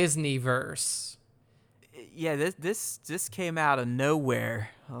the Disneyverse. Yeah, this came out of nowhere.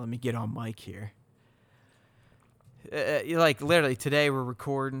 Let me get on mic here. Like literally today we're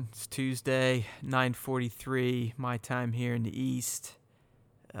recording. It's Tuesday, 9:43 my time here in the East.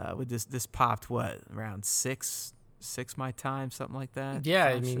 With this popped around six my time, something like that. Yeah,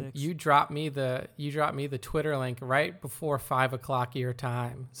 5, I mean 6. you dropped me the Twitter link right before 5 o'clock your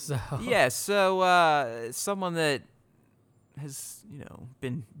time. So yeah, so someone that has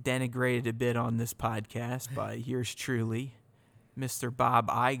been denigrated a bit on this podcast by yours truly, Mr. Bob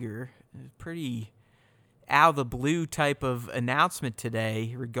Iger, pretty out of the blue type of announcement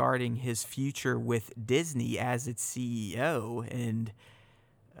today regarding his future with Disney as its CEO, and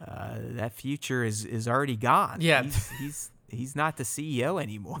that future is already gone. Yeah, he's not the CEO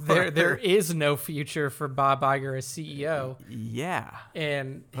anymore. There is no future for Bob Iger as CEO. Yeah.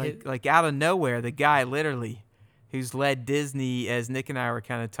 And like out of nowhere, the guy literally who's led Disney, as Nick and I were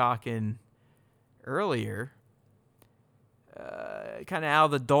kind of talking earlier, kind of out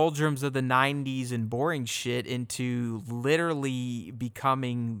of the doldrums of the 90s and boring shit into literally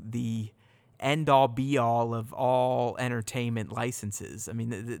becoming the end-all be-all of all entertainment licenses. I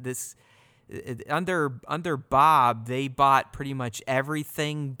mean, under Bob, they bought pretty much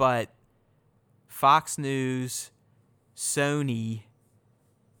everything but Fox News, Sony,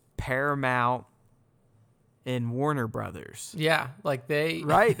 Paramount, and Warner Brothers. Yeah, like they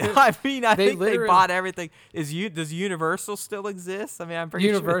right. I mean, I think they bought everything. Does Universal still exist? I mean, I'm pretty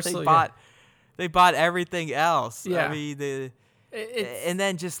sure they bought everything else. Yeah. I mean, and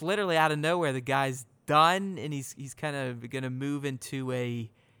then just literally out of nowhere, the guy's done, and he's kind of gonna move into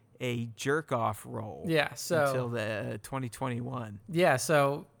a jerk off role. Yeah. So until the 2021. Yeah.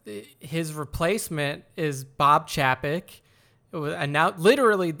 So his replacement is Bob Chapek. And now,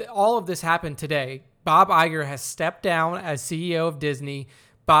 literally, all of this happened today. Bob Iger has stepped down as CEO of Disney.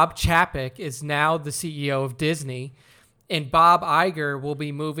 Bob Chapek is now the CEO of Disney. And Bob Iger will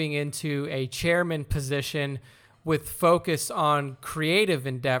be moving into a chairman position with focus on creative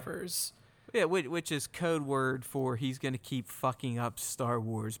endeavors. Yeah, which is code word for he's going to keep fucking up Star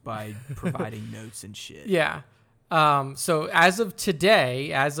Wars by providing notes and shit. Yeah. So as of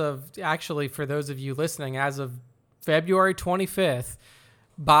today, for those of you listening, as of February 25th,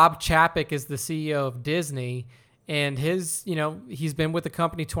 Bob Chapek is the CEO of Disney, and he's been with the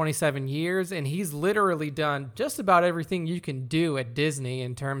company 27 years, and he's literally done just about everything you can do at Disney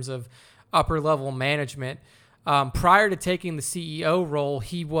in terms of upper level management. Prior to taking the CEO role,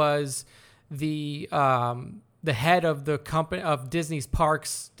 he was the head of the company of Disney's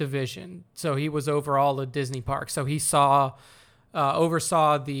parks division. So he was over all the Disney parks. So he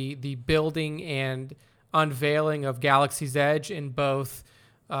oversaw the building and unveiling of Galaxy's Edge in both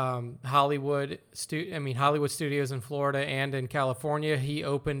Hollywood Studios in Florida and in California. He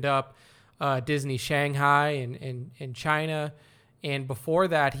opened up Disney Shanghai in China. And before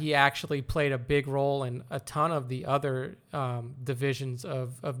that, he actually played a big role in a ton of the other divisions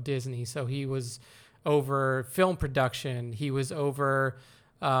of Disney. So he was over film production. He was over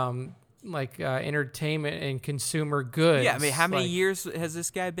entertainment and consumer goods. Yeah, I mean, how many years has this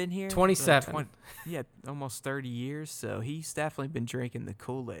guy been here? 27. Yeah, almost 30 years. So he's definitely been drinking the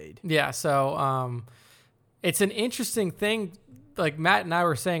Kool-Aid. Yeah, so it's an interesting thing. Like Matt and I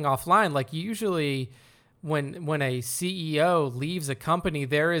were saying offline, like usually when a CEO leaves a company,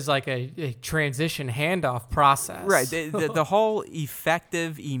 there is like a transition handoff process. Right. The whole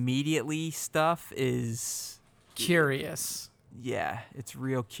effective immediately stuff is curious. Yeah, it's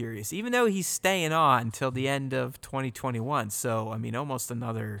real curious. Even though he's staying on till the end of 2021, so I mean, almost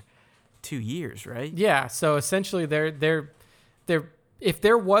another 2 years, right? Yeah. So essentially, they're if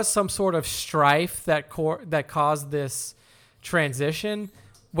there was some sort of strife that caused this transition,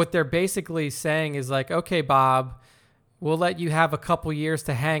 what they're basically saying is like, okay, Bob, we'll let you have a couple years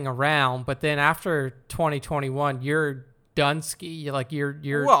to hang around, but then after 2021, you're Dunsky,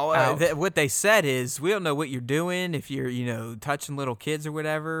 you're out. What they said is, we don't know what you're doing, if you're touching little kids or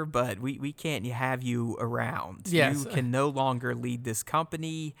whatever, but we can't have you around. Yes. You can no longer lead this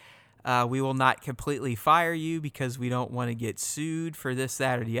company. We will not completely fire you because we don't want to get sued for this,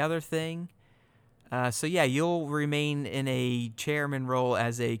 that, or the other thing. So yeah, you'll remain in a chairman role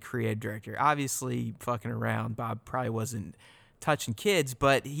as a creative director. Obviously, fucking around, Bob probably wasn't touching kids,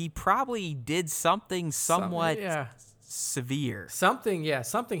 but he probably did something somewhat severe. Something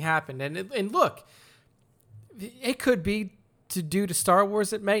happened, and look, it could be due to Star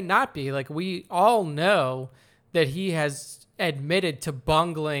Wars. It may not be. Like, we all know that he has admitted to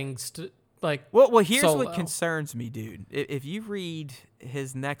bungling. Well, here's Solo. What concerns me, dude. If you read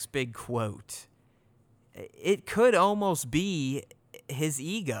his next big quote, it could almost be his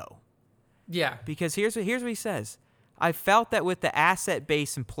ego. Yeah. Because here's what he says. I felt that with the asset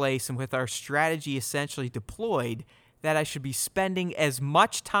base in place and with our strategy essentially deployed, that I should be spending as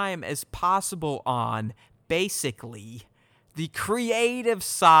much time as possible on, basically, the creative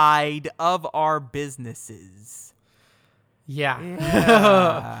side of our businesses.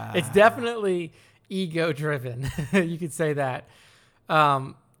 Yeah. It's definitely ego-driven. You could say that.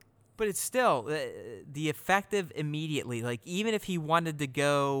 But it's still the effective immediately. Like, even if he wanted to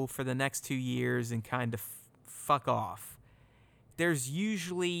go for the next 2 years and kind of fuck off, there's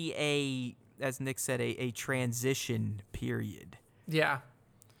usually as Nick said, a transition period. Yeah.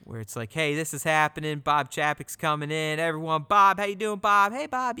 Where it's like, hey, this is happening. Bob Chapek's coming in. Everyone, Bob, how you doing, Bob? Hey,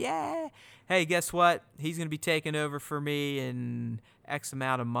 Bob, yeah. hey, guess what? He's going to be taking over for me in X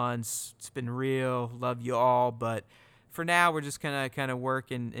amount of months. It's been real. Love you all. But for now, we're just going to kind of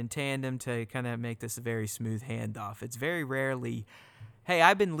work in tandem to kind of make this a very smooth handoff. It's very rarely, hey,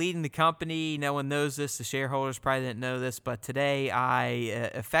 I've been leading the company. No one knows this. The shareholders probably didn't know this. But today,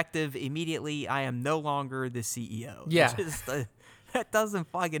 effective immediately, I am no longer the CEO. Yeah. That doesn't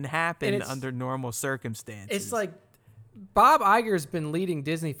fucking happen under normal circumstances. It's like Bob Iger's been leading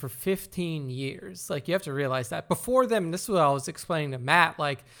Disney for 15 years. Like, you have to realize that. Before them, this is what I was explaining to Matt,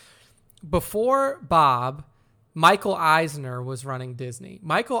 like, before Bob, Michael Eisner was running Disney.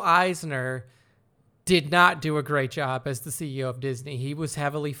 Michael Eisner did not do a great job as the CEO of Disney. He was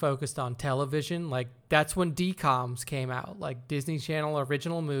heavily focused on television. Like, that's when DCOMs came out. Like, Disney Channel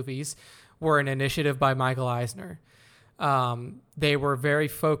original movies were an initiative by Michael Eisner. They were very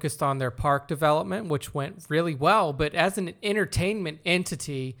focused on their park development, which went really well. But as an entertainment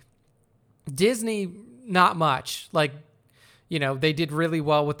entity, Disney, not much. Like, you know, they did really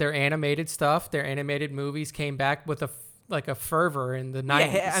well with their animated stuff. Their animated movies came back with a fervor in the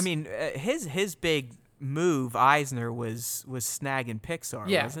 90s. Yeah, I mean, his big move, Eisner, was snagging Pixar,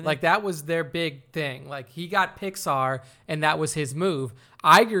 wasn't it? Like, that was their big thing. Like, he got Pixar, and that was his move.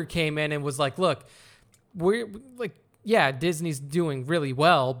 Iger came in and was like, look, we're like, yeah, Disney's doing really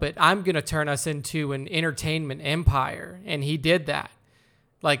well, but I'm going to turn us into an entertainment empire. And he did that.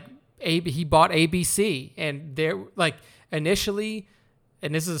 Like, he bought ABC, and they're like, initially,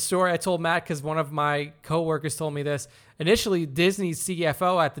 and this is a story I told Matt because one of my coworkers told me this. Initially, Disney's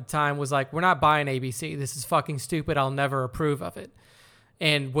CFO at the time was like, we're not buying ABC. This is fucking stupid. I'll never approve of it.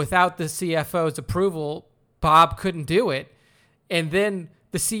 And without the CFO's approval, Bob couldn't do it. And then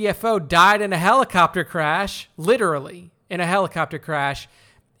the CFO died in a helicopter crash, literally in a helicopter crash.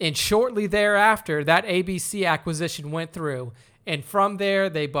 And shortly thereafter, that ABC acquisition went through. And from there,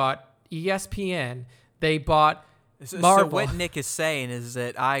 they bought ESPN. They bought Marvel. So what Nick is saying is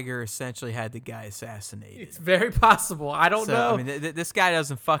that Iger essentially had the guy assassinated. It's very possible. I don't know. I mean, this guy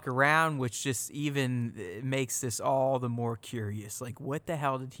doesn't fuck around, which just even makes this all the more curious. Like, what the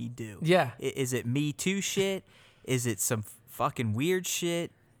hell did he do? Yeah. Is it Me Too shit? Is it some fucking weird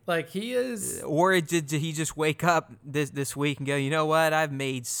shit? Like, he is... Or did he just wake up this week and go, you know what? I've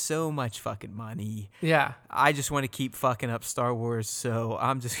made so much fucking money. Yeah. I just want to keep fucking up Star Wars, so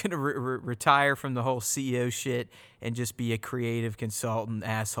I'm just going to retire from the whole CEO shit and just be a creative consultant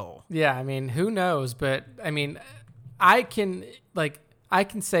asshole. Yeah, I mean, who knows? But, I mean, I can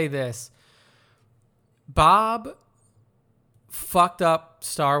say this. Bob fucked up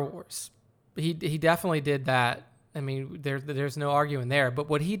Star Wars. He definitely did that. I mean, there's no arguing there. But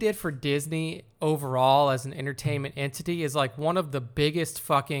what he did for Disney overall as an entertainment entity is like one of the biggest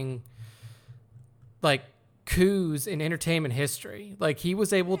fucking like coups in entertainment history. Like, he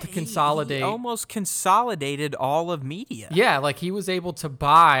was able to consolidate. He almost consolidated all of media. Yeah, like he was able to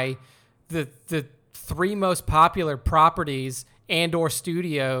buy the three most popular properties and or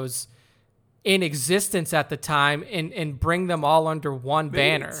studios in existence at the time and bring them all under one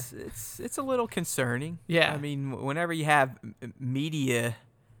banner. It's a little concerning. Yeah. I mean, whenever you have media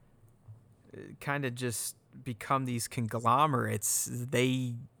kind of just become these conglomerates,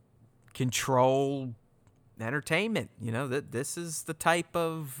 they control entertainment. You know, this is the type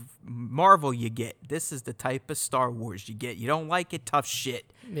of Marvel you get. This is the type of Star Wars you get. You don't like it, tough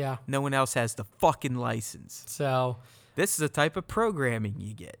shit. Yeah. No one else has the fucking license. So this is the type of programming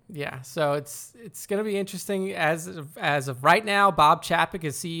you get. Yeah, so it's going to be interesting. As of right now, Bob Chapek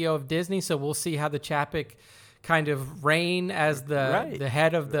is CEO of Disney, so we'll see how the Chapek kind of reign as the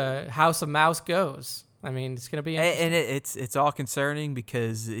head of the House of Mouse goes. I mean, it's going to be interesting. And it's all concerning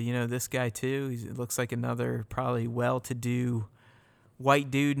because, you know, this guy too, he looks like another probably well-to-do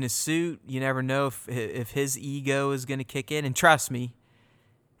white dude in a suit. You never know if his ego is going to kick in. And trust me,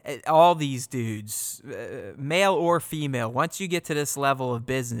 all these dudes, male or female, once you get to this level of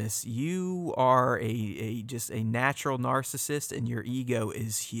business, you are just a natural narcissist, and your ego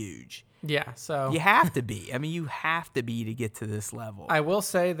is huge. Yeah, so you have to be. I mean, you have to be to get to this level. I will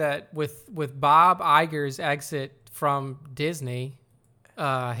say that with Bob Iger's exit from Disney,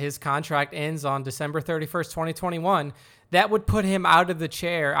 his contract ends on December 31st, 2021. That would put him out of the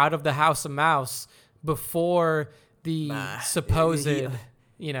chair, out of the House of Mouse before the supposed...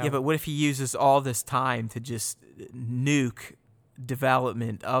 You know. Yeah, but what if he uses all this time to just nuke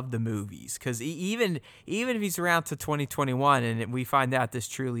development of the movies? Because even if he's around to 2021 and we find out this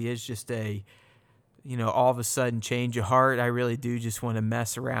truly is just a, you know, all of a sudden change of heart, I really do just want to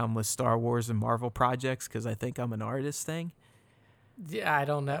mess around with Star Wars and Marvel projects because I think I'm an artist thing. Yeah, I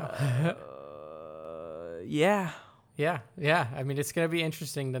don't know. Yeah. Yeah. I mean, it's going to be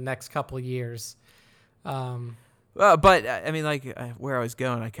interesting the next couple of years. But I mean, like where I was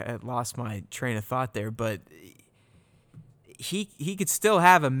going, I lost my train of thought there. But he could still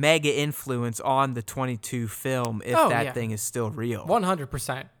have a mega influence on the 22 film if thing is still real.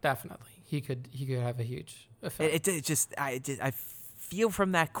 100%, definitely. He could have a huge effect. I feel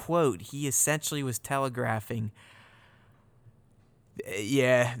from that quote, he essentially was telegraphing,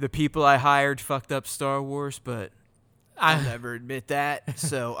 yeah, the people I hired fucked up Star Wars, but I'll never admit that.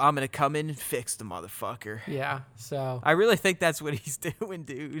 So I'm going to come in and fix the motherfucker. Yeah, so. I really think that's what he's doing,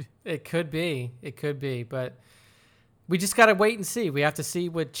 dude. It could be, but we just got to wait and see. We have to see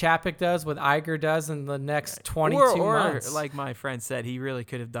what Chapek does, what Iger does in the next 22 months. Or, like my friend said, he really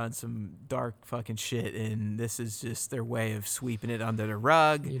could have done some dark fucking shit, and this is just their way of sweeping it under the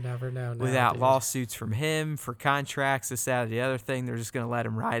rug. You never know. Without lawsuits from him for contracts, this, that, or the other thing. They're just going to let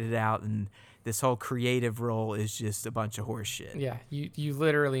him ride it out, and this whole creative role is just a bunch of horse shit. Yeah, you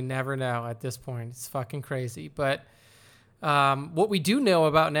literally never know at this point. It's fucking crazy. But what we do know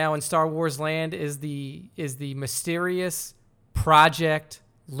about now in Star Wars land is the mysterious Project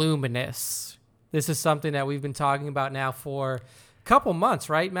Luminous. This is something that we've been talking about now for a couple months,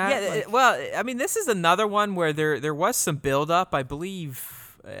 right, Matt? Yeah, well, I mean, this is another one where there was some build-up. I believe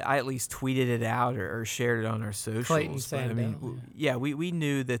I at least tweeted it out or shared it on our socials. Clayton but, I mean, we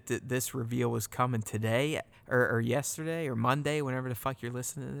knew that this reveal was coming today or yesterday or Monday, whenever the fuck you're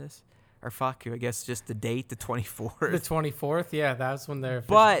listening to this. Or fuck you, I guess just the date, the 24th. The 24th, yeah, that's when their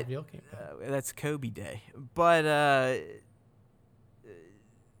official reveal came out. That's Kobe Day. But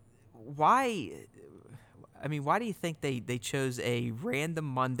why? I mean, why do you think they chose a random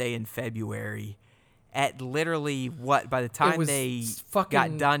Monday in February at literally what? By the time they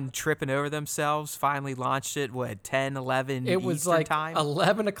got done tripping over themselves, finally launched it, 10, 11 it was Eastern like time?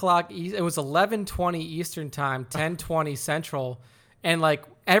 11 o'clock. It was 11:20 Eastern time, 10:20 Central. And, like,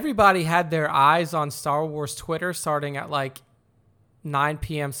 everybody had their eyes on Star Wars Twitter starting at, like, 9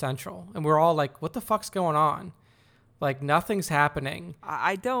 p.m. Central. And we're all like, what the fuck's going on? Like, nothing's happening.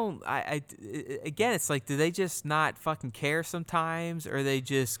 Again, it's like, do they just not fucking care sometimes? Or are they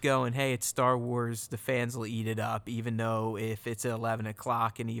just going, hey, it's Star Wars, the fans will eat it up, even though if it's at 11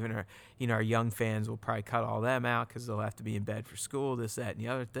 o'clock and even our young fans will probably cut all them out because they'll have to be in bed for school, this, that, and the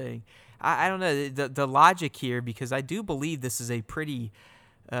other thing. I don't know the logic here, because I do believe this is a pretty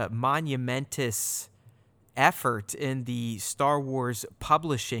monumentous effort in the Star Wars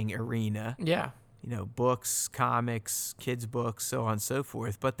publishing arena. Yeah. Books, comics, kids' books, so on and so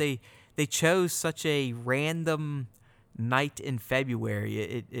forth. But they chose such a random night in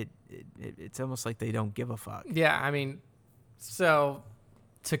February. It's almost like they don't give a fuck. Yeah, I mean, so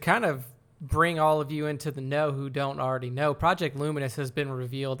to kind of bring all of you into the know who don't already know, Project Luminous has been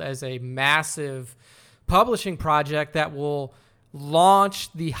revealed as a massive publishing project that will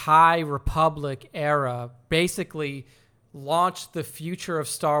launch the High Republic era, basically launch the future of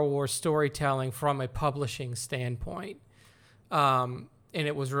Star Wars storytelling from a publishing standpoint. And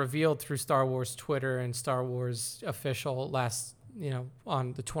it was revealed through Star Wars Twitter and Star Wars official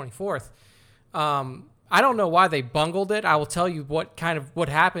on the 24th. I don't know why they bungled it. I will tell you what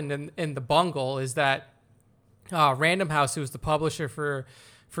happened in the bungle is that Random House, who was the publisher for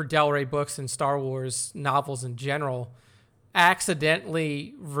Del Rey books and Star Wars novels in general,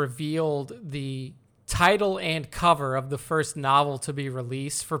 accidentally revealed the title and cover of the first novel to be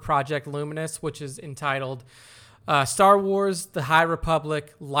released for Project Luminous, which is entitled Star Wars, The High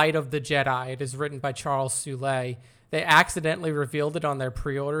Republic, Light of the Jedi. It is written by Charles Soule. They accidentally revealed it on their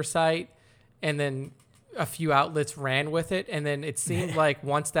pre-order site, and then a few outlets ran with it. And then it seemed like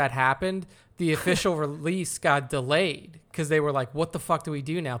once that happened, the official release got delayed because they were like, what the fuck do we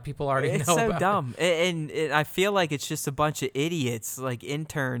do now? People already know about it. It's so dumb. And I feel like it's just a bunch of idiots, like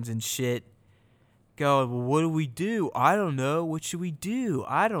interns and shit, going, well, what do we do? I don't know. What should we do?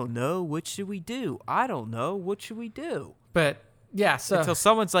 I don't know. What should we do? I don't know. What should we do? But yeah, so until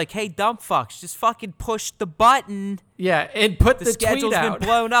someone's like, hey, dumb fucks, just fucking push the button. Yeah, and put the schedule's tweet out. Been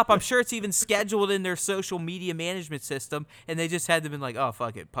blown up. I'm sure it's even scheduled in their social media management system, and they just had to been like, oh,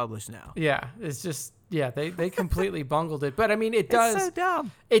 fuck it, publish now. Yeah, it's just, they completely bungled it. But, I mean, it does. It's so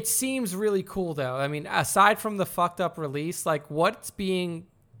dumb. It seems really cool, though. I mean, aside from the fucked up release, like, what's being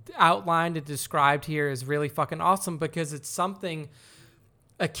outlined and described here is really fucking awesome because it's something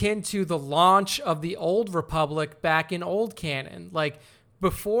akin to the launch of the Old Republic back in old canon. Like,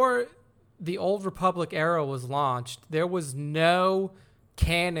 before the Old Republic era was launched, there was no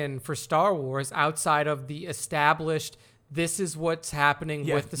canon for Star Wars outside of the established, this is what's happening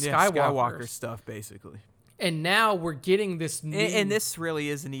with the Skywalker stuff, basically. And now we're getting this new... And this really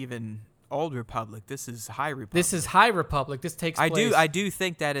isn't even Old Republic. This is High Republic. This is High Republic. This takes place. I do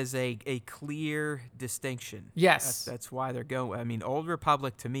think that is a clear distinction. Yes. That's why they're going. I mean, Old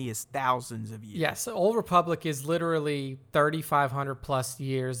Republic to me is thousands of years. Yes, Old Republic is literally 3,500 plus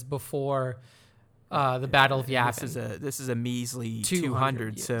years before the Battle of Yavin. This is a measly 200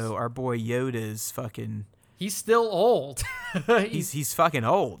 200. years. So our boy Yoda is fucking. He's still old. He's fucking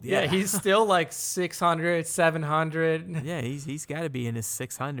old. Yeah, he's still like 600, 700. Yeah, he's got to be in his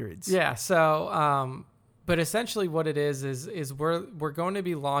 600s. Yeah, so but essentially what it is we're going to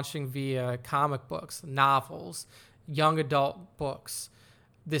be launching via comic books, novels, young adult books.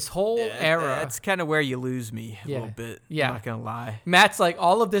 This whole era. That's kind of where you lose me a little bit. Yeah. I'm not going to lie. Matt's like,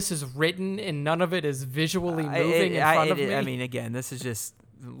 all of this is written and none of it is visually moving in front of me. I mean, again, this is just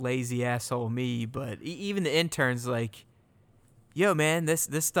lazy asshole me, but even the interns like, yo man, this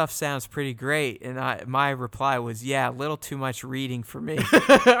stuff sounds pretty great, and my reply was, yeah, a little too much reading for me.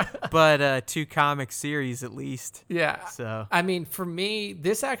 But 2 comic series at least. Yeah. So I mean, for me,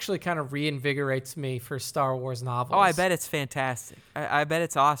 this actually kind of reinvigorates me for Star Wars novels. oh, I bet it's fantastic. I bet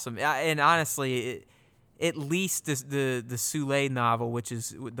it's awesome. And honestly, at least the Soule novel, which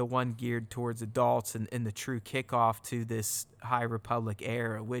is the one geared towards adults and the true kickoff to this High Republic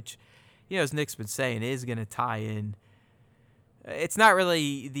era, which, you know, as Nick's been saying, is going to tie in. It's not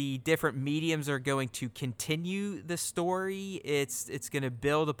really the different mediums are going to continue the story. It's going to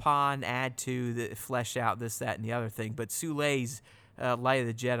build upon, add to, flesh out this, that, and the other thing. But Soule's Light of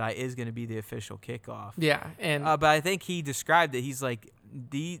the Jedi is going to be the official kickoff. Yeah, and but I think he described it. He's like,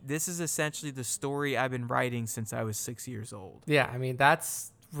 this is essentially the story I've been writing since I was 6 years old. yeah, I mean,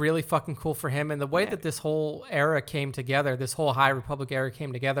 that's really fucking cool for him. And the way that this whole era came together, this whole High Republic era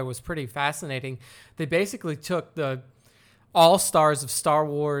came together was pretty fascinating. They basically took the all-stars of Star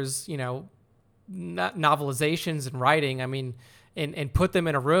Wars, you know, novelizations and writing, I mean, and put them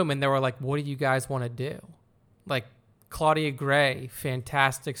in a room, and they were like, what do you guys want to do? Like, Claudia Gray,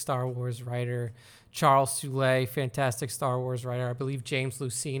 fantastic Star Wars writer. Charles Soule, fantastic Star Wars writer. I believe James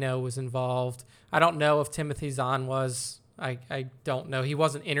Luceno was involved. I don't know if Timothy Zahn was. I don't know. He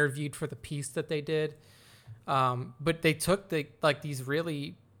wasn't interviewed for the piece that they did. But they took these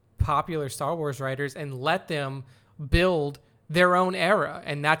really popular Star Wars writers and let them build their own era,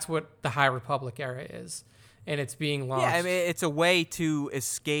 and that's what the High Republic era is, and it's being launched. Yeah, I mean, it's a way to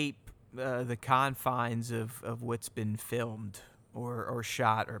escape the confines of what's been filmed or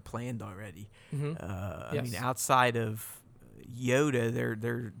shot or planned already. Mm-hmm. I mean, outside of Yoda,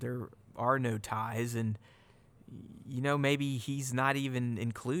 there are no ties, and you know, maybe he's not even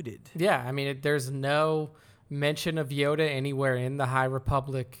included. Yeah, I mean, there's no mention of Yoda anywhere in the High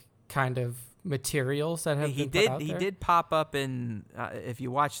Republic kind of materials that have been put out there. He did pop up in if you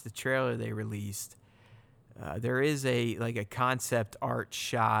watch the trailer they released, there is a concept art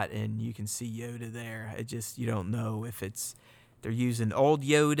shot and you can see Yoda there. It just, you don't know if they're using old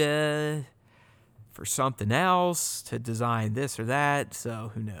Yoda for something else to design this or that,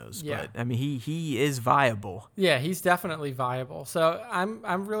 so who knows. Yeah. But I mean, he is viable. Yeah, he's definitely viable. So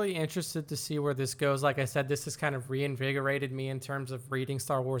I'm really interested to see where this goes. Like I said, this has kind of reinvigorated me in terms of reading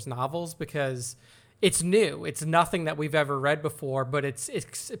Star Wars novels because it's new. It's nothing that we've ever read before, but it's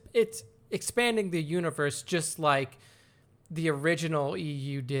expanding the universe just like the original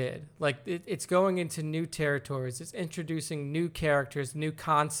EU did. Like it's going into new territories. It's introducing new characters, new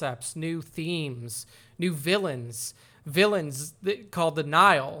concepts, new themes, new villains called the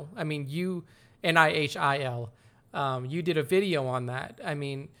Nihil. I mean, Nihil. You did a video on that. I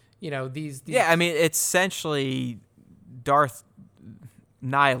mean, you know, these Yeah, I mean, it's essentially Darth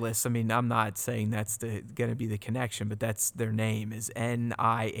Nihilus. I mean, I'm not saying that's going to be the connection, but that's their name is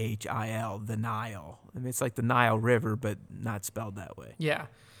Nihil, the Nile. I mean, it's like the Nile River, but not spelled that way. Yeah.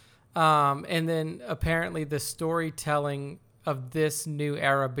 And then apparently the storytelling of this new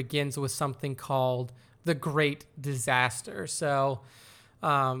era begins with something called the Great Disaster. So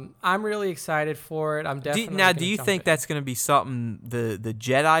I'm really excited for it. I'm definitely do you think that's going to be something the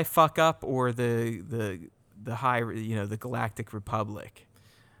Jedi fuck up or the high, you know, the Galactic Republic?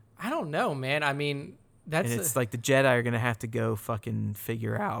 I don't know, man. I mean, it's like the Jedi are going to have to go fucking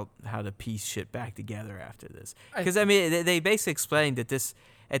figure out how to piece shit back together after this. Because, I mean, they basically explained that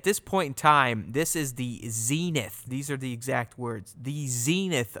at this point in time, this is the zenith. These are the exact words. The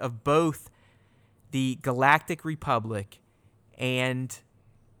zenith of both the Galactic Republic and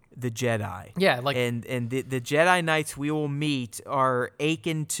the Jedi. Yeah, like, and the Jedi Knights we will meet are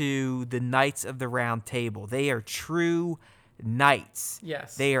akin to the Knights of the Round Table. They are true knights.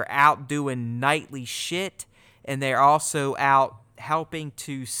 Yes. They are out doing knightly shit, and they're also out helping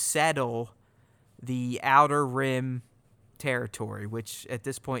to settle the Outer Rim territory, which at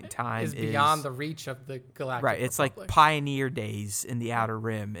this point in time is beyond the reach of the Galactic right. It's Republic. like pioneer days in the Outer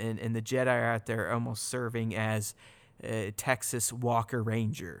Rim, and the Jedi are out there almost serving as Texas Walker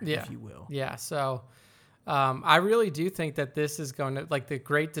Ranger, if you will. Yeah, so I really do think that this is going to, like, the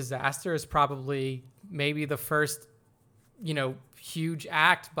Great Disaster is probably maybe the first, huge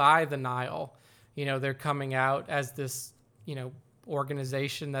act by the Nihil. They're coming out as this,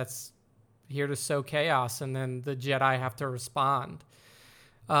 organization that's here to sow chaos, and then the Jedi have to respond.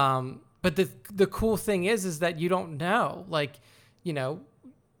 But the cool thing is that you don't know,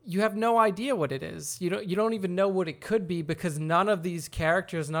 you have no idea what it is. You don't even know what it could be, because none of these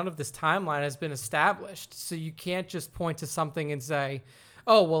characters, none of this timeline has been established. So you can't just point to something and say,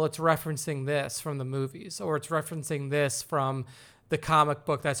 oh, well, it's referencing this from the movies, or it's referencing this from the comic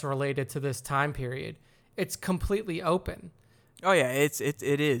book that's related to this time period. It's completely open. Oh yeah, it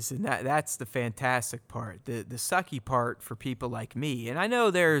is, and that's the fantastic part. The sucky part for people like me, and I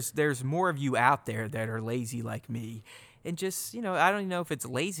know there's more of you out there that are lazy like me, and just, I don't even know if it's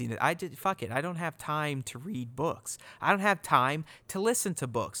laziness. Fuck it. I don't have time to read books. I don't have time to listen to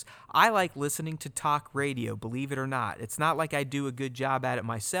books. I like listening to talk radio, believe it or not. It's not like I do a good job at it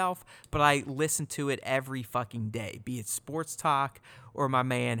myself, but I listen to it every fucking day, be it sports talk or my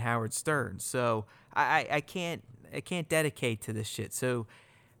man Howard Stern. So I can't dedicate to this shit. So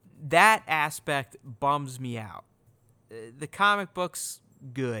that aspect bums me out. The comic book's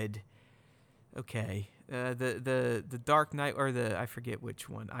good. Okay. The Dark Knight, or I forget which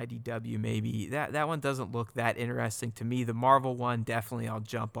one, IDW maybe, that one doesn't look that interesting to me. The Marvel one, definitely I'll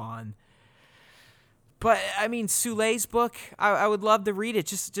jump on. But I mean, Soule's book, I would love to read it.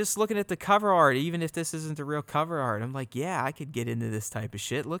 Just looking at the cover art, even if this isn't the real cover art, I'm like, yeah, I could get into this type of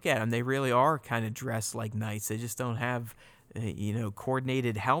shit. Look at them; they really are kind of dressed like knights. They just don't have,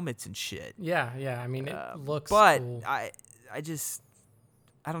 coordinated helmets and shit. Yeah. I mean, it looks. But cool.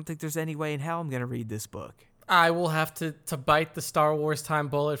 I don't think there's any way in hell I'm going to read this book. I will have to bite the Star Wars time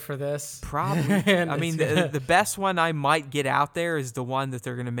bullet for this. Probably. I mean, the best one I might get out there is the one that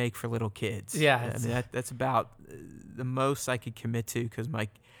they're going to make for little kids. Yeah. I mean, that's about the most I could commit to, because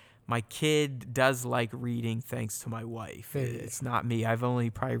my kid does like reading thanks to my wife. It's not me. I've only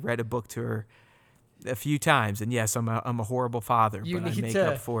probably read a book to her a few times, and yes, I'm a horrible father, but I make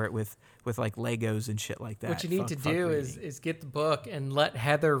up for it with like Legos and shit like that. What you need to do is get the book and let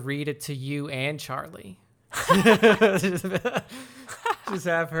Heather read it to you and Charlie. Just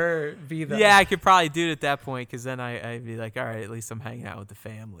have her be the... Yeah, I could probably do it at that point, because then I'd be like, all right, at least I'm hanging out with the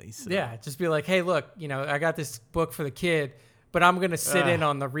family. So. Yeah, just be like, hey, look, I got this book for the kid, but I'm going to sit in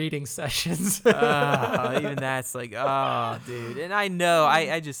on the reading sessions. Even that's like, oh, dude. And I know,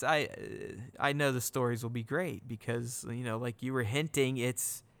 I know the stories will be great, because, like you were hinting,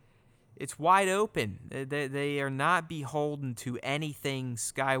 it's wide open. They are not beholden to anything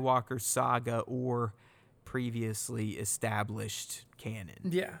Skywalker saga or previously established canon.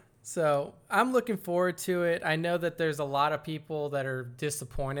 Yeah. So I'm looking forward to it. I know that there's a lot of people that are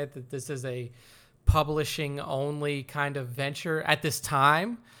disappointed that this is a publishing only kind of venture at this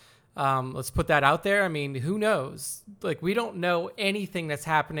time. Let's put that out there. I mean, who knows? Like, we don't know anything that's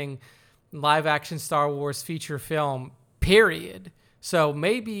happening in live action Star Wars feature film, period. So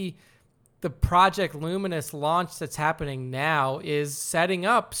maybe the Project Luminous launch that's happening now is setting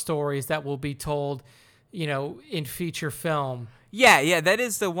up stories that will be told, in feature film. Yeah, that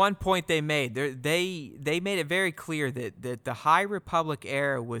is the one point they made. They made it very clear that the High Republic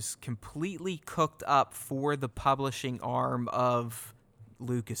era was completely cooked up for the publishing arm of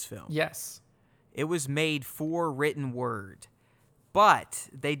Lucasfilm. Yes. It was made for written word. But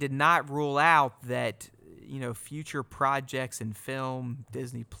they did not rule out that, future projects in film,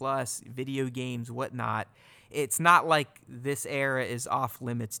 Disney Plus, video games, whatnot, it's not like this era is off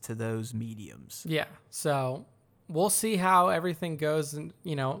limits to those mediums. Yeah. So we'll see how everything goes,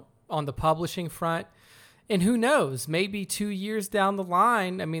 on the publishing front. And who knows, maybe 2 years down the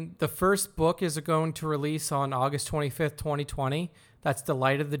line, I mean, the first book is going to release on August 25th, 2020. That's The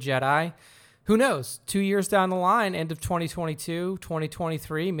Light of the Jedi. Who knows, 2 years down the line, end of 2022,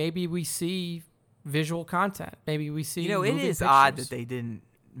 2023, maybe we see visual content. Maybe we see it is pictures. Odd that they didn't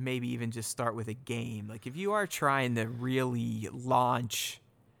maybe even just start with a game. Like, if you are trying to really launch,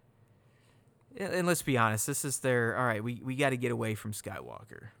 and let's be honest, this is their, all right, we got to get away from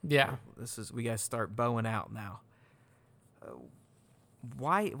Skywalker. Yeah. We got to start bowing out now.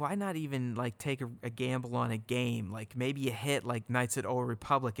 Why not even like take a gamble on a game? Like, maybe you hit like Knights of the Old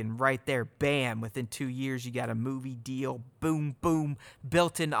Republic, and right there, bam, within 2 years you got a movie deal, boom,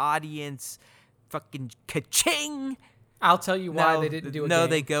 built-in audience, fucking ka-ching. I'll tell you why they didn't do a game. No,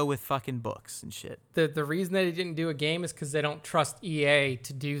 they go with fucking books and shit. The reason that they didn't do a game is because they don't trust EA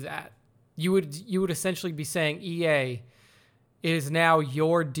to do that. You would essentially be saying, EA, it is now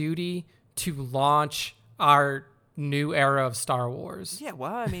your duty to launch our new era of Star Wars. Yeah,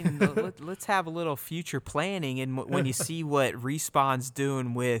 well, I mean, let's have a little future planning, and when you see what Respawn's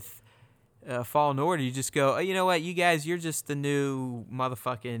doing with Fallen Order, you just go, oh, you know what, you guys, you're just the new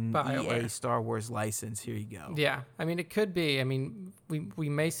motherfucking BioWare. EA Star Wars license. Here you go. Yeah, I mean, it could be. I mean, we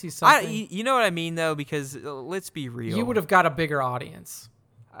may see something. You know what I mean, though, because let's be real. You would have got a bigger audience.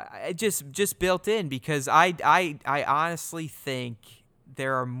 I just built in, because I honestly think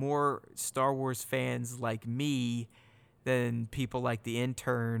there are more Star Wars fans like me than people like the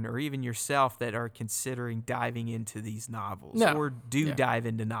intern or even yourself that are considering diving into these novels or dive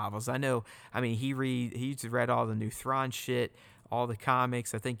into novels. I know. I mean, he's read all the new Thrawn shit, all the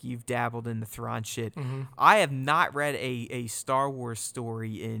comics. I think you've dabbled in the Thrawn shit. Mm-hmm. I have not read a Star Wars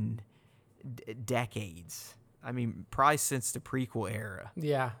story in decades. I mean, probably since the prequel era.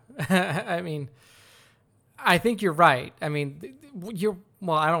 Yeah. I mean, I think you're right. I mean,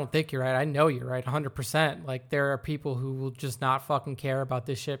 well, I don't think you're right. I know you're right 100%. Like, there are people who will just not fucking care about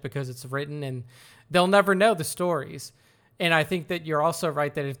this shit because it's written and they'll never know the stories. And I think that you're also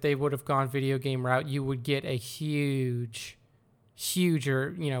right that if they would have gone video game route, you would get a huger, huge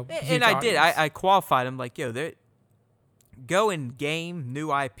And I did. I qualified them like, yo, go in game,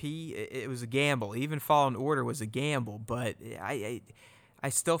 new IP, it was a gamble. Even Fallen Order was a gamble, but I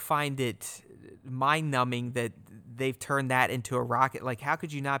still find it mind-numbing that they've turned that into a rocket. Like, how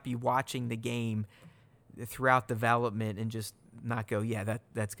could you not be watching the game throughout development and just not go, yeah,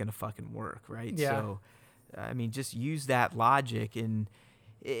 that's going to fucking work, right? Yeah. So, I mean, just use that logic. And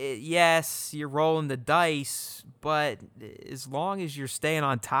yes, you're rolling the dice, but as long as you're staying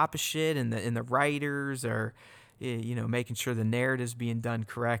on top of shit and the writers are, making sure the narrative's being done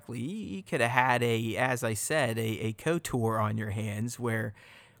correctly, you could have had as I said, a KOTOR on your hands where,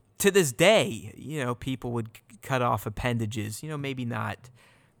 to this day, people would cut off appendages, maybe not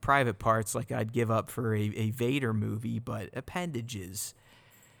private parts like I'd give up for a Vader movie, but appendages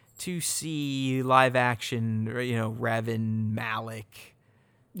to see live action, Revan, Malik,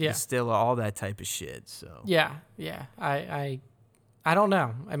 Distilla, all that type of shit. So yeah. I don't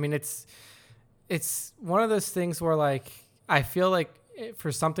know. I mean, it's one of those things where, like, I feel like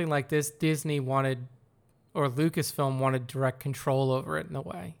for something like this, Disney wanted, or Lucasfilm wanted, direct control over it in a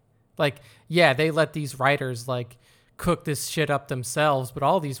way. Like, yeah, they let these writers, like, cook this shit up themselves, but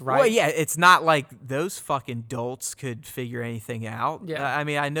all these writers... Well, yeah, it's not like those fucking dolts could figure anything out. Yeah. I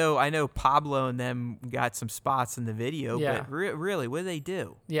mean, I know Pablo and them got some spots in the video, but really, what did they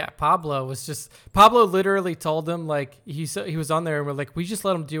do? Yeah, Pablo literally told them, like, he was on there and we're like, we just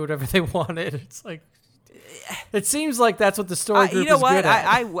let them do whatever they wanted. It's like, it seems like that's what the story group is good at.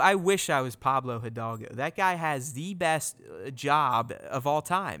 I wish I was Pablo Hidalgo. That guy has the best job of all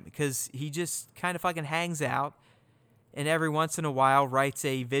time because he just kind of fucking hangs out and every once in a while writes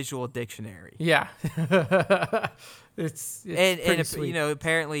a visual dictionary. Yeah. it's pretty sweet.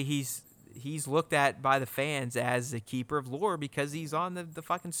 Apparently he's looked at by the fans as the keeper of lore because he's on the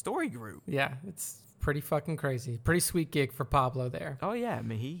fucking story group. Yeah, it's pretty fucking crazy. Pretty sweet gig for Pablo there. Oh yeah, I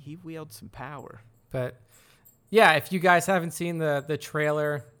mean he wields some power. But yeah, if you guys haven't seen the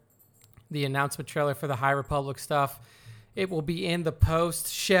trailer, the announcement trailer for the High Republic stuff, it will be in the post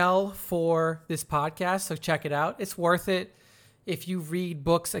shell for this podcast, so check it out. It's worth it. If you read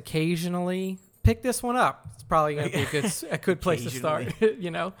books occasionally, pick this one up. It's probably going to be a good place to start,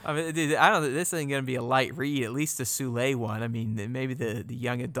 I mean, dude, I don't know. This ain't going to be a light read, at least the Soule one. I mean, maybe the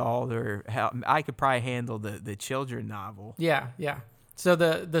young adult I could probably handle the children novel. Yeah. So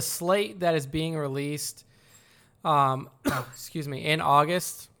the slate that is being released in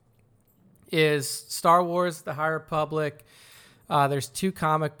August is Star Wars, The High Republic. There's 2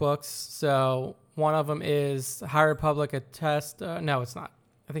 comic books. So one of them is High Republic, no, it's not.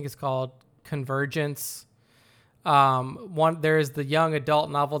 I think it's called Convergence. There is the young adult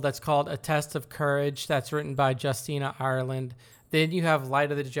novel that's called A Test of Courage. That's written by Justina Ireland. Then you have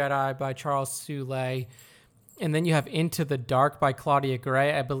Light of the Jedi by Charles Soule. And then you have Into the Dark by Claudia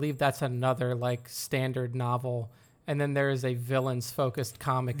Gray. I believe that's another standard novel. And then there is a villains-focused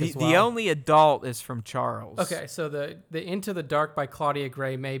comic as well. The only adult is from Charles. Okay, so the Into the Dark by Claudia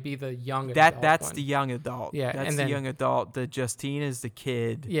Gray may be the young adult That's one. the young adult. Yeah, that's and then, the young adult. The Justine is the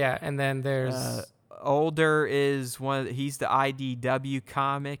kid. Yeah, and then there's... older is he's the IDW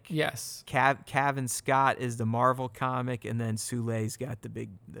comic. Yes. Cavan Scott is the Marvel comic, and then Soule's got the big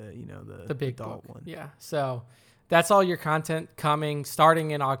adult book. One. Yeah, so that's all your content coming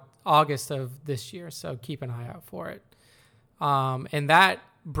starting in August of this year, so keep an eye out for it. And that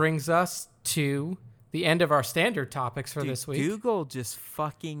brings us to the end of our standard topics for this week. Google just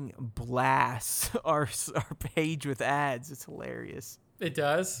fucking blasts our page with ads. It's hilarious. It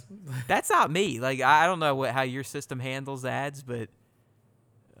does? That's not me. Like, I don't know how your system handles ads, but,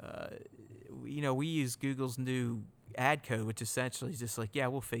 we use Google's new ad code, which essentially is just like, yeah,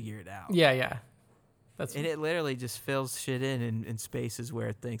 we'll figure it out. Yeah. And it literally just fills shit in spaces where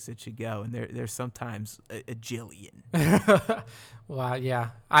it thinks it should go, and there's sometimes a jillion. Wow, yeah.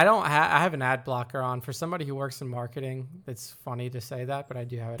 I have an ad blocker on. For somebody who works in marketing, it's funny to say that, but I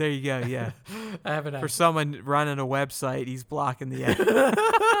do have it. There you go, yeah. I have an ad. For someone running a website, he's blocking the ad.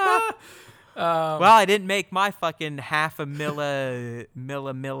 Well, I didn't make my fucking half a milli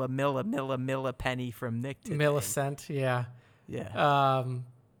penny from Nick today. Millicent, yeah. Yeah.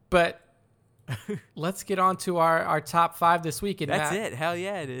 But let's get on to our top 5 this week. And that's it. Hell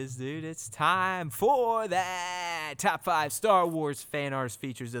yeah, it is, dude. It's time for that top 5 Star Wars fan artist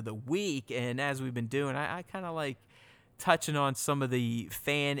features of the week. And as we've been doing, I kind of like touching on some of the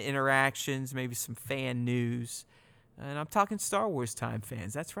fan interactions, maybe some fan news. And I'm talking Star Wars Time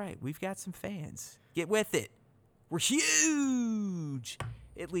fans. That's right. We've got some fans. Get with it. We're huge.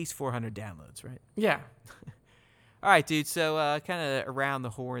 At least 400 downloads, right? Yeah. All right, dude. So kind of around the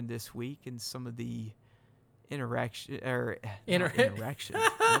horn this week and some of the interactions.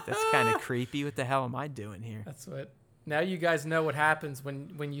 That's kind of creepy. What the hell am I doing here? That's what. Now you guys know what happens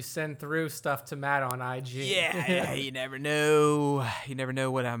when you send through stuff to Matt on IG. Yeah, you never know. You never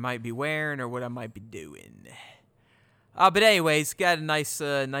know what I might be wearing or what I might be doing. But anyways, got a nice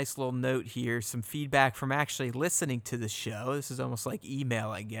little note here. Some feedback from actually listening to the show. This is almost like email,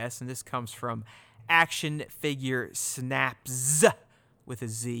 I guess, and this comes from Action Figure Snaps with a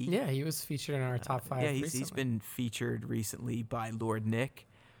Z. Yeah, he was featured in our top 5. Yeah, he's been featured recently by Lord Nick.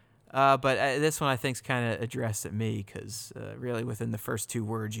 But this one I think is kind of addressed at me because really within the first 2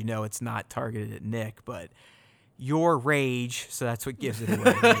 words, it's not targeted at Nick, but your rage. So that's what gives it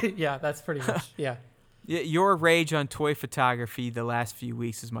away. Yeah, that's pretty much. Yeah. Your rage on toy photography the last few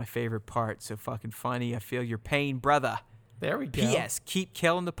weeks is my favorite part. So fucking funny. I feel your pain, brother. There we go. P.S. Keep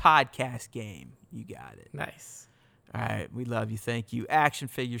killing the podcast game. You got it. Nice. All right. We love you. Thank you. Action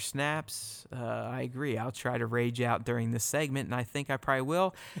Figure Snaps. I agree. I'll try to rage out during this segment, and I think I probably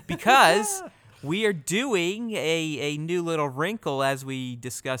will because we are doing a new little wrinkle as we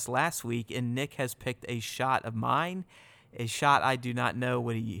discussed last week, and Nick has picked a shot of mine. A shot I do not know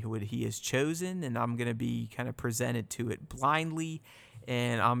what he has chosen, and I'm going to be kind of presented to it blindly,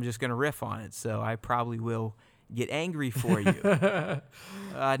 and I'm just going to riff on it. So I probably will get angry for you.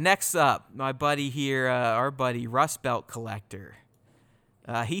 Next up, my buddy here, our buddy Rust Belt Collector.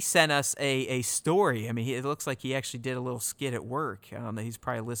 He sent us a story. I mean, it looks like he actually did a little skit at work. I don't know. He's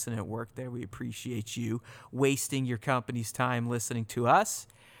probably listening at work there. We appreciate you wasting your company's time listening to us.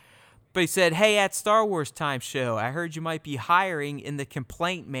 But he said, hey, at Star Wars Time Show, I heard you might be hiring in the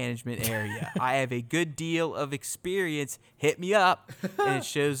complaint management area. I have a good deal of experience. Hit me up. And it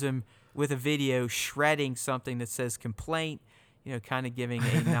shows him with a video shredding something that says complaint, kind of giving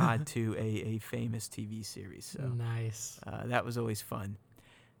a nod to a famous TV series. So nice. That was always fun.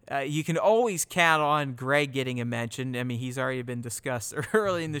 You can always count on Greg getting a mention. I mean, he's already been discussed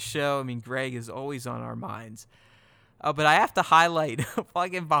early in the show. I mean, Greg is always on our minds. But I have to highlight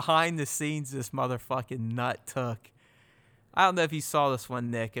fucking behind the scenes this motherfucking nut took. I don't know if you saw this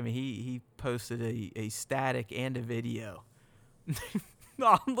one, Nick. I mean, he posted a static and a video.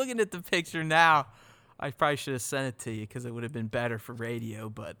 No, I'm looking at the picture now. I probably should have sent it to you because it would have been better for radio,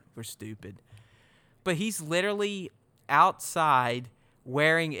 but we're stupid. But he's literally outside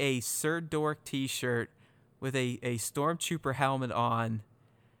wearing a Sir Dork t-shirt with a Stormtrooper helmet on,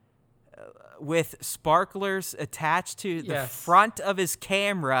 with sparklers attached to the front of his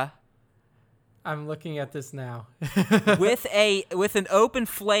camera. I'm looking at this now. with an open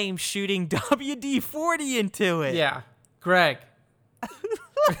flame shooting WD-40 into it. Yeah. Greg.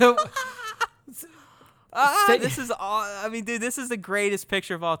 This is all. I mean, dude, this is the greatest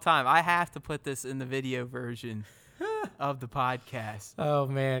picture of all time. I have to put this in the video version of the podcast. Oh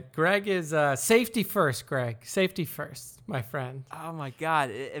man, Greg is safety first. Greg, safety first, my friend. Oh my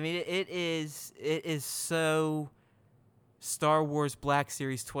God. I mean, it is so Star Wars Black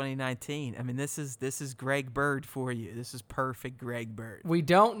Series 2019. I mean, this is Greg Bird for you. This is perfect Greg Bird. We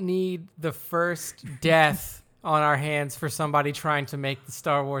don't need the first death on our hands for somebody trying to make the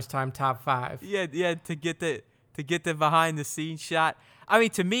Star Wars Time top 5. Yeah, to get the behind the scenes shot. I mean,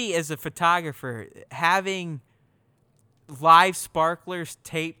 to me as a photographer, having live sparklers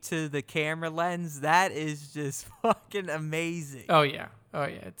taped to the camera lens, that is just fucking amazing. Oh yeah.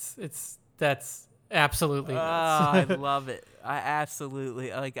 That's Absolutely. I love it. I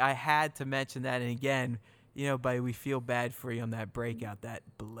absolutely I had to mention that, and again, buddy, we feel bad for you on that breakout. That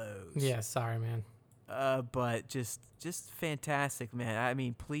blows. Yeah, sorry, man. But just fantastic, man. I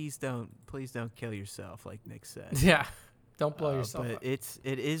mean, please don't kill yourself, like Nick said. Yeah, don't blow yourself but up. it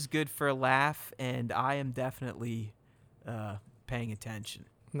is good for a laugh, and I am definitely paying attention.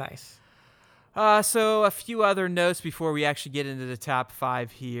 Nice. So a few other notes before we actually get into the top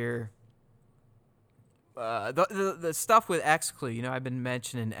 5 here. The stuff with Xclu, I've been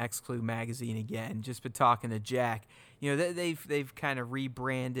mentioning Xclu magazine again. Just been talking to Jack. They've kind of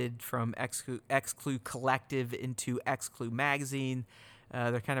rebranded from Xclu Collective into Xclu magazine.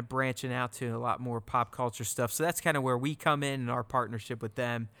 They're kind of branching out to a lot more pop culture stuff. So that's kind of where we come in our partnership with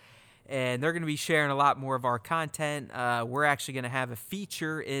them. And they're going to be sharing a lot more of our content. We're actually going to have a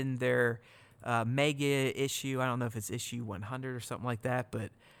feature in their mega issue. I don't know if it's issue 100 or something like that, but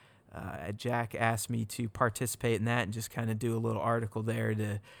Jack asked me to participate in that and just kind of do a little article there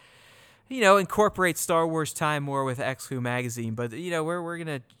to, incorporate Star Wars time more with Xclu magazine. But, we're going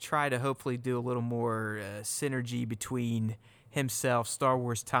to try to hopefully do a little more synergy between himself, Star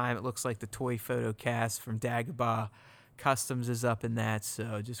Wars time. It looks like the toy photo cast from Dagobah Customs is up in that.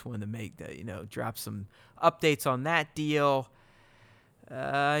 So just wanted to make that, drop some updates on that deal.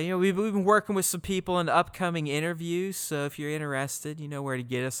 We've been working with some people in upcoming interviews, so if you're interested, you know where to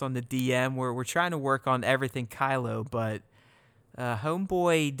get us on the DM. We're trying to work on everything Kylo, but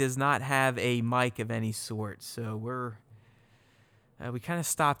Homeboy does not have a mic of any sort, so we kind of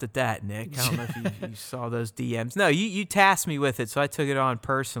stopped at that, Nick. I don't know if you saw those DMs. No, you tasked me with it, so I took it on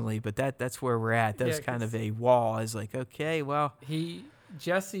personally, but that's where we're at. That was kind of a wall. I was like, okay, well.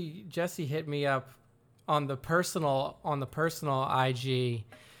 Jesse hit me up on the personal IG,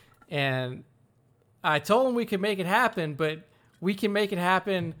 and I told him we could make it happen, but we can make it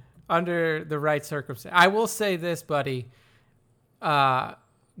happen under the right circumstance. I will say this, buddy. Go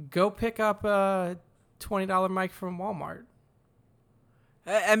pick up a $20 mic from Walmart.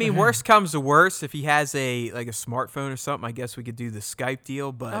 I mean, worst comes to worst, if he has a smartphone or something, I guess we could do the Skype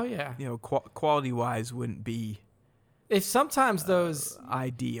deal, but quality wise wouldn't be. If sometimes those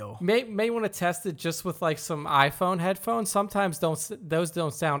ideal may want to test it just with some iPhone headphones. Sometimes those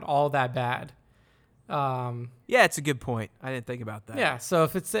don't sound all that bad. Yeah, it's a good point. I didn't think about that. Yeah, so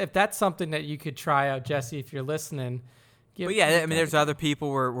if that's something that you could try out, Jesse, if you're listening. But yeah, I mean, there's other people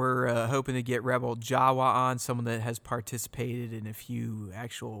we're hoping to get Rebel Jawa on, someone that has participated in a few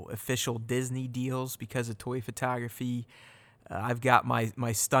actual official Disney deals because of toy photography. I've got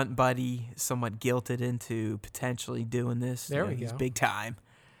my stunt buddy somewhat guilted into potentially doing this. There we go. He's big time.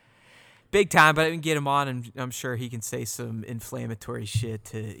 But I can get him on, and I'm sure he can say some inflammatory shit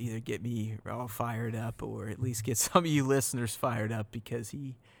to either get me all fired up or at least get some of you listeners fired up, because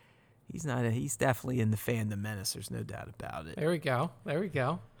he's definitely in the fandom menace. There's no doubt about it. There we go.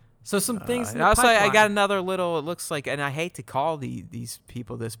 So some things. And also, I got another little. It looks like, and I hate to call these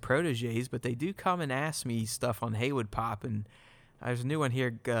people this proteges, but they do come and ask me stuff on Haywood Pop, and there's a new one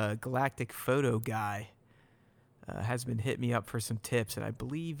here. Galactic Photo Guy has been hitting me up for some tips, and I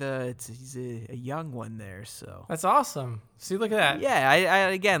believe he's a young one there. So that's awesome. See, look at that. Yeah,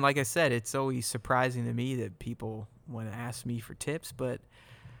 I again, like I said, it's always surprising to me that people want to ask me for tips, but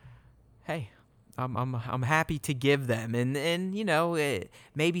hey. I'm happy to give them, and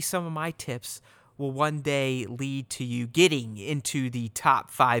maybe some of my tips will one day lead to you getting into the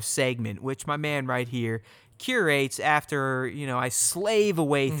top 5 segment, which my man right here curates after I slave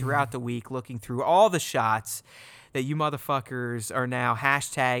away throughout the week looking through all the shots that you motherfuckers are now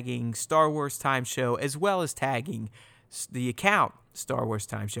hashtagging Star Wars Time Show, as well as tagging the account Star Wars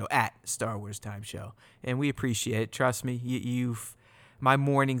Time Show at Star Wars Time Show, and we appreciate it. Trust me, my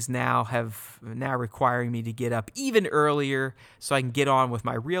mornings now requiring me to get up even earlier so I can get on with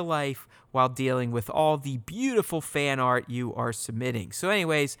my real life while dealing with all the beautiful fan art you are submitting. So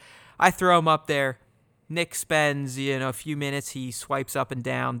anyways, I throw them up there. Nick spends, a few minutes. He swipes up and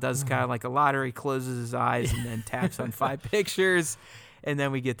down, does kind of like a lottery, closes his eyes, and then taps on 5 pictures, and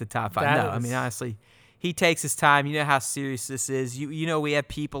then we get the top 5. I mean, honestly, he takes his time. You know how serious this is. We have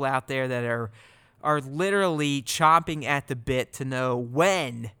people out there that are literally chomping at the bit to know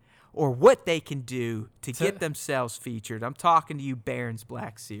when or what they can do to get themselves featured. I'm talking to you, Barron's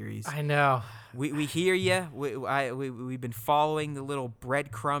Black Series. I know. We hear you. We've been following the little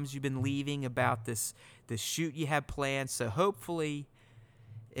breadcrumbs you've been leaving about this shoot you have planned. So hopefully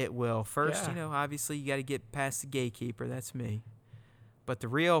it will. First, obviously you got to get past the gatekeeper. That's me. But the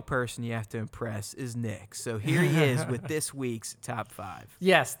real person you have to impress is Nick. So here he is with this week's top 5.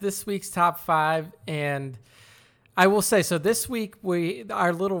 Yes, this week's top 5. And I will say, so this week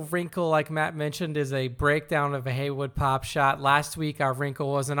our little wrinkle, like Matt mentioned, is a breakdown of a Haywood Pop shot. Last week our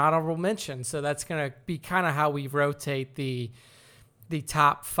wrinkle was an honorable mention, so that's going to be kind of how we rotate the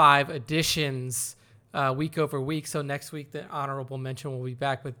top 5 additions week over week. So next week the honorable mention will be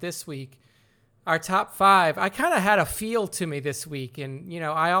back, but this week our top 5, I kind of had a feel to me this week, and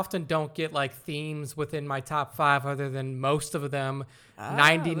I often don't get like themes within my top 5 other than most of them.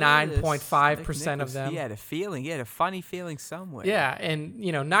 99.5% of them. He had a feeling. He had a funny feeling somewhere. Yeah, and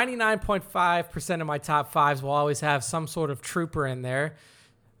 99.5% of my top 5s will always have some sort of trooper in there.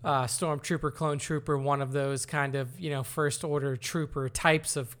 Stormtrooper, clone trooper, one of those kind of first order trooper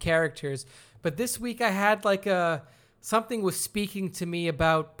types of characters. But this week I had like something was speaking to me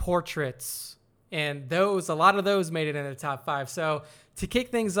about portraits, and a lot of those made it in the top 5. So to kick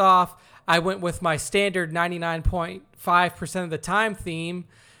things off, I went with my standard 99.5% of the time theme,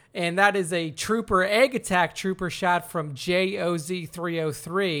 and that is a trooper, egg attack trooper shot from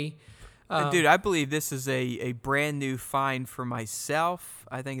JOZ303. Dude, I believe this is a brand new find for myself.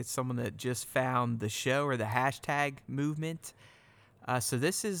 I think it's someone that just found the show or the hashtag movement. So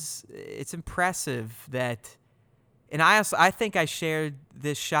it's impressive that, and I think I shared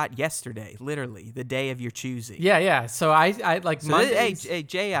this shot yesterday, literally the day of your choosing. Yeah. So I like Mondays. Hey,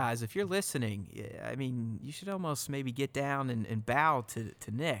 J-Oz, if you're listening, I mean, you should almost maybe get down and bow to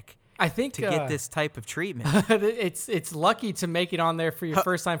Nick. I think to get this type of treatment. It's lucky to make it on there for your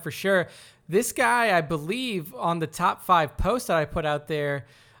first time for sure. This guy, I believe, on the top 5 posts that I put out there,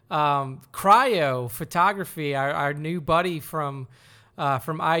 Cryo Photography, our new buddy from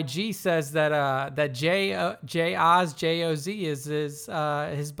IG, says that J-Oz is his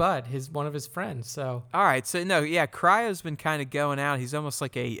bud, one of his friends. So all right, so no, yeah, Cryo's been kind of going out. He's almost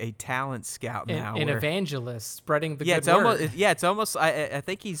like a talent scout now, an evangelist, spreading the good word. It's almost. I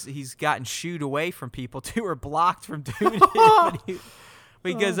think he's gotten shooed away from people too, or blocked from doing it.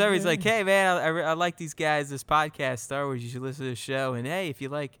 But he goes over, he's like, hey man, I like these guys, this podcast, Star Wars. You should listen to the show, and hey, if you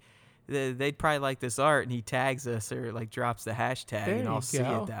like. They'd probably like this art, and he tags us or like drops the hashtag, and I'll see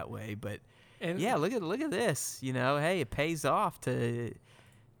it that way. But yeah, look at this. Hey, it pays off to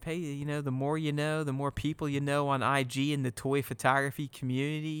pay. The more the more people on IG in the toy photography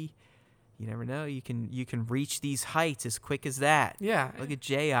community. You never know. You can reach these heights as quick as that. Yeah. Look at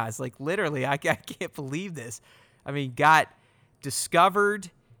J-Oz. Like literally, I can't believe this. I mean, got discovered,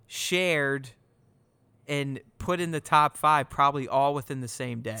 shared, and put in the top 5 probably all within the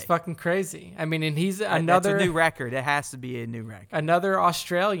same day. It's fucking crazy. I mean, and he's That's a new record. It has to be a new record. Another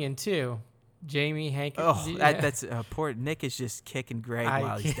Australian too, Jamie Hankins. Oh, that's poor Nick is just kicking Greg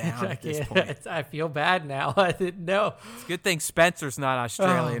while he's down at this point. I feel bad now. I didn't know. It's a good thing Spencer's not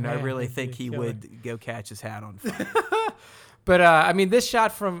Australian. Man, I really think he would go catch his hat on fire. But I mean, this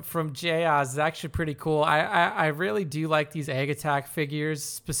shot from J-Oz is actually pretty cool. I really do like these egg attack figures,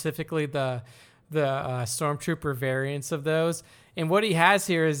 specifically the Stormtrooper variants of those. And what he has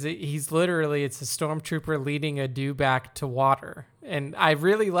here is it's a Stormtrooper leading a dewback to water. And I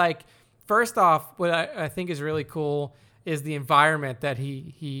really like, first off, what I think is really cool is the environment that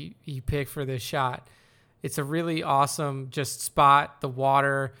he picked for this shot. It's a really awesome just spot, the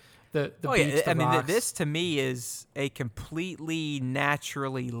water, the beach, the rocks. This to me is a completely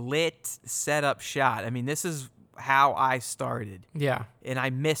naturally lit setup shot. I mean, this is how I started. Yeah. And I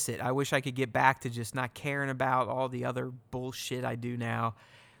miss it. I wish I could get back to just not caring about all the other bullshit I do now.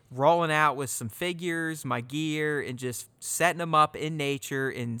 Rolling out with some figures, my gear, and just setting them up in nature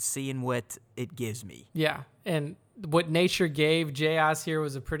and seeing what it gives me. Yeah. And what nature gave J-Oz here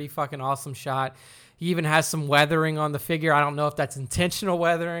was a pretty fucking awesome shot. He even has some weathering on the figure. I don't know if that's intentional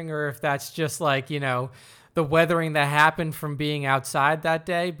weathering or if that's just like, the weathering that happened from being outside that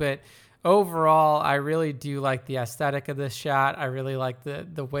day. But overall, I really do like the aesthetic of this shot. I really like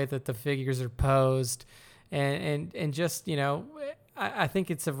the way that the figures are posed, and just I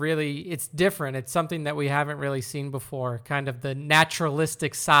think it's it's different. It's something that we haven't really seen before. Kind of the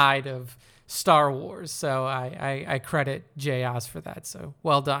naturalistic side of Star Wars. So I credit J-Oz for that. So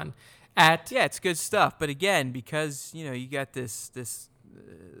well done. It's good stuff. But again, because you got this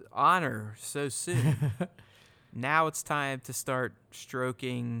honor so soon. Now it's time to start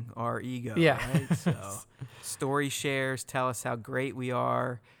stroking our ego, right? So story shares, tell us how great we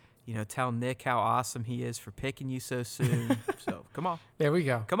are. Tell Nick how awesome he is for picking you so soon. So come on. There we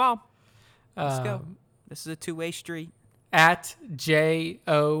go. Come on. Let's go. This is a two-way street. At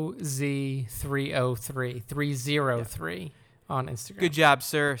JOZ303, 303 on Instagram. Good job,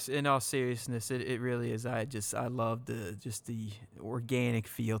 sir. In all seriousness, it really is. I love the organic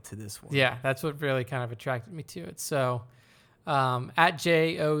feel to this one. Yeah, that's what really kind of attracted me to it. So at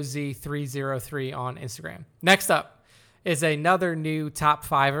JOZ303 on Instagram. Next up is another new top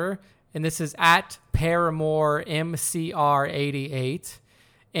fiver, and this is at Paramore MCR88.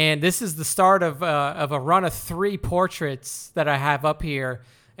 And this is the start of a run of 3 portraits that I have up here.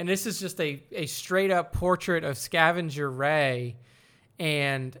 And this is just a straight up portrait of Scavenger Ray.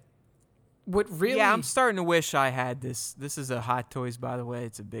 And what really... Yeah, I'm starting to wish I had this. This is a Hot Toys, by the way.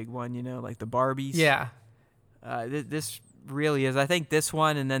 It's a big one, like the Barbies. Yeah. This really is. I think this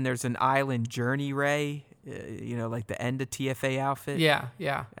one, and then there's an Island Journey Ray, like the end of TFA outfit.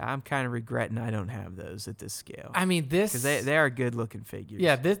 Yeah. I'm kind of regretting I don't have those at this scale. I mean, this... Because they are good-looking figures.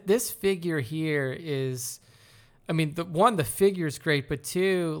 Yeah, this figure here is... I mean, the figure's great, but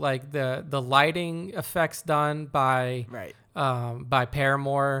 2, like the lighting effects done by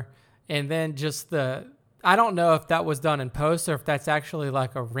Paramore, and then just I don't know if that was done in post or if that's actually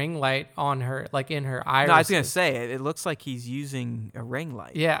like a ring light on her, like in her iris. No, I was gonna say it looks like he's using a ring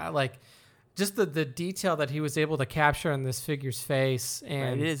light. Yeah, like just the detail that he was able to capture in this figure's face,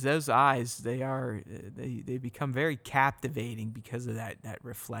 and it is those eyes. They become very captivating because of that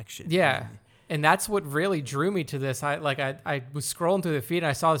reflection. Yeah. And that's what really drew me to this. I was scrolling through the feed and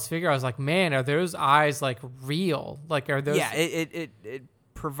I saw this figure. I was like, man, are those eyes like real? Like, are those? Yeah, it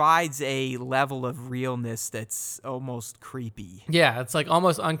provides a level of realness that's almost creepy. Yeah, it's like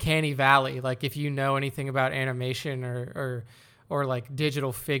almost Uncanny Valley. Like if you know anything about animation or like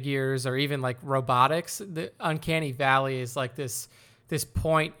digital figures or even like robotics, the Uncanny Valley is like this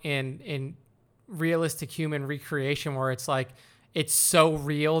point in realistic human recreation where it's like, it's so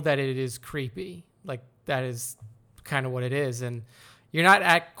real that it is creepy. Like that is kind of what it is. And you're not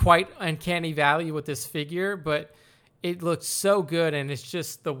at quite Uncanny Valley with this figure, but it looks so good. And it's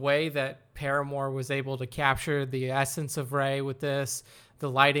just the way that Paramore was able to capture the essence of Ray with this, the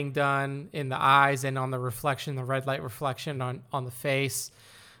lighting done in the eyes and on the reflection, the red light reflection on the face.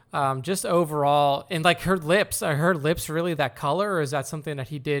 Just overall, and like her lips, are her lips really that color, or is that something that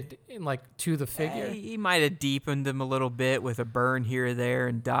he did to the figure? He might have deepened them a little bit with a burn here or there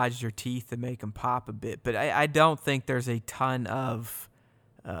and dodged her teeth to make them pop a bit. But I don't think there's a ton of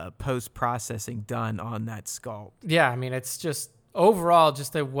post-processing done on that sculpt. Yeah, I mean, it's just overall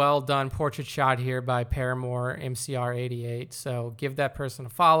just a well-done portrait shot here by Paramore MCR88. So give that person a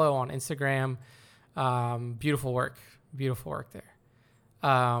follow on Instagram. Beautiful work there.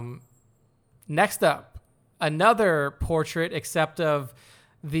 Next up, another portrait, except of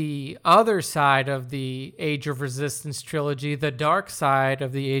the other side of the Age of Resistance trilogy, the dark side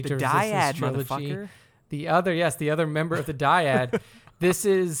of the Age of Resistance trilogy. The other member of the Dyad. This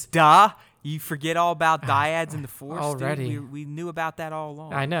is... You forget all about dyads in the Force already. We knew about that all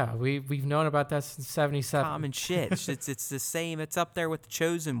along. I know. We've known about that since 77. Common shit. It's the same. It's up there with the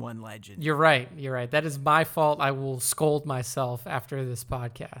Chosen One legend. You're right. That is my fault. I will scold myself after this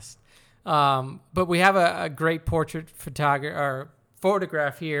podcast. But we have a great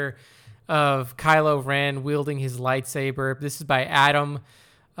photograph here of Kylo Ren wielding his lightsaber. This is by Adam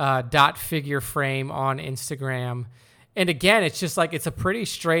 .figureframe on Instagram. And again, it's just like, it's a pretty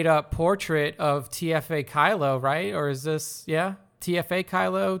straight up portrait of TFA Kylo, right? Or is this, TFA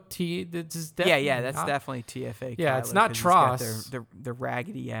Kylo? That's definitely TFA Kylo. Yeah, it's not Tross. The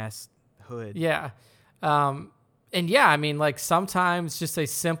raggedy ass hood. Yeah. And I mean, like sometimes just a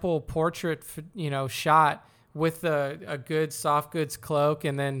simple portrait, shot with a good soft goods cloak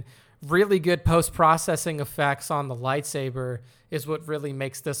and then really good post-processing effects on the lightsaber is what really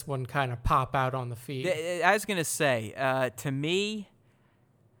makes this one kind of pop out on the feed. I was going to say, to me,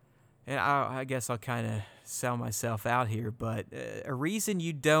 and I guess I'll kind of sell myself out here, but a reason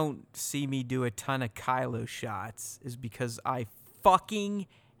you don't see me do a ton of Kylo shots is because I fucking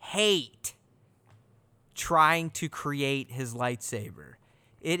hate trying to create his lightsaber.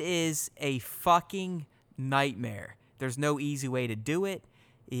 It is a fucking nightmare. There's no easy way to do it.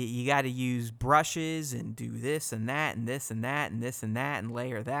 You got to use brushes and do this and that and this and that and this and that and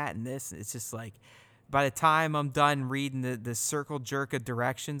layer that and this. It's just like, by the time I'm done reading the circle jerk of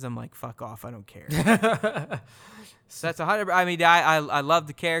directions, I'm like, fuck off, I don't care. So that's 100. I mean, I love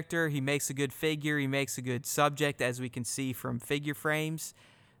the character. He makes a good figure. He makes a good subject, as we can see from Figure Frames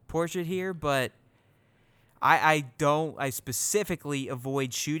portrait here. But I specifically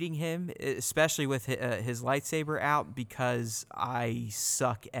avoid shooting him, especially with his lightsaber out, because I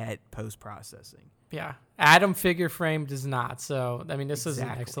suck at post-processing. Yeah. Adam Figure Frame does not. So, I mean, this is an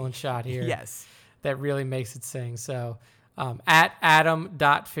excellent shot here. Yes. That really makes it sing. So, at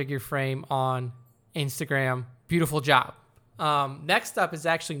adam.figureframe on Instagram. Beautiful job. Next up is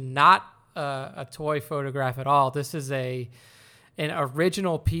actually not a toy photograph at all. This is an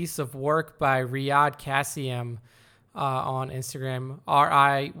original piece of work by Riyad Kassim. on Instagram,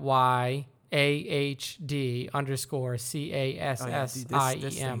 RIYAHD_CASSIEM.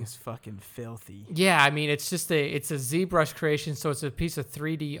 This thing is fucking filthy. Yeah, I mean, it's just it's a ZBrush creation, so it's a piece of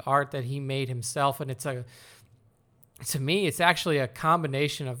 3D art that he made himself, and to me, it's actually a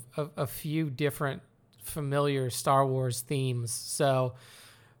combination of a few different familiar Star Wars themes. So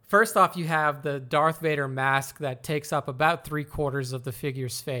first off, you have the Darth Vader mask that takes up about 3/4 of the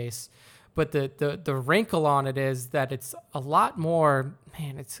figure's face. But the wrinkle on it is that it's a lot more,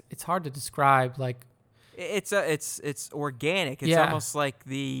 man, it's hard to describe. Like it's organic. It's Yeah. almost like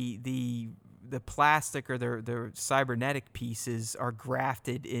the plastic or the cybernetic pieces are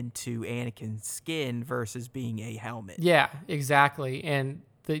grafted into Anakin's skin versus being a helmet. Yeah, exactly. And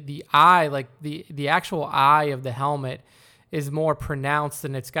the eye, like the actual eye of the helmet is more pronounced,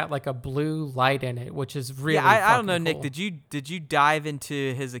 and it's got like a blue light in it, which is really I don't know, fucking Nick. cool. Did you dive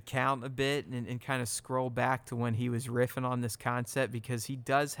into his account a bit and kind of scroll back to when he was riffing on this concept, because he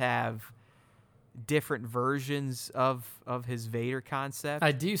does have different versions of his Vader concept.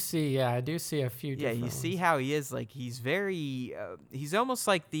 I do see a few. Yeah, you different see ones. how he is, like he's very he's almost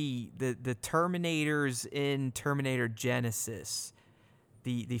like the Terminators in Terminator Genesis.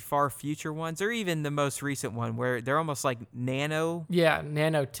 The far future ones, or even the most recent one where they're almost like nano. Yeah,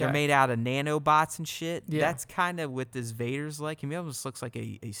 nanotech. They're made out of nanobots and shit. Yeah. That's kind of what this Vader's like. He almost looks like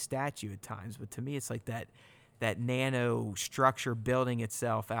a statue at times, but to me it's like that nano structure building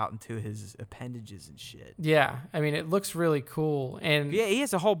itself out into his appendages and shit. Yeah, I mean, it looks really cool. And Yeah, he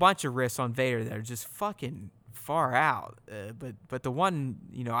has a whole bunch of riffs on Vader that are just fucking far out. But the one,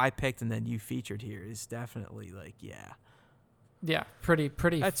 I picked and then you featured here is definitely like, yeah. yeah, pretty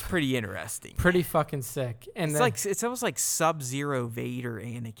That's pretty interesting. pretty fucking sick. And then, It's almost like Sub-Zero Vader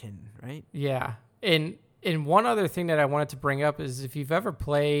Anakin, right? yeah. And one other thing that I wanted to bring up is if you've ever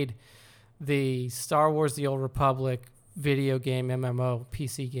played the Star Wars: The Old Republic video game, MMO,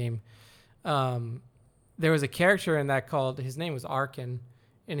 PC game, there was a character in that his name was Arkin,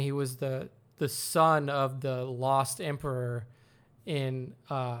 and he was the son of the lost emperor in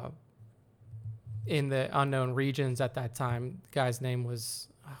the unknown regions at that time. The guy's name was,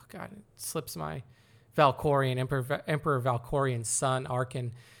 oh God, it slips my, Valkorion, Emperor Valkorion's son,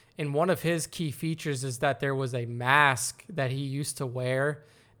 Arkin. And one of his key features is that there was a mask that he used to wear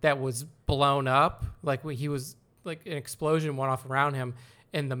that was blown up. Like he was, like an explosion went off around him,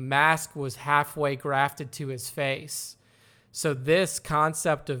 and the mask was halfway grafted to his face. So this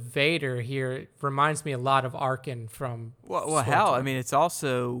concept of Vader here reminds me a lot of Arkin from Well, hell, I mean, it's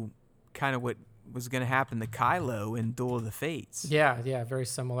also kind of what was going to happen to Kylo in Duel of the Fates. Yeah, very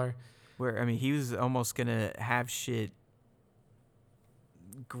similar. Where, I mean, he was almost going to have shit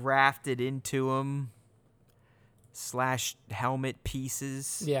grafted into him / helmet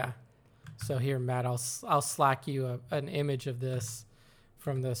pieces. Yeah. So here, Matt, I'll slack you an image of this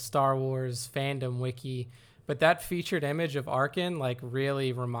from the Star Wars fandom wiki. But that featured image of Arkin like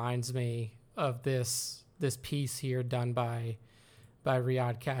really reminds me of this piece here done by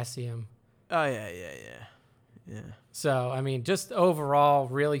Riyadh Qasim. Oh, yeah. So, I mean, just overall,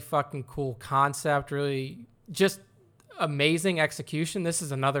 really fucking cool concept, really just amazing execution. This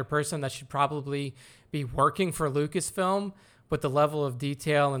is another person that should probably be working for Lucasfilm, with the level of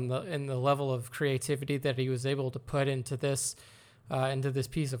detail and the level of creativity that he was able to put into this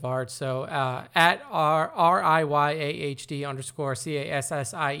piece of art. So at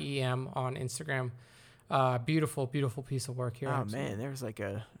RIYAHD_CASSIEM on Instagram. Beautiful piece of work here. Oh, Absolutely. man, there's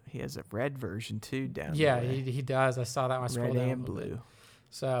he has a red version too down Yeah, there. he does. I saw that when I scrolled Red down a and little bit. blue.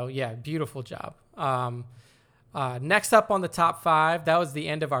 So, yeah, beautiful job. Next up on the top 5, that was the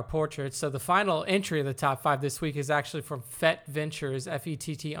end of our portraits. So the final entry of the top 5 this week is actually from Fett Ventures,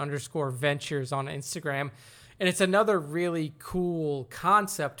 FETT_Ventures on Instagram. And it's another really cool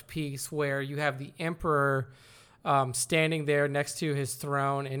concept piece where you have the Emperor standing there next to his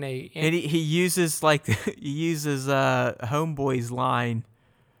throne and he uses Homeboy's line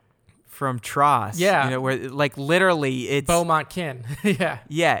from Tross. Yeah. Where like literally it's Beaumont Kin. Yeah.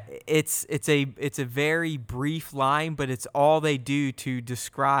 Yeah, it's a very brief line, but it's all they do to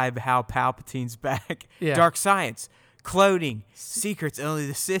describe how Palpatine's back. Yeah. Dark science, cloning, secrets only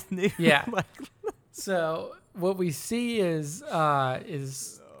the Sith knew. Yeah. Like, So what we see is oh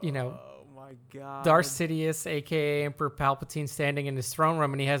my god. Darth Sidious, aka Emperor Palpatine, standing in his throne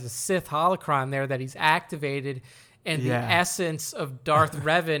room, and he has a Sith holocron there that he's activated, and the essence of Darth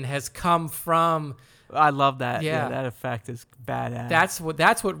Revan has come from. I love that. Yeah. That effect is badass.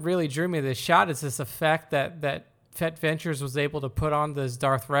 That's what really drew me to this shot, is this effect that Fett Ventures was able to put on this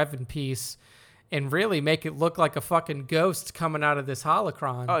Darth Revan piece, and really make it look like a fucking ghost coming out of this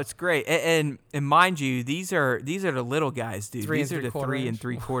holocron. Oh, it's great. And mind you, these are the little guys, dude. These are the 3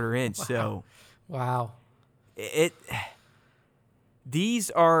 3/4 inch. Wow. So wow.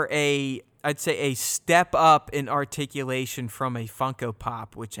 These are I'd say a step up in articulation from a Funko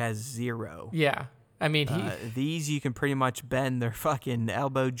Pop, which has 0. Yeah. I mean, these you can pretty much bend their fucking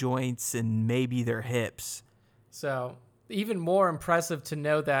elbow joints and maybe their hips. So even more impressive to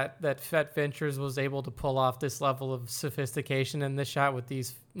know that Fett Ventures was able to pull off this level of sophistication in this shot with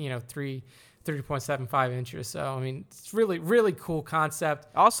these, 3.75 inches. So, I mean, it's really, really cool concept.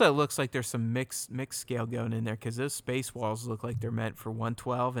 Also, it looks like there's some mixed scale going in there because those space walls look like they're meant for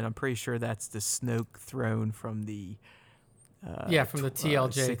 112, and I'm pretty sure that's the Snoke throne from the from the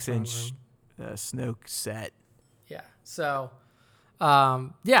TLJ 6-inch Snoke set. Yeah. So,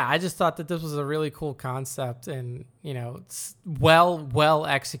 I just thought that this was a really cool concept, and it's well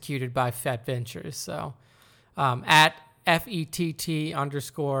executed by Fett Ventures. So, at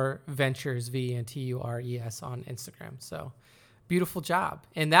FETT_Ventures VENTURES on Instagram. So, beautiful job,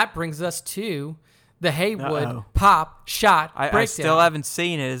 and that brings us to the Haywood Pop Shot breakdown. I still haven't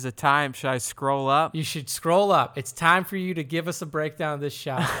seen it. Is it time? Should I scroll up? You should scroll up. It's time for you to give us a breakdown of this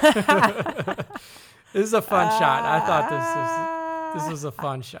shot. This is a fun shot. I thought this was a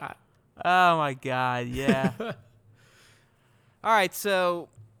fun shot. Oh my God, yeah. All right, so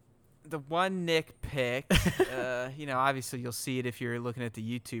the one Nick picked, obviously you'll see it if you're looking at the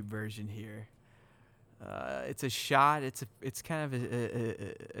YouTube version here. It's a shot. It's kind of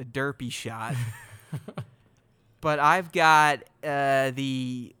a derpy shot. But I've got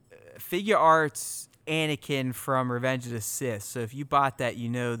the Figure Arts Anakin from Revenge of the Sith. So if you bought that, you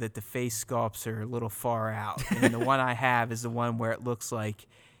know that the face sculpts are a little far out. And the one I have is the one where it looks like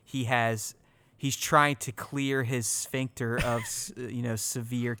he's trying to clear his sphincter of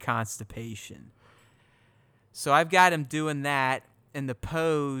severe constipation. So I've got him doing that. And the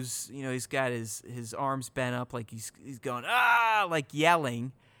pose, he's got his arms bent up like he's going, like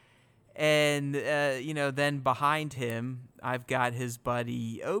yelling. And, then behind him, I've got his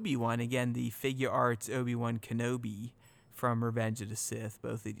buddy Obi-Wan. Again, the Figure Arts Obi-Wan Kenobi from Revenge of the Sith,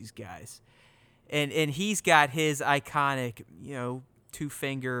 both of these guys. And he's got his iconic,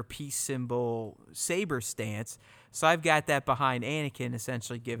 2-finger peace symbol saber stance. So I've got that behind Anakin,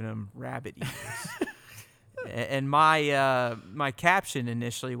 essentially giving him rabbit ears. And my caption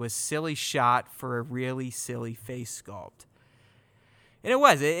initially was "silly shot for a really silly face sculpt," and it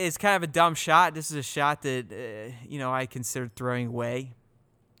was. It's kind of a dumb shot. This is a shot that I considered throwing away.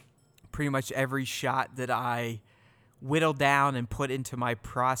 Pretty much every shot that I whittle down and put into my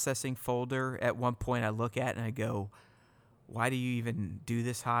processing folder, at one point I look at and I go, "Why do you even do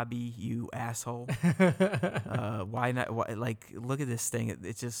this hobby, you asshole? Why not? Look at this thing.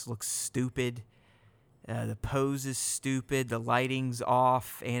 It just looks stupid." The pose is stupid. The lighting's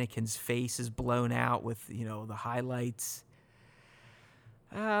off. Anakin's face is blown out with, the highlights.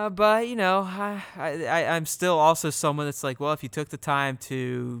 But, I'm still also someone that's like, well, if you took the time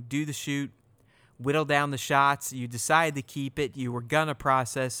to do the shoot, whittle down the shots, you decided to keep it, you were going to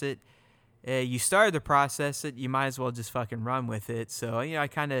process it, you started to process it, you might as well just fucking run with it. So, I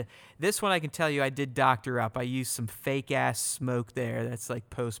kind of, this one I can tell you I did doctor up. I used some fake ass smoke there. That's like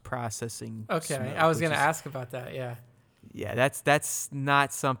post-processing Okay, smoke, I was going to ask about that, yeah. Yeah, that's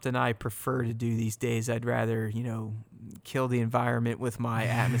not something I prefer to do these days. I'd rather, kill the environment with my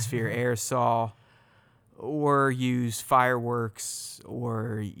atmosphere aerosol, or use fireworks,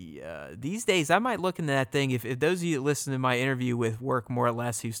 or these days I might look into that thing. If those of you that listen to my interview with Work More or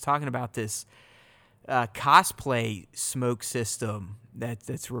Less, he was talking about this cosplay smoke system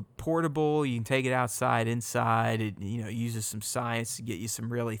that's portable. You can take it outside, inside. It uses some science to get you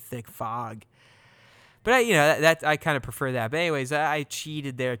some really thick fog. But I kind of prefer that. But anyways, I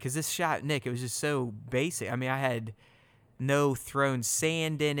cheated there because this shot, Nick, it was just so basic. I mean, I had no thrown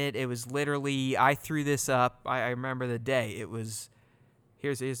sand in it. It was literally, I threw this up. I remember the day. It was,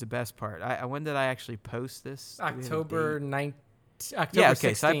 here's the best part. When did I actually post this? October 9th. Yeah,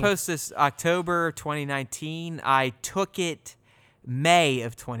 okay. 16th. So I posted this October 2019. I took it May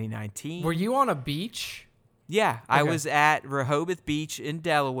of 2019. Were you on a beach? Yeah, okay. I was at Rehoboth Beach in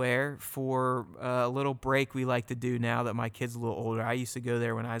Delaware for a little break we like to do now that my kid's a little older. I used to go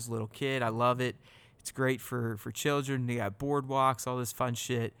there when I was a little kid. I love it. It's great for children. They got boardwalks, all this fun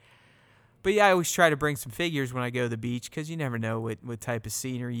shit. But yeah, I always try to bring some figures when I go to the beach because you never know what type of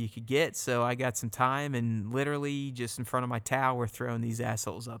scenery you could get. So I got some time, and literally just in front of my towel, we're throwing these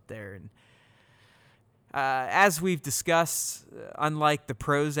assholes up there. And As we've discussed, unlike the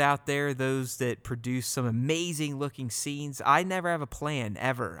pros out there, those that produce some amazing looking scenes, I never have a plan,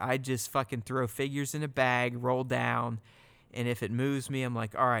 ever. I just fucking throw figures in a bag, roll down, and if it moves me, I'm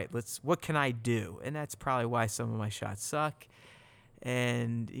like, all right, what can I do? And that's probably why some of my shots suck.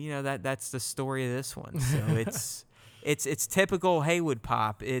 And, that's the story of this one. So it's typical Haywood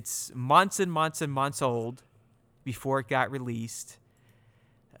Pop. It's months and months and months old before it got released.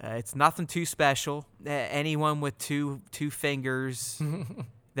 It's nothing too special. Anyone with two fingers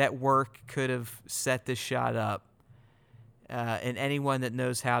that work could have set this shot up. And anyone that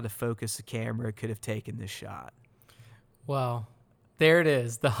knows how to focus the camera could have taken this shot. Well, there it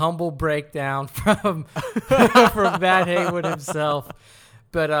is. The humble breakdown from Matt Haywood himself.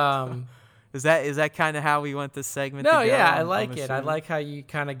 But Is that kind of how we want this segment to no, go? yeah, I like it. I like how you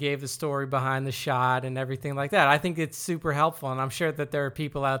kind of gave the story behind the shot and everything like that. I think it's super helpful, and I'm sure that there are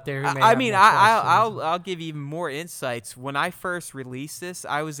people out there who may have more questions. I'll give you even more insights. When I first released this,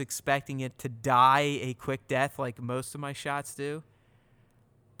 I was expecting it to die a quick death like most of my shots do.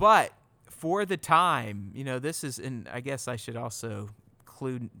 But for the time, this is, and I guess I should also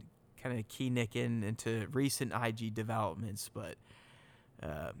include kind of key Nick into recent IG developments, but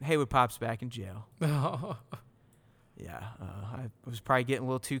Haywood Pop's back in jail. Oh. Yeah, I was probably getting a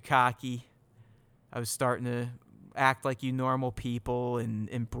little too cocky. I was starting to act like you normal people and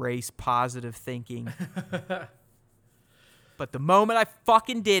embrace positive thinking. But the moment I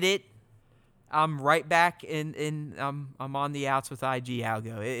fucking did it, I'm right back in I'm on the outs with IG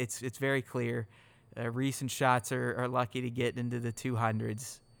Algo. It's very clear. Recent shots are lucky to get into the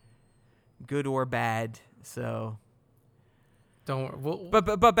 200s, good or bad. So.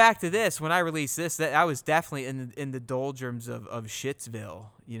 But back to this. When I released this, that I was definitely in the doldrums of Shitsville.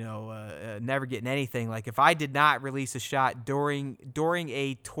 Never getting anything. Like if I did not release a shot during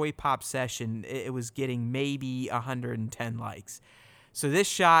a Toy Pop session, it was getting maybe 110 likes. So this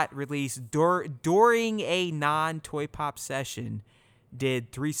shot released during a non-Toy Pop session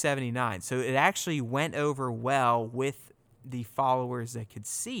did 379. So it actually went over well with the followers that could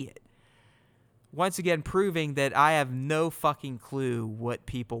see it. Once again, proving that I have no fucking clue what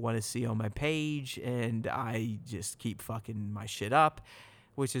people want to see on my page, and I just keep fucking my shit up,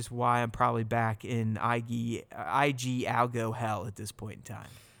 which is why I'm probably back in IG algo hell at this point in time.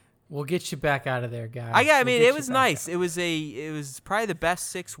 We'll get you back out of there, guys. It was nice. It was probably the best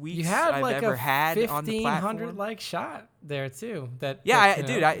 6 weeks I've ever had on the platform. 1,500 like shot there too.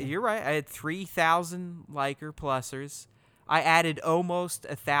 You're right. I had 3,000 liker plusers. I added almost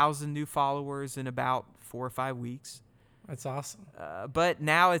 1,000 new followers in about 4 or 5 weeks. That's awesome. But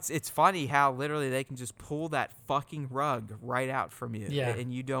now it's funny how literally they can just pull that fucking rug right out from you. Yeah.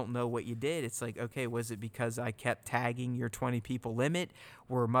 And you don't know what you did. It's like, okay, was it because I kept tagging your 20 people limit?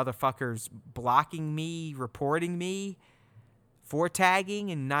 Were motherfuckers blocking me, reporting me for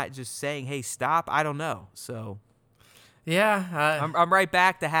tagging and not just saying, hey, stop? I don't know. So yeah, I'm right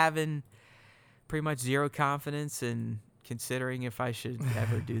back to having pretty much zero confidence and considering if I should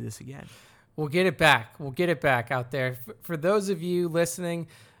ever do this again. We'll get it back. We'll get it back out there. For those of you listening,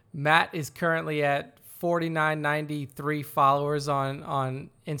 Matt is currently at 4,993 followers on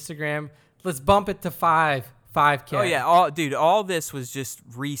Instagram. Let's bump it to 5K. Oh yeah, all this was just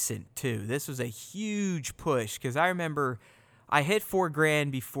recent too. This was a huge push because I remember I hit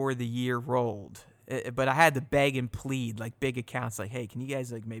 $4,000 before the year rolled. But I had to beg and plead, like big accounts, like, hey, can you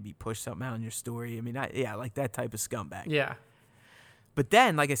guys like maybe push something out in your story? I mean, like that type of scumbag. Yeah. But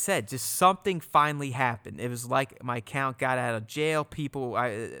then, like I said, just something finally happened. It was like my account got out of jail.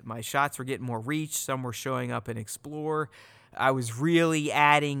 My shots were getting more reach. Some were showing up in Explore. I was really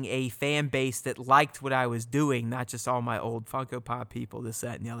adding a fan base that liked what I was doing, not just all my old Funko Pop people, this,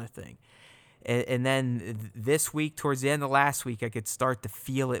 that, and the other thing. And then this week, towards the end of last week, I could start to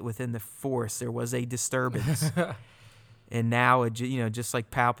feel it within the force. There was a disturbance. And now, just like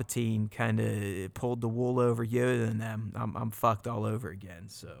Palpatine kind of pulled the wool over Yoda and them, I'm fucked all over again.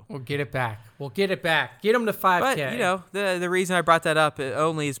 So we'll get it back. Get them to 5K. But the reason I brought that up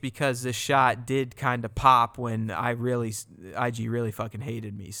only is because this shot did kind of pop when IG really fucking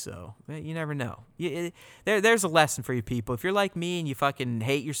hated me. So you never know. There's a lesson for you people. If you're like me and you fucking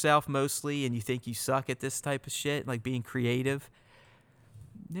hate yourself mostly and you think you suck at this type of shit, like being creative.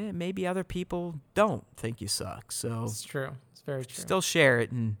 Yeah, maybe other people don't think you suck. So it's true. It's very true. Still share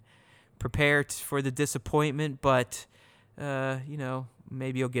it and prepare for the disappointment, but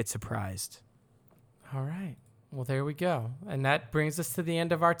maybe you'll get surprised. All right. Well, there we go. And that brings us to the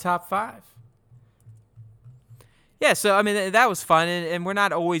end of our top 5. Yeah, so I mean that was fun, and we're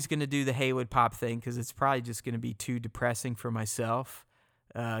not always going to do the Haywood Pop thing because it's probably just going to be too depressing for myself.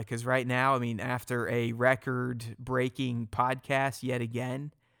 Because right now, I mean, after a record-breaking podcast yet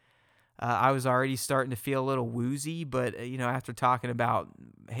again, I was already starting to feel a little woozy. But, after talking about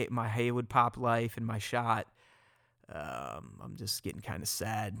my Haywood Pop life and my shot, I'm just getting kind of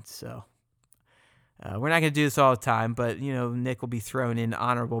sad. So we're not going to do this all the time, but, Nick will be throwing in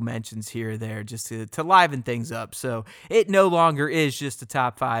honorable mentions here or there just to liven things up. So it no longer is just the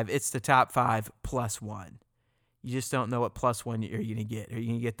top 5. It's the top 5 plus 1. You just don't know what plus 1 you're going to get. Are you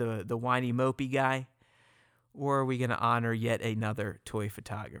going to get the whiny, mopey guy? Or are we going to honor yet another toy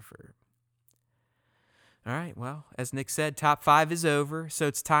photographer? All right, well, as Nick said, top 5 is over, so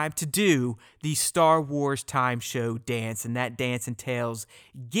it's time to do the Star Wars Time Show dance, and that dance entails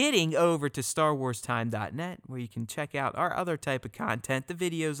getting over to StarWarsTime.net, where you can check out our other type of content, the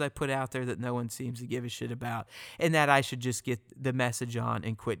videos I put out there that no one seems to give a shit about, and that I should just get the message on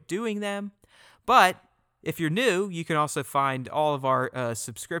and quit doing them. But if you're new, you can also find all of our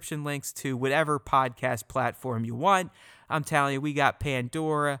subscription links to whatever podcast platform you want. I'm telling you, we got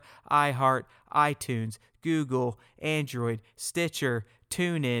Pandora, iHeart, iTunes, Google, Android, Stitcher,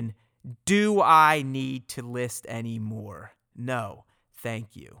 TuneIn. Do I need to list any more? No,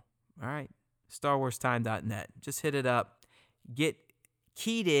 thank you. All right, StarWarsTime.net. Just hit it up. Get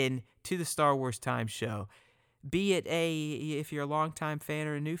keyed in to the Star Wars Time Show. Be it if you're a longtime fan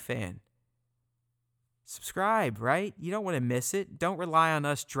or a new fan. Subscribe, right? You don't want to miss it. Don't rely on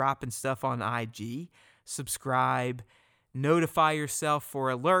us dropping stuff on IG. Subscribe. Notify yourself for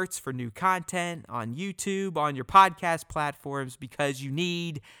alerts for new content on YouTube, on your podcast platforms, because you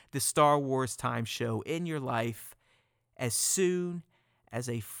need the Star Wars Time Show in your life as soon as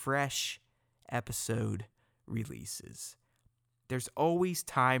a fresh episode releases. There's always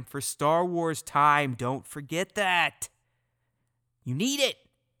time for Star Wars time. Don't forget that. You need it.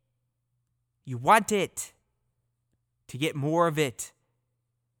 You want it. To get more of it,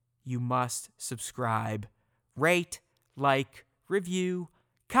 you must subscribe, rate, like, review,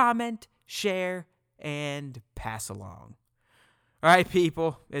 comment, share, and pass along. All right,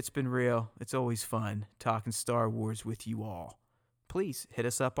 people, it's been real. It's always fun talking Star Wars with you all. Please hit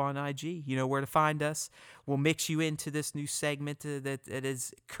us up on IG. You know where to find us. We'll mix you into this new segment that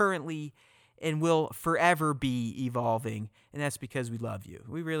is currently and will forever be evolving, and that's because we love you.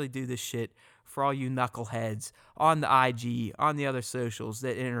 We really do this shit for all you knuckleheads on the IG, on the other socials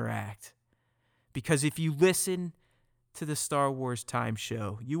that interact. Because if you listen to the Star Wars Time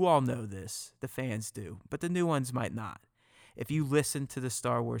Show, you all know this, the fans do, but the new ones might not. If you listen to the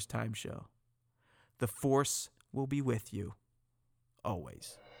Star Wars Time Show, the Force will be with you,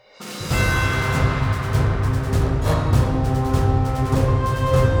 always.